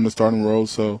the starting role.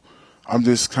 So I'm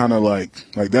just kind of like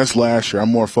that's last year.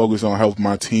 I'm more focused on helping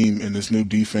my team in this new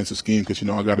defensive scheme because, you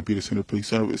know, I got to be the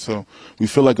centerpiece of it. So we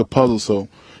feel like a puzzle. So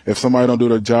if somebody don't do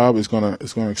their job, it's gonna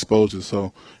expose us.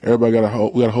 So everybody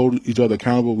we gotta hold each other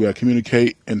accountable. We gotta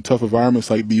communicate in tough environments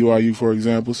like BYU, for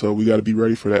example. So we gotta be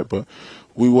ready for that. But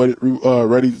we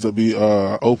ready to be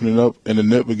opening up in the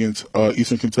NIP against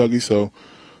Eastern Kentucky. So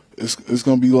it's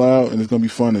gonna be loud and it's gonna be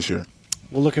fun this year.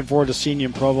 We're looking forward to seeing you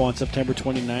in Provo on September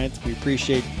 29th. We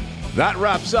appreciate. That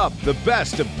wraps up the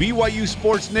best of BYU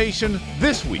Sports Nation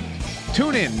this week.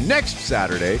 Tune in next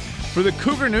Saturday for the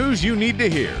Cougar news you need to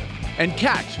hear. And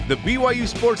catch the BYU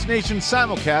Sports Nation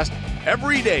simulcast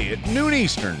every day at noon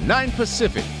Eastern, 9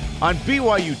 Pacific on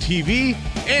BYU TV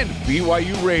and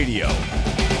BYU Radio.